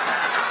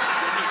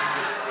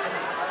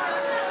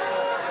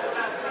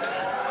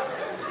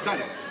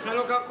 Kale.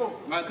 Kalo kako.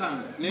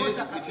 Makan.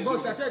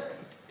 Boss ate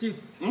tip.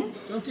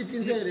 Don't tip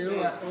inside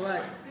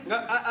right.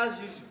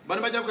 As usual.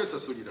 Bana baja kwesa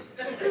sulira.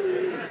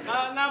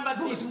 Number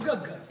tip. Boss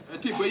mgaga.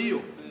 Tip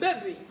hiyo.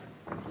 Baby,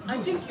 I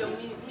think you're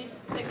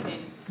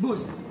mistaken.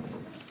 Boss.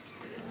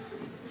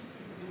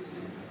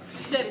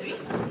 Baby.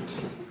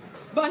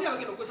 Bani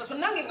abagino kwesa so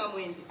nange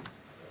ngamwendi.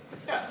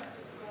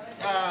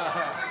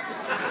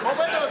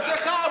 Obendo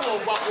sekabo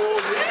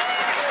gwakole.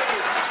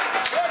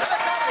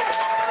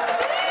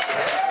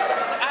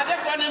 Ate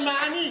fane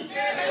mani.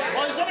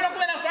 Ozobola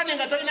kubera fane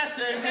nga toina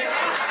sente.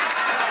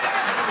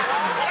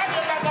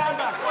 Ate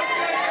kagamba.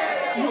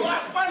 You are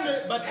funny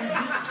but you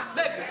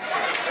baby.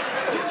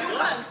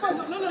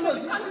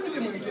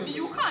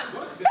 You can't. No. You can't.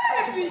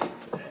 Baby.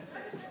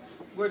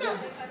 Wait to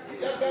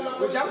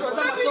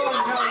sama so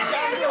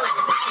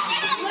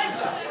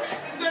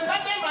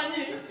Zembate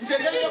mani.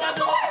 Njegele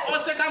bato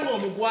oseka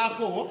ngomu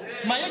gwako.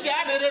 Mayeke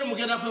aderere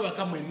mugenda kwe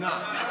bakamwena.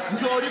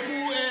 Njoli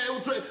ku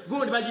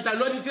good bagita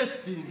load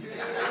testing.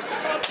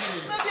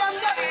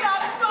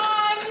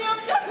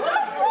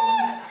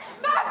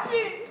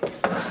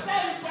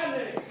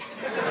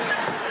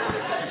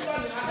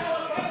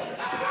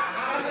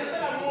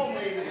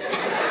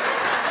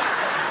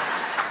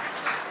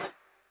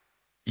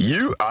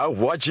 You are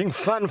watching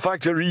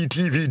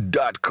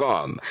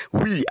FunFactoryTV.com.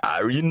 We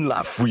are in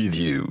love with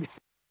you.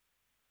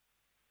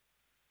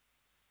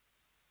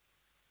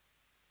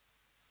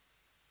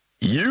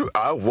 You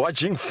are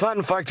watching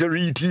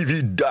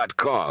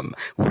FunFactoryTV.com.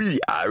 We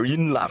are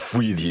in love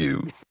with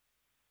you.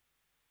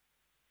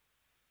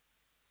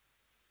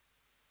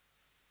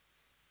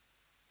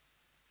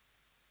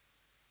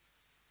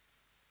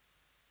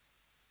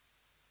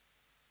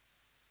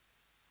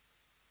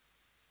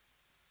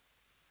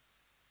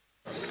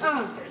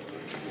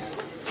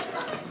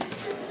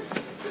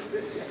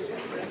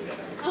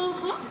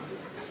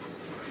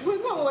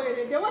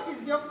 What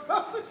is your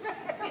problem?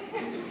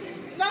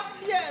 Not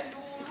bien,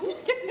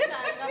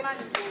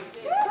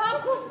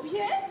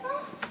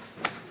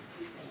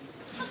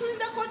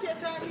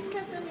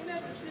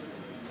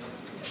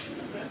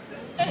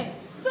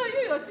 so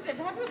you seated,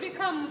 have you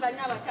become the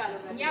Nyabachalo?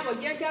 Nyabo,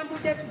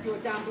 Yambudes, your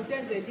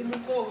Dambudes, the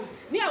Muko.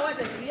 Nia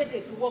wasn't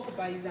created to walk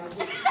by the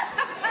way.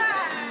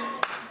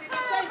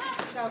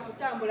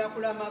 Zakutambula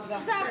kulamaga.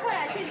 Zakwa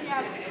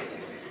chinyabo.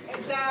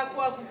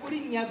 Zakwa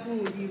kukulinya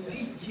gundi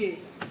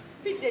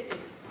PJ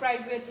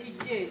private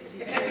jet.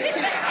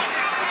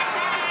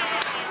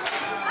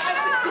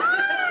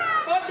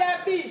 Oda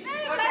B.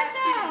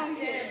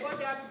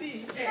 Oda B.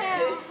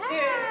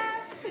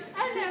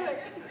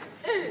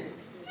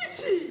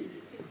 Chichi.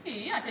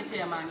 Iya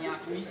tese amani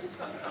akwisi.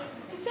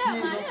 Chama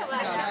ya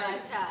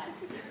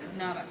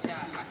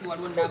Nabachala. Ati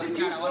walonda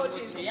abachala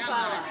wakoche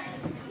yamani.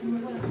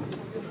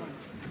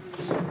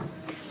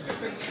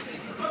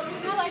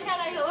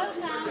 Nabachala yo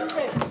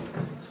welcome.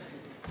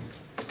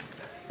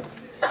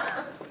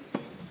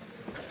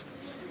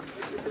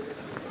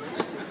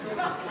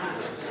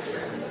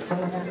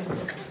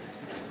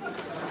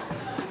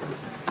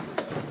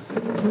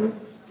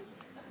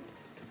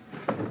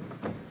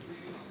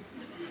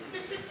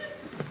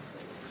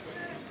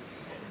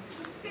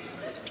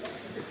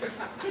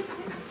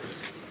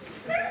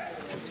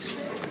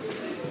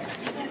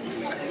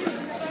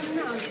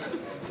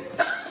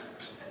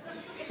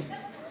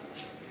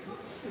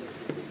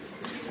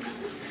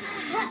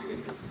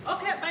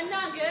 Okay,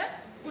 Banange,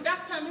 good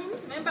afternoon,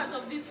 members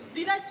of this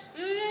village.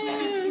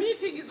 This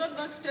meeting is not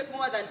going to take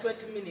more than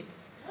 20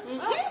 minutes.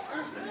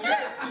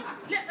 Yes.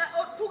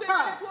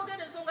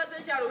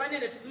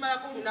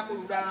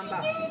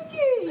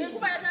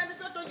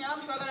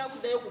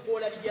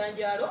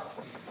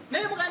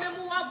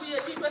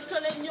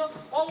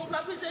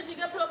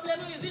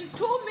 Within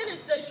 2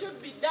 minutes they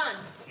should be done.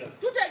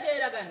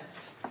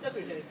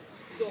 Secretary.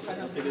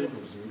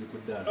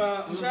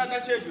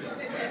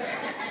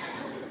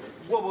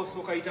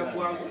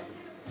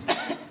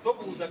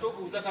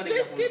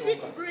 Please keep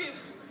it brief.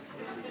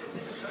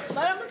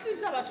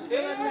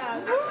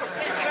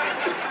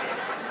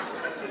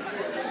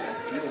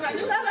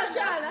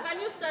 Can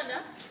you stand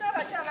up?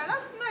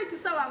 Last night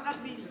is our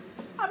Gabby.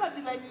 How about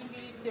the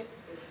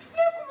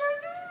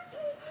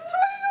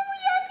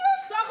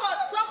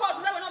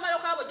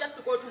just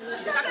to go to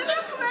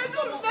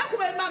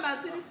Mama,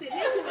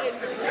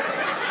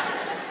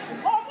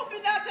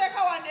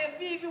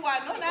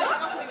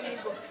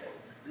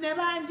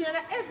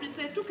 Nebanjera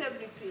everything, took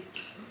everything.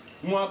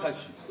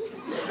 Mwakashi.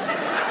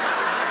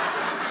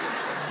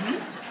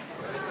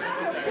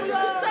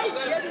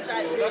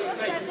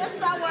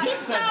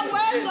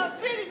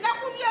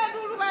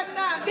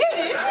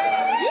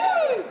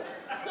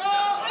 So,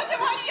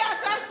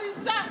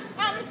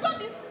 I'm so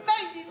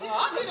dismayed in this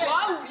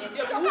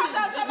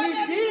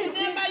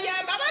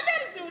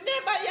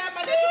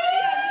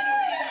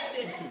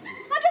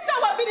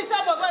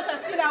some of us are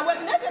still awake.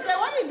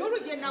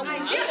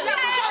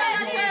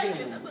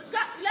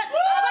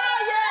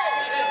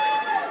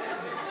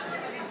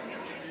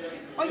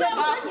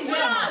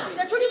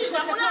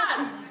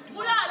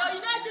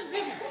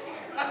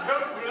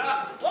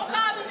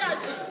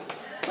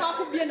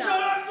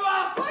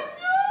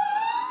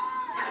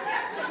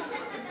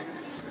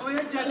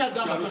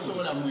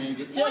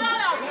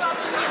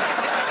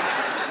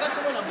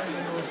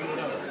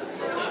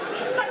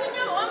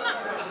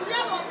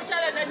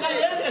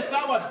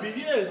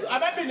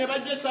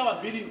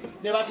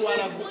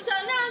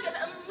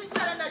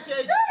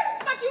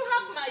 But you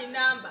have my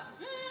number.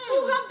 You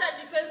have the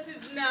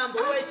defense's number.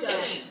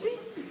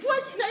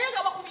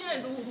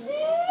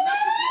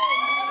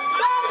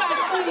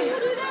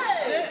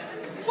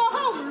 For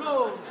how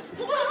long?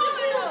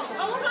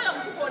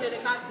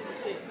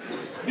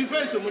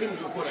 Defense of money will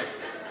go correct.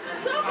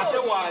 So, we don't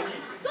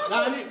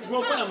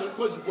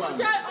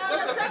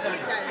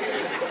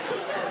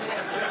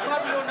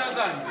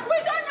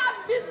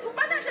have this.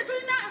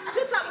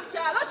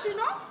 You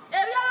know,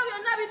 area of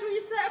your navy to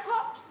his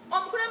circle. A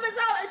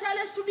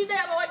challenge to be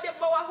there about the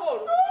power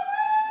hole.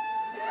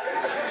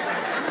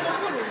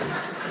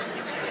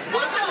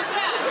 What was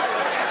that?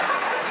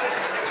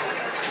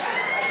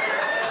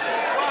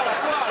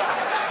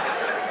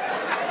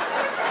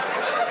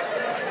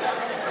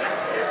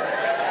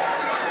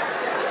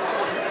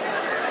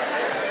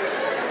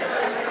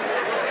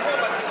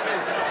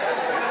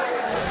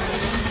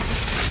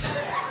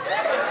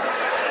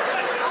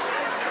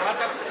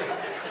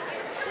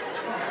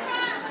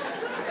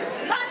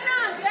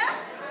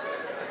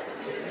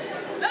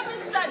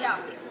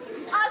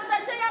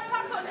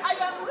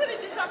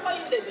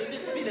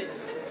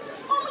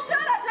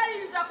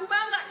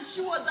 She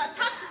was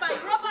attacked by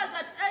robbers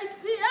at 8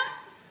 p.m.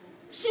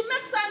 She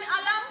makes an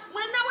alarm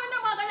when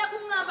Magaya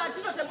Kungamba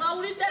Tino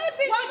Mauri that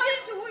this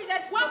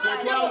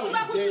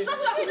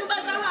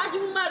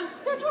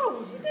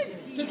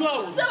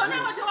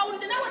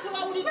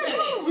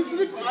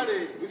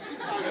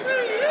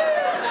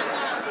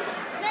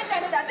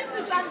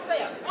is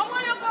unfair.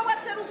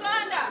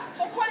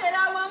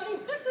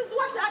 This is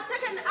what had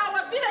taken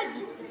our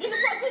village in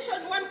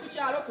position one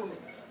Kucharokun.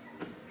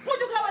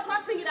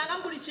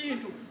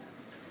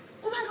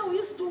 We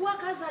used to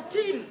work as a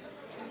team.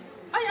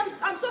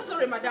 I'm so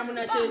sorry, Madam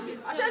Nache. We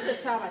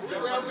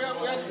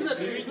are still a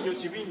team.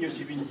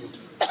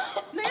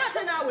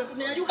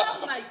 You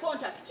have my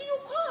contact. You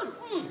call.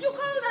 You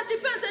call the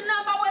defense and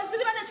number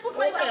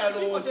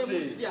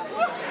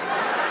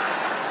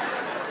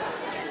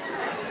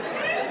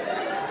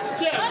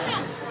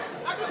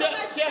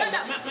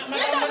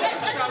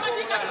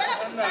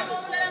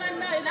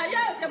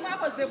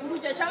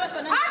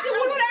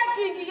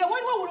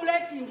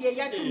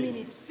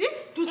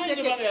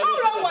How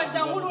long was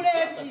the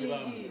ululating?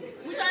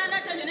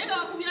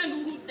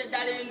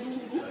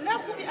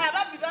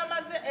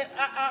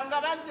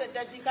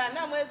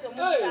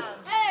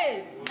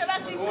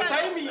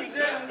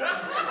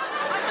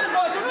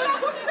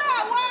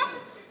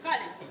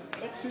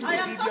 I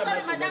am so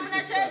sorry, Madam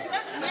Nache.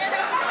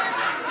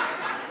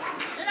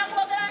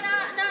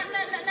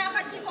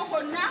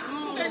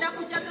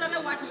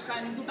 What he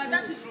can do, but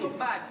that is so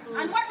bad.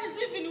 And what is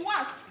even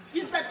worse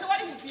is that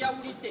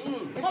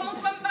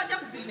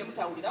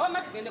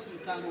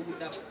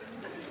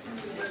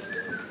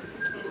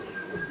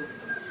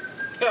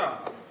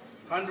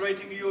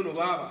handwriting you no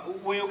baba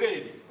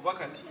weyogere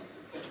wakati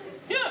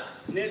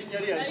nelinya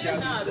lya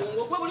chabu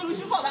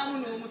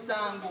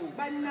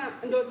banna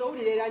ndozo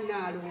ulira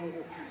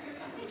nalungu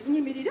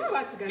nyimirira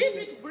abasigala keep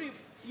it brief.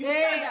 You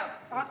stand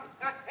up.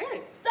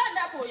 Stand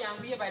up,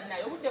 Oyambi, but now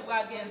you would have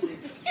against it.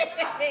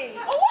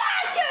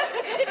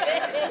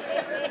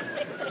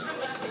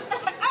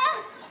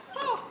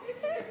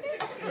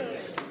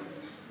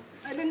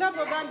 I think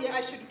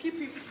I should keep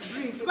it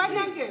brief. But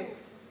again,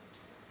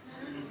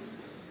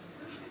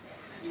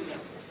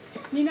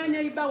 Nina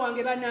Naiba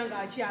wange bananga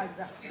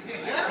achaza.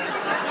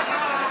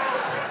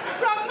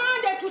 From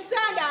Monday to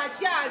Sunday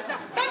achaza.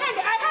 I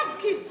have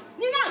kids.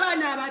 Nina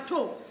bana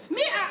bato.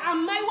 Me,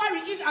 my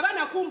worry is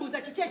abana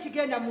kumbuza chiche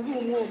chigenda mu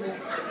room omo.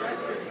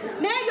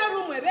 Na your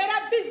room we very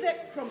busy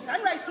from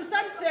sunrise to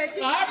sunset.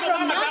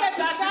 From Monday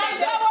to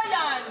Sunday.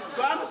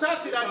 Bam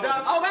sasira da.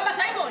 Oh, Baba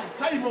Simon.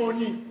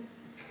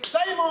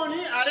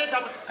 Simoni aleta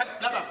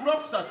laba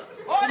kurokusatu.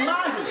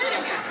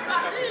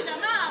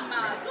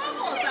 Mama,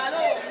 somo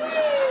salo.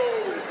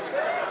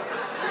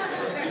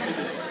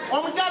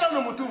 Omukyala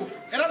ono mutuufu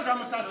era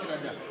tutamusasira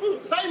dda.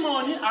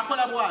 Simoni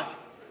akola bw'ati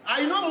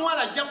alina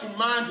omuwala ajja ku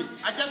Mande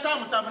ajja saa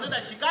 7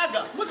 nenda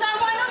Chicago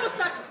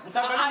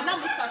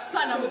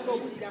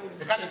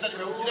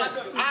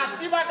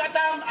asiba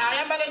katamba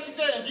ayambala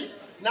ekitengi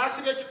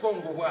n'asiba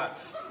ekikongo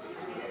bw'ati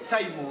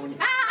Simon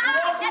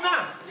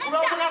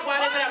kulokuna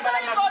gwaleka yambala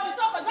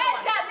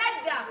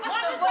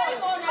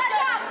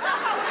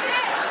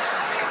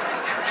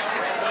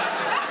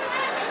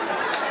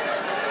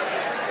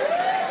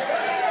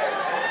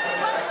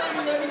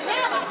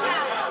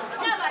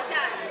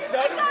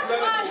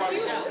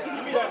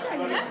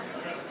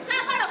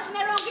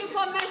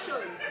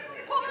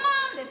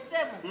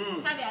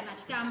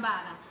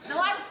The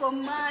one for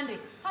Monday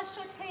has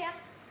short hair.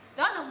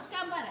 The one of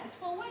Kitambala is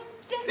for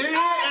Wednesday.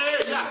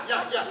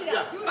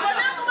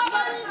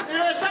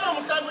 Sama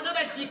musango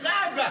nenda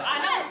Chicago.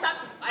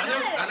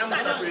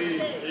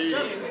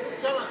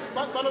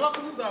 Bano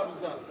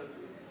bakumuzabuza.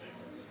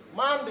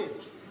 Monday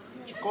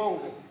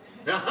Chikongo.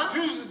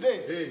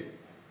 Tuesday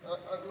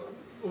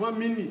Uma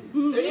mini.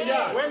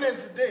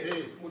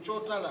 Wednesday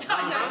Muchotala.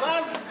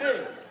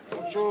 Thursday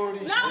Mucholi.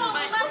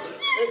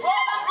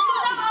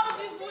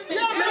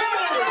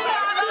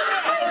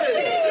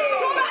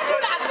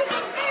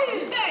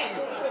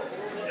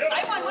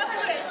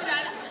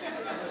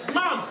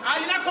 Mom,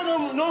 alinako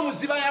no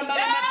muziba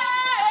yambala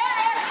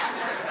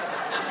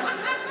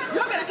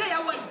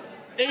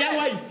eya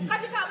white.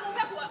 Kati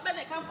kamumbe ku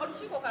bene kam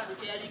oluchiko kando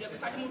kye yalige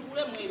kati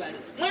mutule mwebale.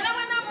 Mwena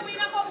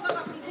mubina ko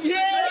mukaka fungu.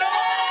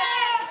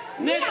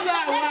 Nessa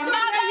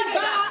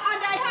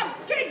and I have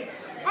kids.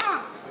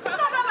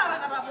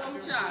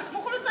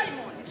 Mukulu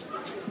Simon.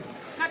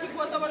 Kati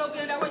kusobola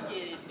okugenda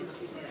wajjeredde.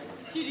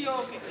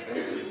 Kiryoke.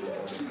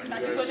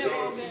 Kati kone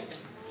boge.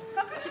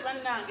 Kakati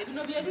bannange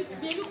bino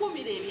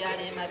byebikumira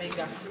ebyala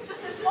emabega.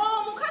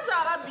 Omukazi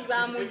ababbi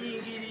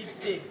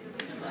bamuyingiridde.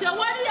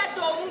 Tewali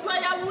yadde omuntu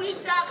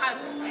ayawulidde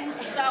akalulu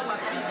ku ssaawa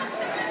bbiri.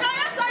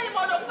 Naye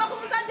Simon okuva ku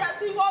musajja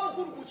asinga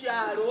obukulu ku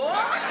kyalo.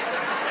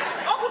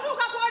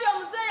 Okutuuka kw'oli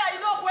omuzeeyi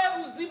alina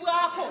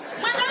okwebuuzibwako.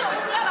 Mwenayo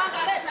omuntu yabanga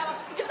aleeta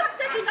is that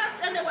taking us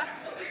anywhere?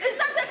 Is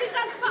that taking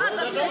us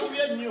further?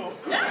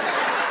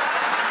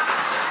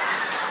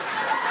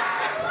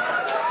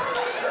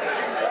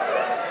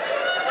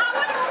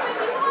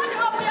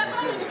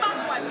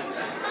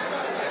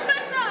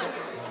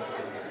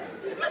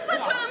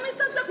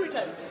 Mr.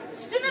 Secretary,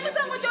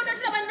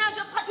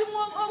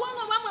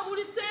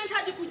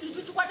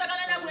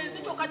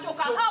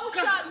 how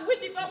shall we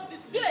develop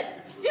this village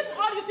if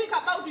all you think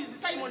about is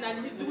Simon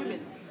and his women?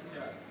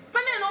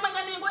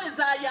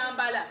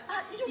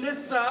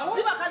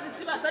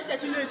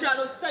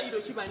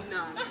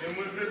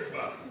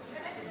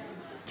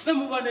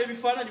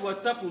 Ebifaananyi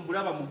WhatsApp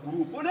mbulaba mu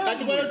group.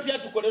 Kati bwalo tutya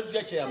tukole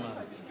tutya chairman.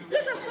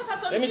 Let us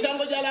focus on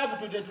emisango gya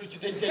laavu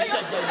tutekyajja.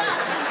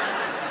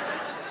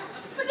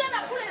 Sigenda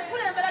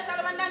kulembera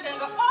kyalo bannange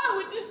nga all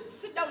with this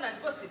sit down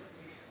and gossip.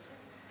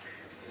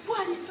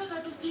 Bwali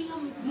mpaka tusinga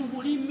mu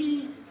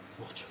bulimi.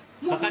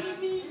 Kakati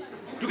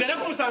tugenda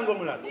ku musango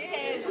omulala.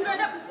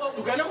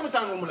 Tugenda ku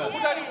musango omulala.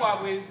 Okutali kwa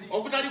bwenzi.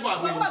 Okutali kwa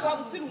bwenzi. Kwa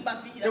busirumba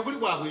vira. Tekuli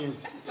kwa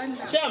bwenzi.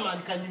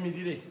 Chairman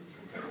kanyimirire.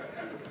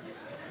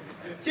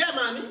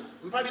 Chairman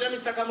mpabira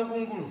Mr.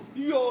 Kamugungunu.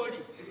 Yoli.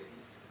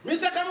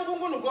 Mr.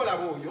 Kamugungunu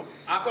golaba oyo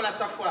akola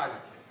safari.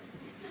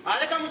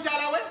 Aleka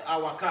mukyala we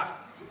awaka.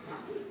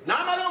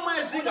 N'amala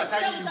omwezi nga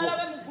taliiwo.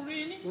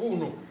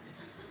 Uno.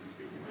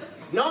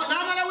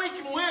 N'amala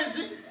wiiki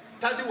mwezi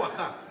tali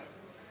waka.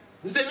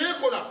 Nze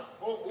nekola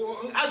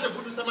as a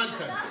good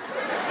Samaritan.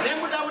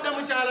 Nemudabuda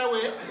mukyala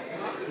we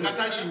nga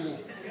taliiwo.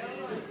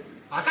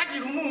 Akati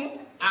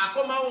lumu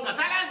akomawo nga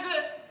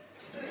talaze.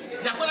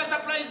 Yakola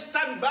surprise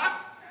stand back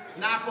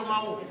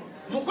n'akomawo.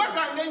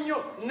 Mukwekanga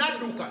ennyo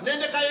n'adduka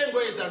n'endekayo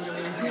engoye zange mu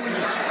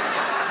njuuli.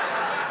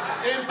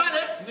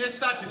 Empale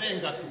n'essaati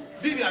n'engatto.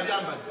 Bibi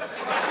abyambadde.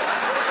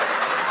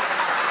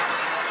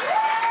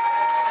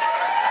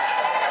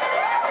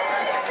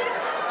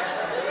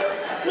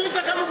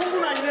 Mr.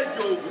 Kamugungunu alina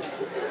ejjoogo.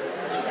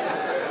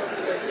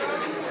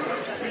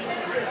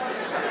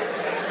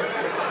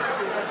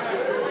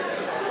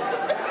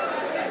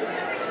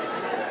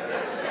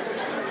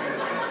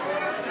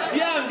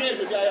 Byange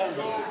ebyo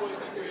byayambadde.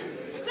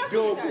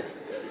 Joogo.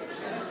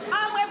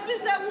 I'm a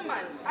busy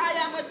woman. I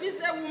am a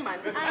busy woman,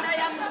 and I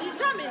am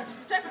determined to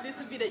take this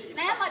village.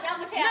 Naye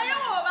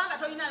obanga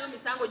tolinayo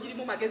misango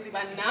girimu magezi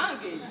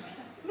bannange.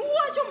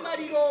 Lwaki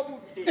omalira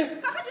obudde?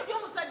 Kakati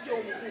by'omusajja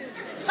omukulu.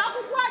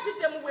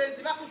 Bakukwatidde mu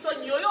bwenzi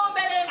bakusonyi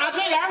oyombere.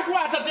 Ate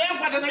yankwata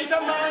teyankwata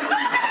nayita mangi.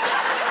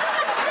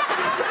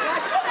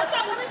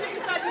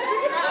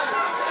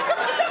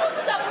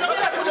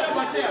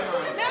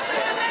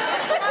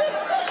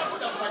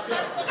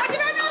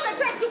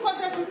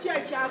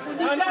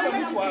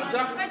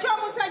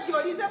 Ekyomusajja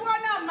olize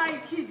bwana my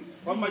kids.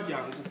 Wamma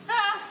jangu.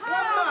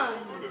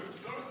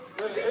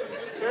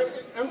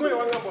 Engoye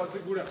wangamba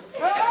wazigula.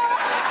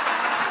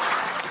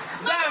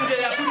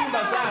 Zange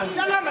yakulimba zange.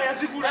 Yangamba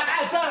yazigula.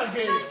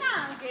 Zange.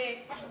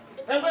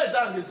 Engoye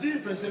zange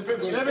zimpe.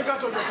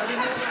 Nebikato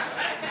byakalimu.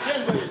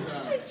 Engoye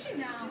zange.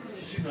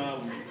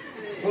 Chichinawe.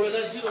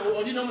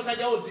 olina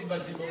omusajja wo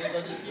zimbazimba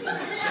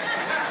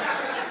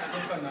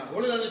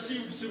olowooza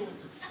siwulira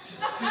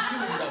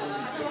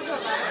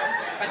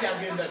kati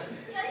agenda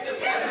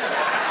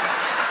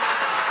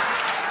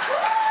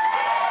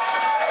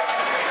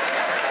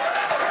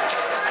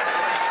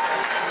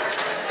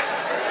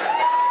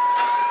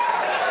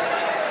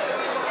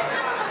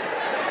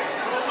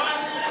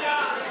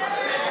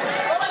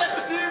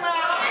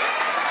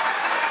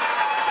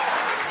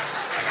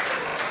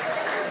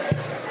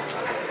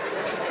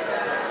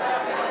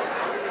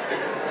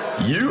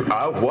You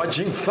are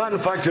watching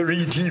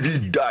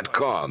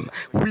FunFactoryTV.com.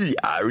 We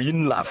are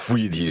in love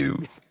with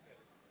you.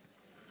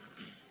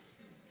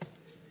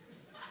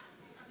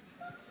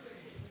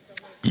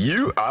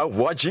 You are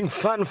watching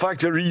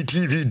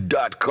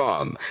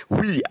FunFactoryTV.com.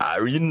 We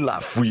are in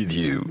love with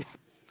you.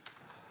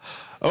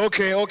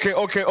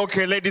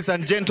 Okay, ladies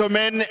and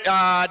gentlemen,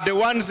 the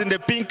ones in the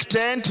pink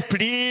tent,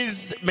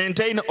 please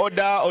maintain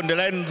order on the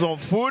lines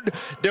of food.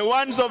 The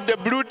ones of the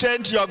blue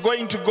tent, you are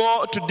going to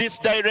go to this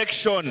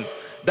direction.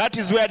 That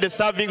is where the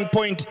serving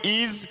point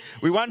is.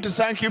 We want to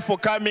thank you for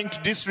coming to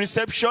this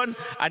reception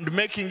and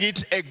making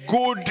it a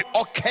good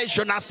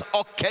occasion.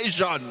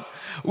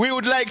 We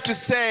would like to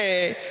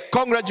say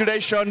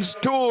congratulations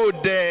to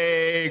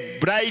the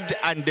bride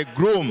and the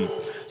groom.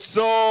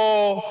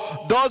 So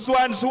those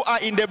ones who are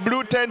in the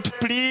blue tent,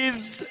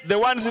 please, the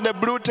ones in the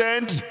blue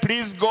tent,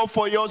 please go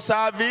for your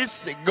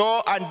service.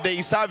 Go and they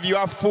serve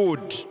your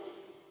food.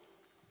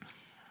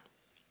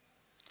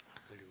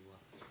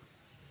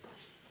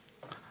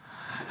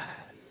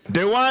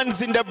 The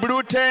ones in the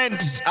blue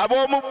tent,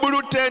 abomu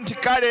blue tent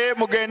kale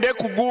mugende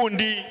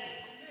kugundi.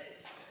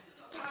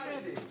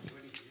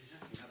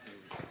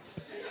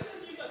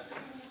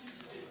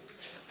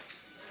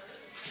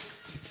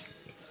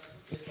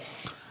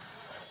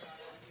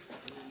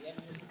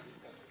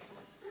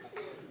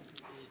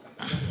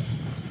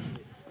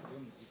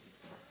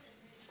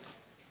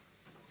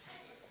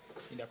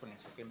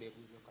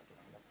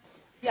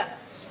 Yeah,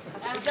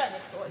 I'm done.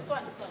 So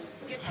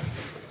get up.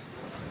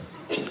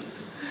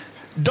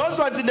 Those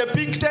ones in the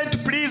pink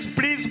tent, please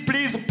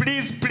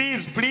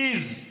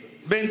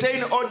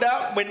maintain order.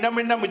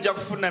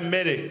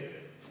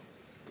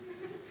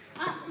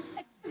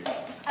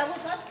 I was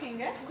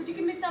asking, could you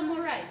give me some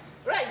more rice?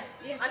 Rice?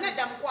 Yes.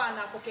 Another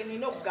mkwana kokeni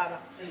no gara.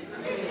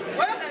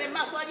 Wala kane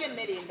maswaje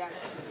merenda.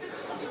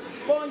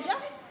 Gonja?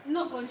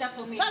 No gonja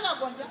for me. Chaga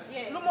gonja?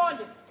 Yeah.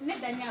 Lumonde?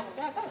 Neda nyabo.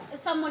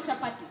 Some more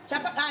chapati.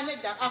 Chapati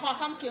neda. Ako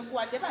kamke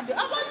kwa defande.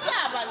 Abali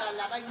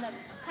abalala bagina.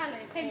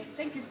 Kale,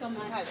 thank you so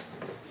much.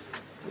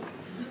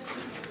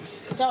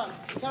 John,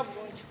 gonja.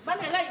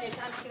 Bana line it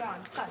and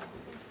kiran. Kale.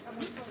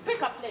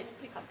 Pick up plate.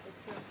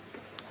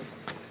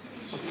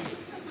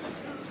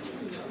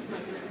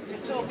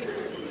 It's okay.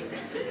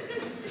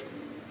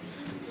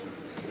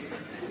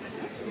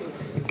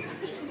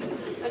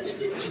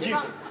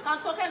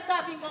 Kansoke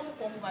serving omu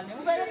komubane.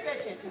 Ubere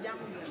patient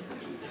jangu.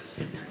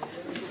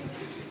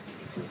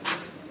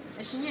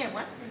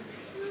 Eshinyebwa.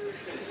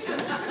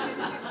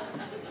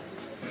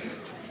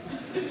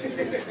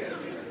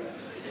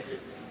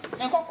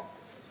 Enkoko.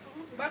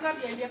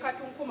 Bagabye ndiye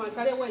katunkuma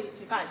nsale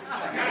wait.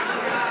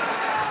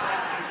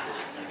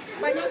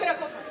 Banyongera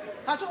koka.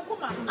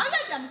 Katunkuma.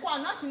 Angaja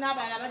mkwana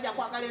tinabala baja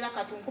kwagalera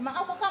katunkuma.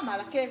 Ako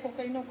kamala keko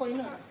kainoko.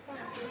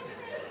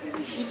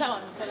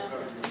 Itawa nitala.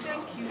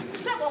 Thank you.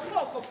 Sabo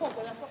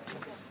foko ya foko.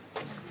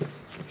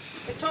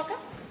 Etoka?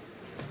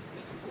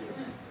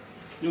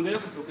 Nyongera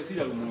kutoka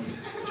sija lumonde.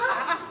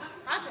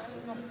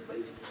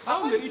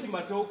 How will eat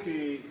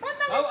matoke?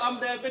 I'm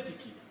diabetic.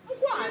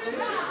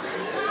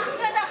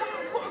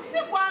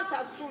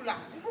 Kwanza sula.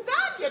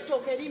 Mugambye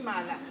toke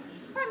limala.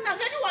 Anna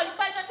ngani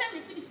walipaita time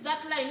you finish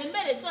that line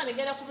emmere so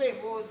anegera kuba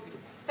emboozi.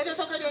 Kati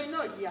toke lyo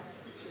inojja.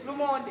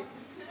 Lumonde.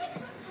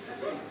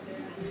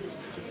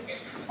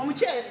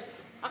 Omuchere.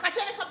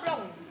 Akachere ka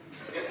brown.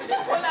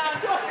 Kola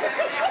ndo.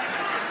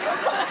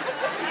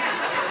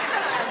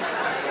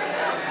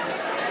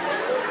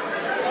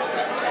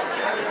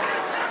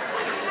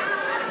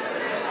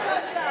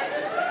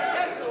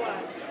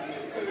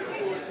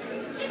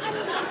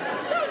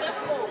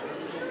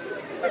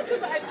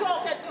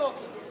 Talk.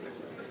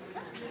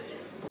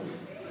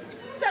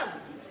 Sam.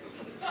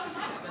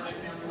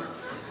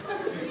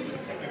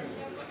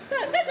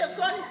 Let us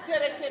one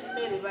tereke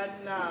mmere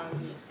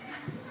bannange.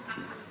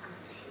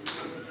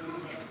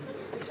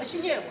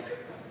 Eshinyebwa.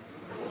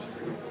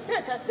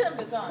 Leta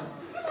tembezana.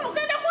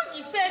 Ogenda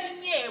kugisa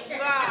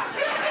ebinyebwa.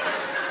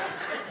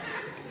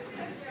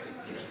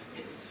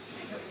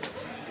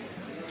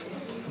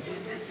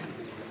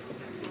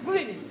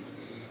 Greenies.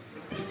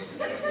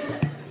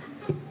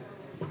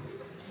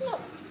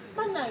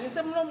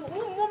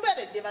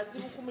 Mumberedde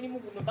bazibu ku mulimu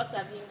guno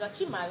basabinga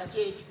kimala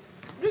kyekyo.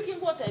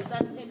 Drinking water is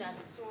that end and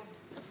so on.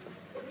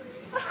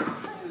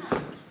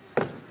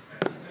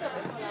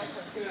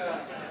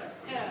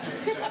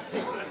 Get up,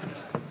 plate.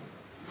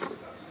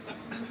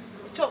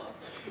 Chop.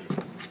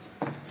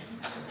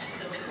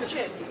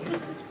 Check.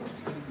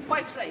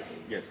 White rice.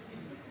 Yes.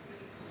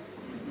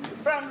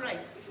 Brown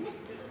rice.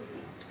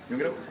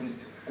 Nyongera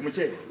ku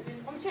muchele.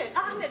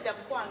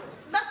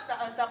 That's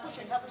the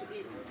portion you have to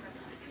eat.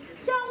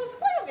 Jangus,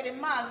 why you getting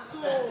mad? So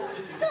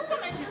there's so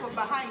many people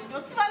behind you.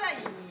 Svala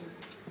in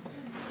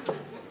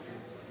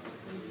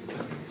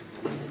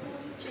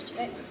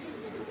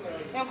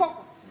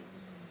Enkoko.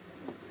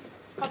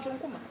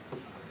 Katunkuma.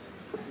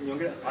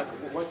 Nyongera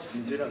watch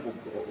njera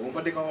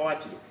ompande kwa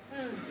watchiro.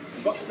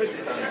 Bakupeti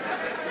sana.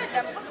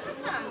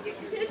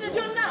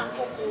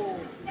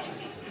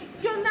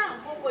 Yonna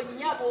nkoko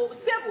nyabo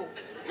sebo.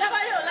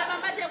 Labayo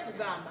labamade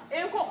kugamba.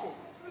 Enkoko.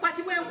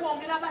 Kwati bwe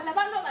nkwongera bana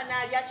bano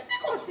banalya kibi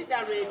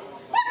considerate.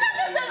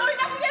 Banageza no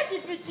inakulya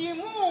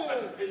kifichimu.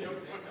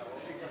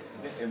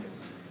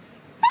 MC.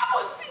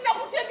 Amusinga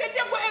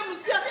kutegedde kwa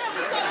MC ate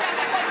MC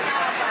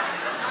yakanyama.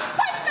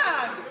 Bana.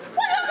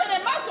 Wayogere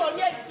maso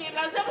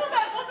lyefira ze mube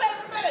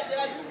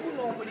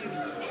baziguno omulimu.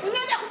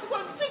 Ngenda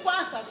kubikola bisigwa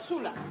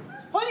asasula.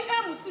 Oli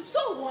MC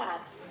so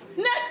what?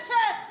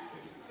 Nete.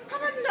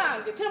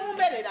 Kabanange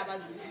temumberera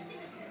bazimu.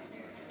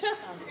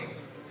 Teka.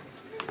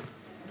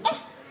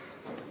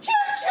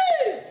 Chichi!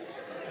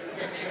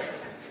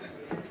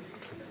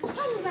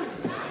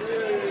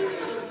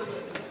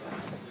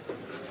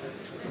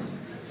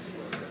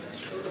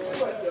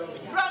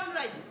 Brown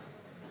rice.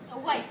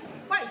 White.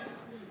 White.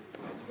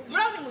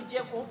 Brown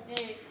mujeko.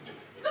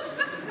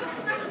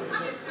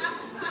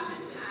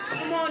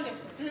 Kumone.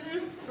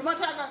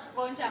 Rumataga.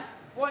 Gonja.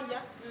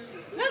 Gonja.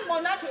 Nel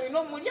monato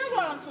ino mulia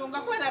wa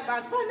nsonga kwera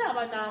bantu bana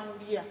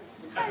banamulia.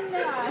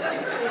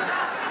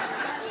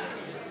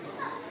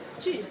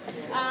 Chi.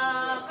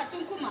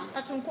 Katunkuma.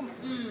 Katunkuma.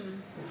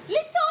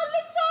 Little.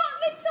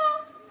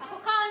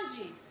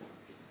 Akokanji.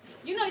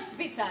 You know it's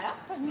bitter, yeah?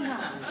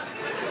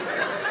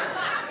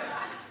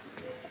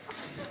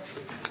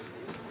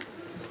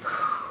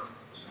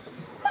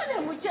 Mane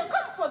muje,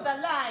 come for the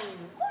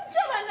line.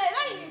 Muje wane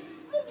line.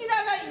 Mugira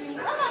line.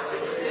 Amatu.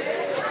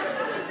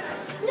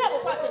 Nyabo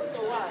pate so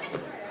why.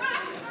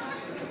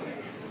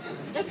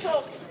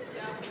 Etoke.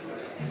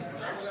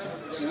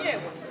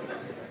 Chinyewa.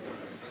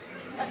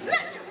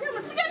 Nyabo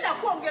sigenda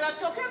kuongera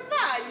toke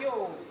vayo.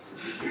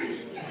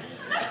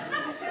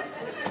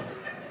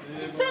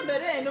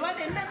 Sembere no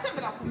bane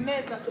mesembera ku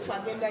meza supa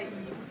agenda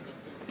yiyo.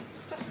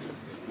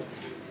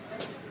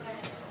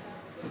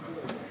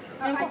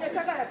 Anko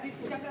sagala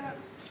bifu jagala.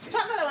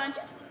 Sagala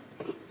wanje.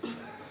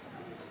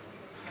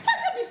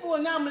 Hata bifu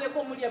onamule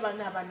ko mulya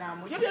bana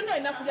banamu. Yo byonna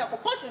ina kulya ko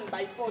portion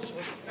by portion.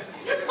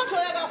 Ko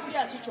toyaga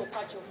kulya chicho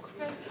kachoka.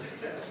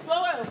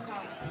 Wewe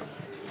okama.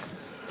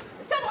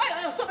 Sebo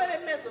ayo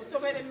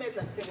tobere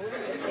meza sebo.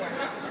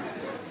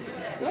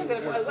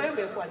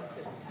 Wengere kwa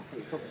sebo.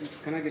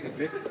 Can I get a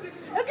plate?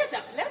 You get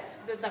a plate.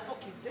 The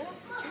fork is there.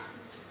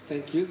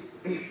 Thank you.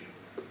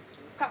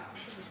 Come.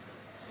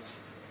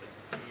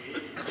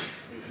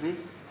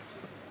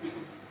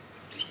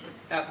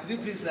 Could you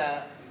please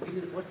give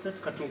me what's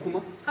that?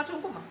 Katunkuma?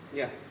 Katunkuma?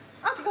 Yeah.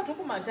 Ati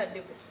katunkuma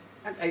ntadeko.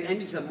 And I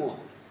need some more.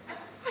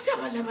 Ati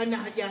abana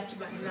banalya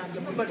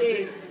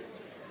kibanange.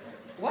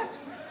 What?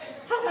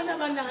 Abana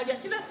banalya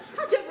kina.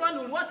 Ati everyone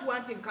will want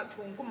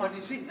katunkuma. But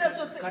you see,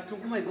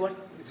 katunkuma is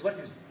what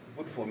is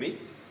good for me.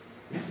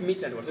 This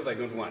meat and whatever I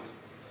don't want.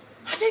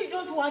 Ati you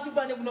don't want to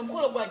bane kuno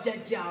mkolo gwa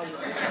jajjawo.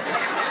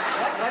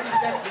 What did you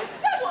just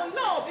say?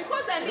 No,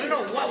 because I mean.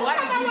 No. What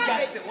did you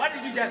just say? What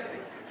did you just say?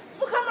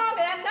 Mukama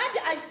wange yanadi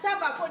I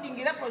serve according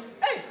to the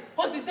Hey,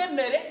 what's the same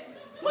mere?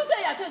 What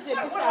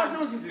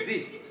nonsense is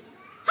this?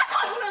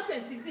 What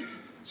nonsense is it?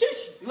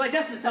 Shush. You are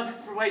just a service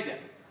provider.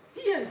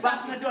 Yes.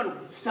 But you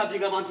don't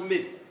something about to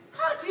me.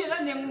 How do you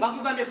run?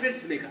 Bakugambe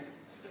prince maker.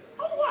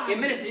 Oh, a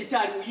minute each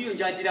child will you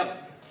judge it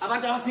up.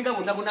 Abantu abasinga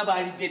bonna bonna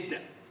bali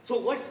dead. So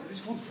what's this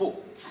food for?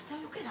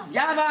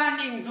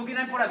 Yabani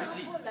ndugina mpora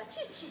bichi.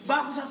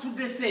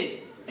 Bakusasudde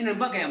sente eno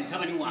mbaga ya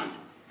mtabani wange.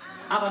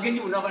 Abagenyi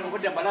bonna bali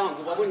mukodde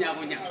balango babonya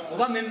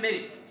oba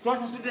mmere.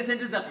 Twasasudde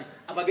sente zaffe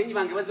abagenyi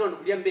bange bazira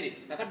okulya mmere.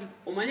 Nakati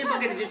omanye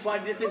mbaga eno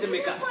twalidde sente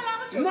meka.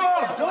 No,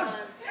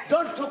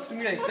 don't talk to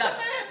me like that.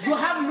 You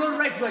have no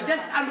right. You are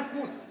just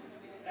uncouth.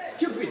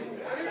 Stupid.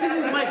 This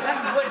is my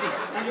son's wedding.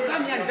 And you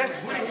come here and just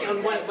bully me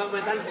on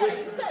my son's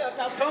wedding.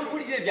 Don't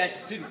bully the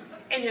Jachisiru.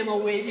 Enyama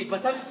weji,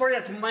 but some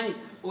foreigner to money.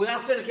 We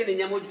have to get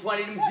Enyama to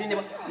Twali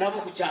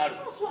Navo Kucharo.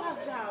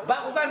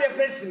 But we can't be a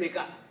place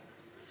maker.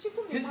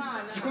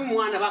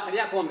 Sikumwana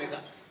Bakaria Comeka.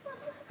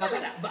 But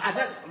I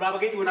thought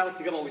Rabagay when I was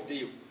together with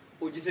you.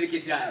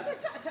 Ojitereke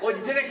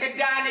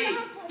Dani.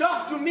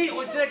 Talk to me,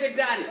 Ojitereke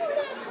Dani.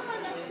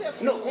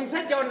 No,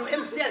 Umsaja no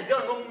MCS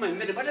don't know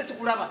my but that's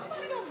Kuraba.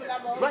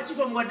 Rush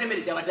from what they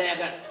made Java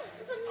Diagram.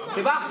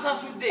 Tibakusa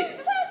Sude.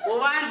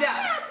 Obanja.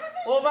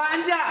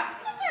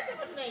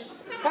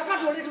 Kaka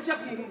tole to check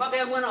mbaga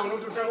ya mwana ono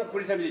to travel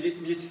kulisa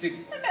bichi.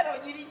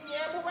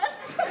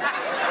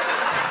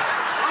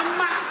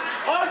 Amma,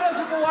 all those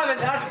people who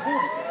haven't had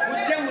food,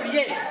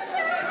 mujemuriye.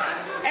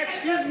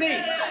 Excuse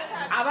me.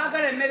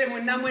 Abagale mere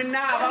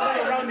munamwena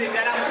abagale around the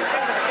dara.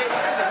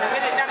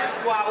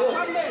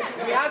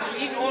 We have to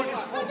eat all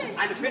this food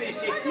and finish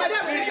it.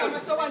 Period.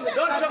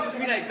 Don't talk to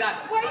me like that.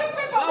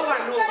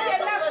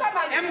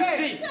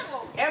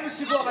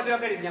 MC go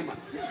akatwagala ennyama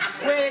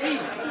kweri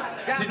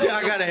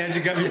sijagala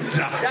yanjigabye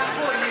dda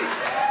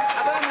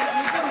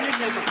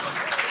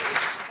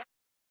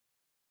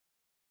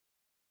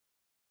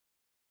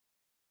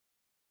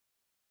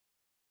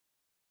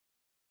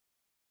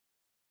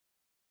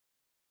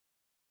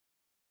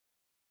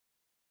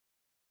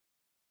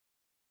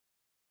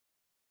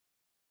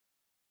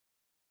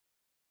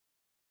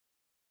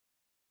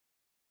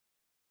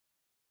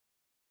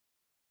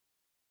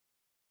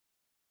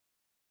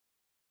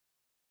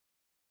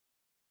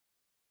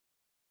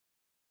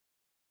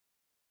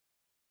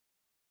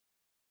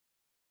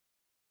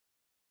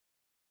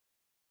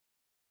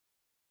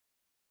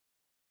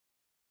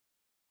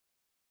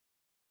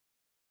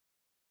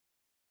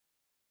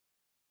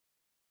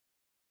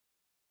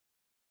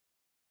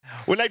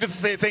We'd like to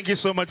say thank you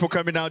so much for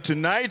coming out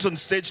tonight. On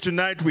stage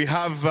tonight, we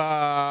have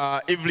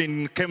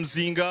Evelyn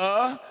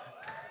Kemzinga,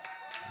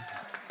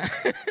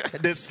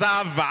 the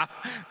Sava,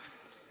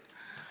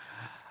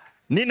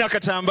 Nina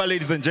Katamba,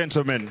 ladies and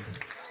gentlemen,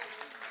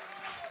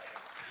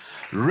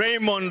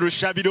 Raymond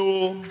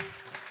Rushabido,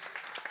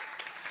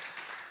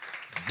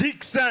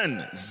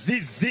 Dixon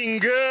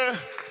Zizinger,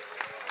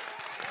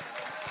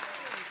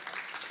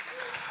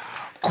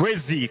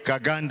 Kwezi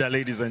Kaganda,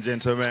 ladies and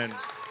gentlemen,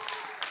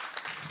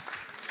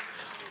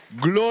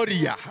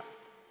 Gloria.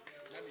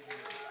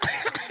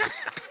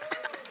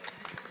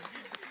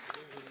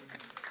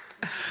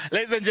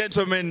 Ladies and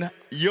gentlemen,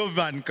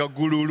 Yovan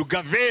Kagulu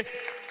Lugave,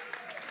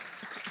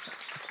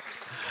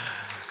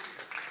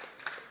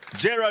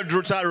 Gerald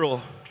Rutaro,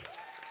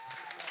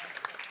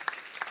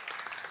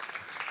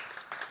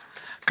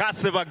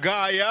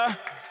 Kathevagaya,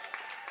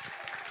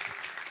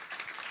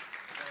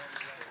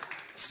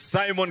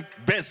 Simon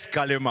Best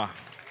Kalema.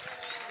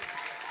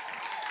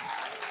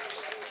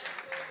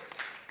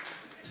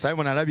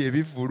 Simon alabye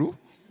ebivulu.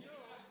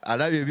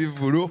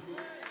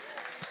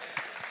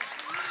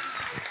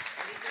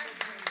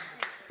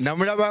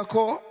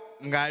 Namulabako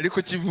ng'ali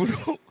ku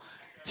kivulu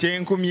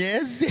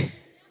ky'enkumyezi.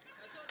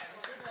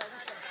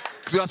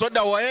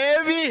 Soda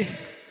waevi.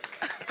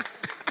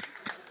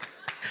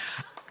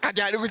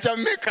 Kati ali ku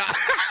kyameka.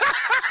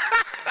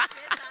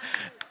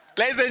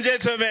 Ladies and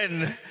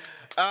gentlemen,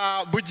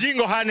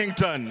 Bujingo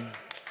Hannington.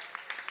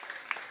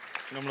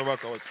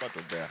 Namulabako was part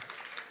of there.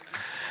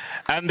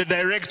 And the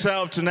director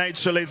of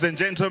tonight's show, ladies and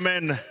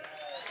gentlemen,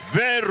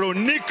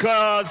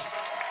 Veronica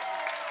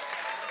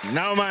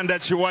Naumanda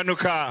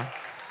Chiwanuka.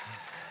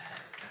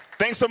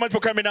 Thanks so much for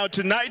coming out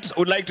tonight.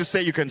 Would like to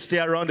say you can stay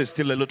around. There's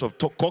still a lot of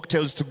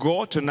cocktails to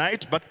go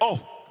tonight. But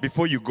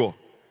before you go,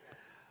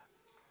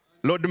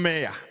 Lord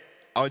Mayor,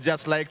 I would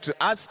just like to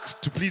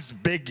ask to please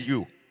beg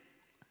you,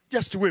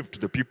 just wave to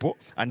the people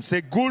and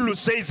say Gulu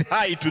says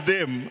hi to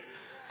them.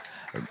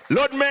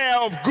 Lord Mayor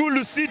of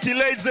Gulu City,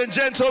 ladies and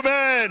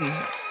gentlemen,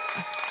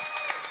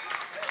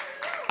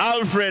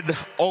 Alfred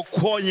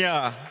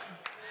Okwonya.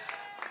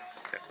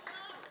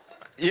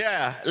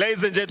 Yeah,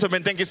 ladies and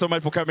gentlemen, thank you so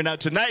much for coming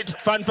out tonight.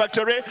 Fun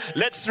Factory,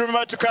 let's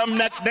remember to come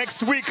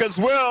next week as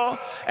well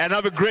and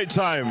have a great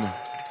time.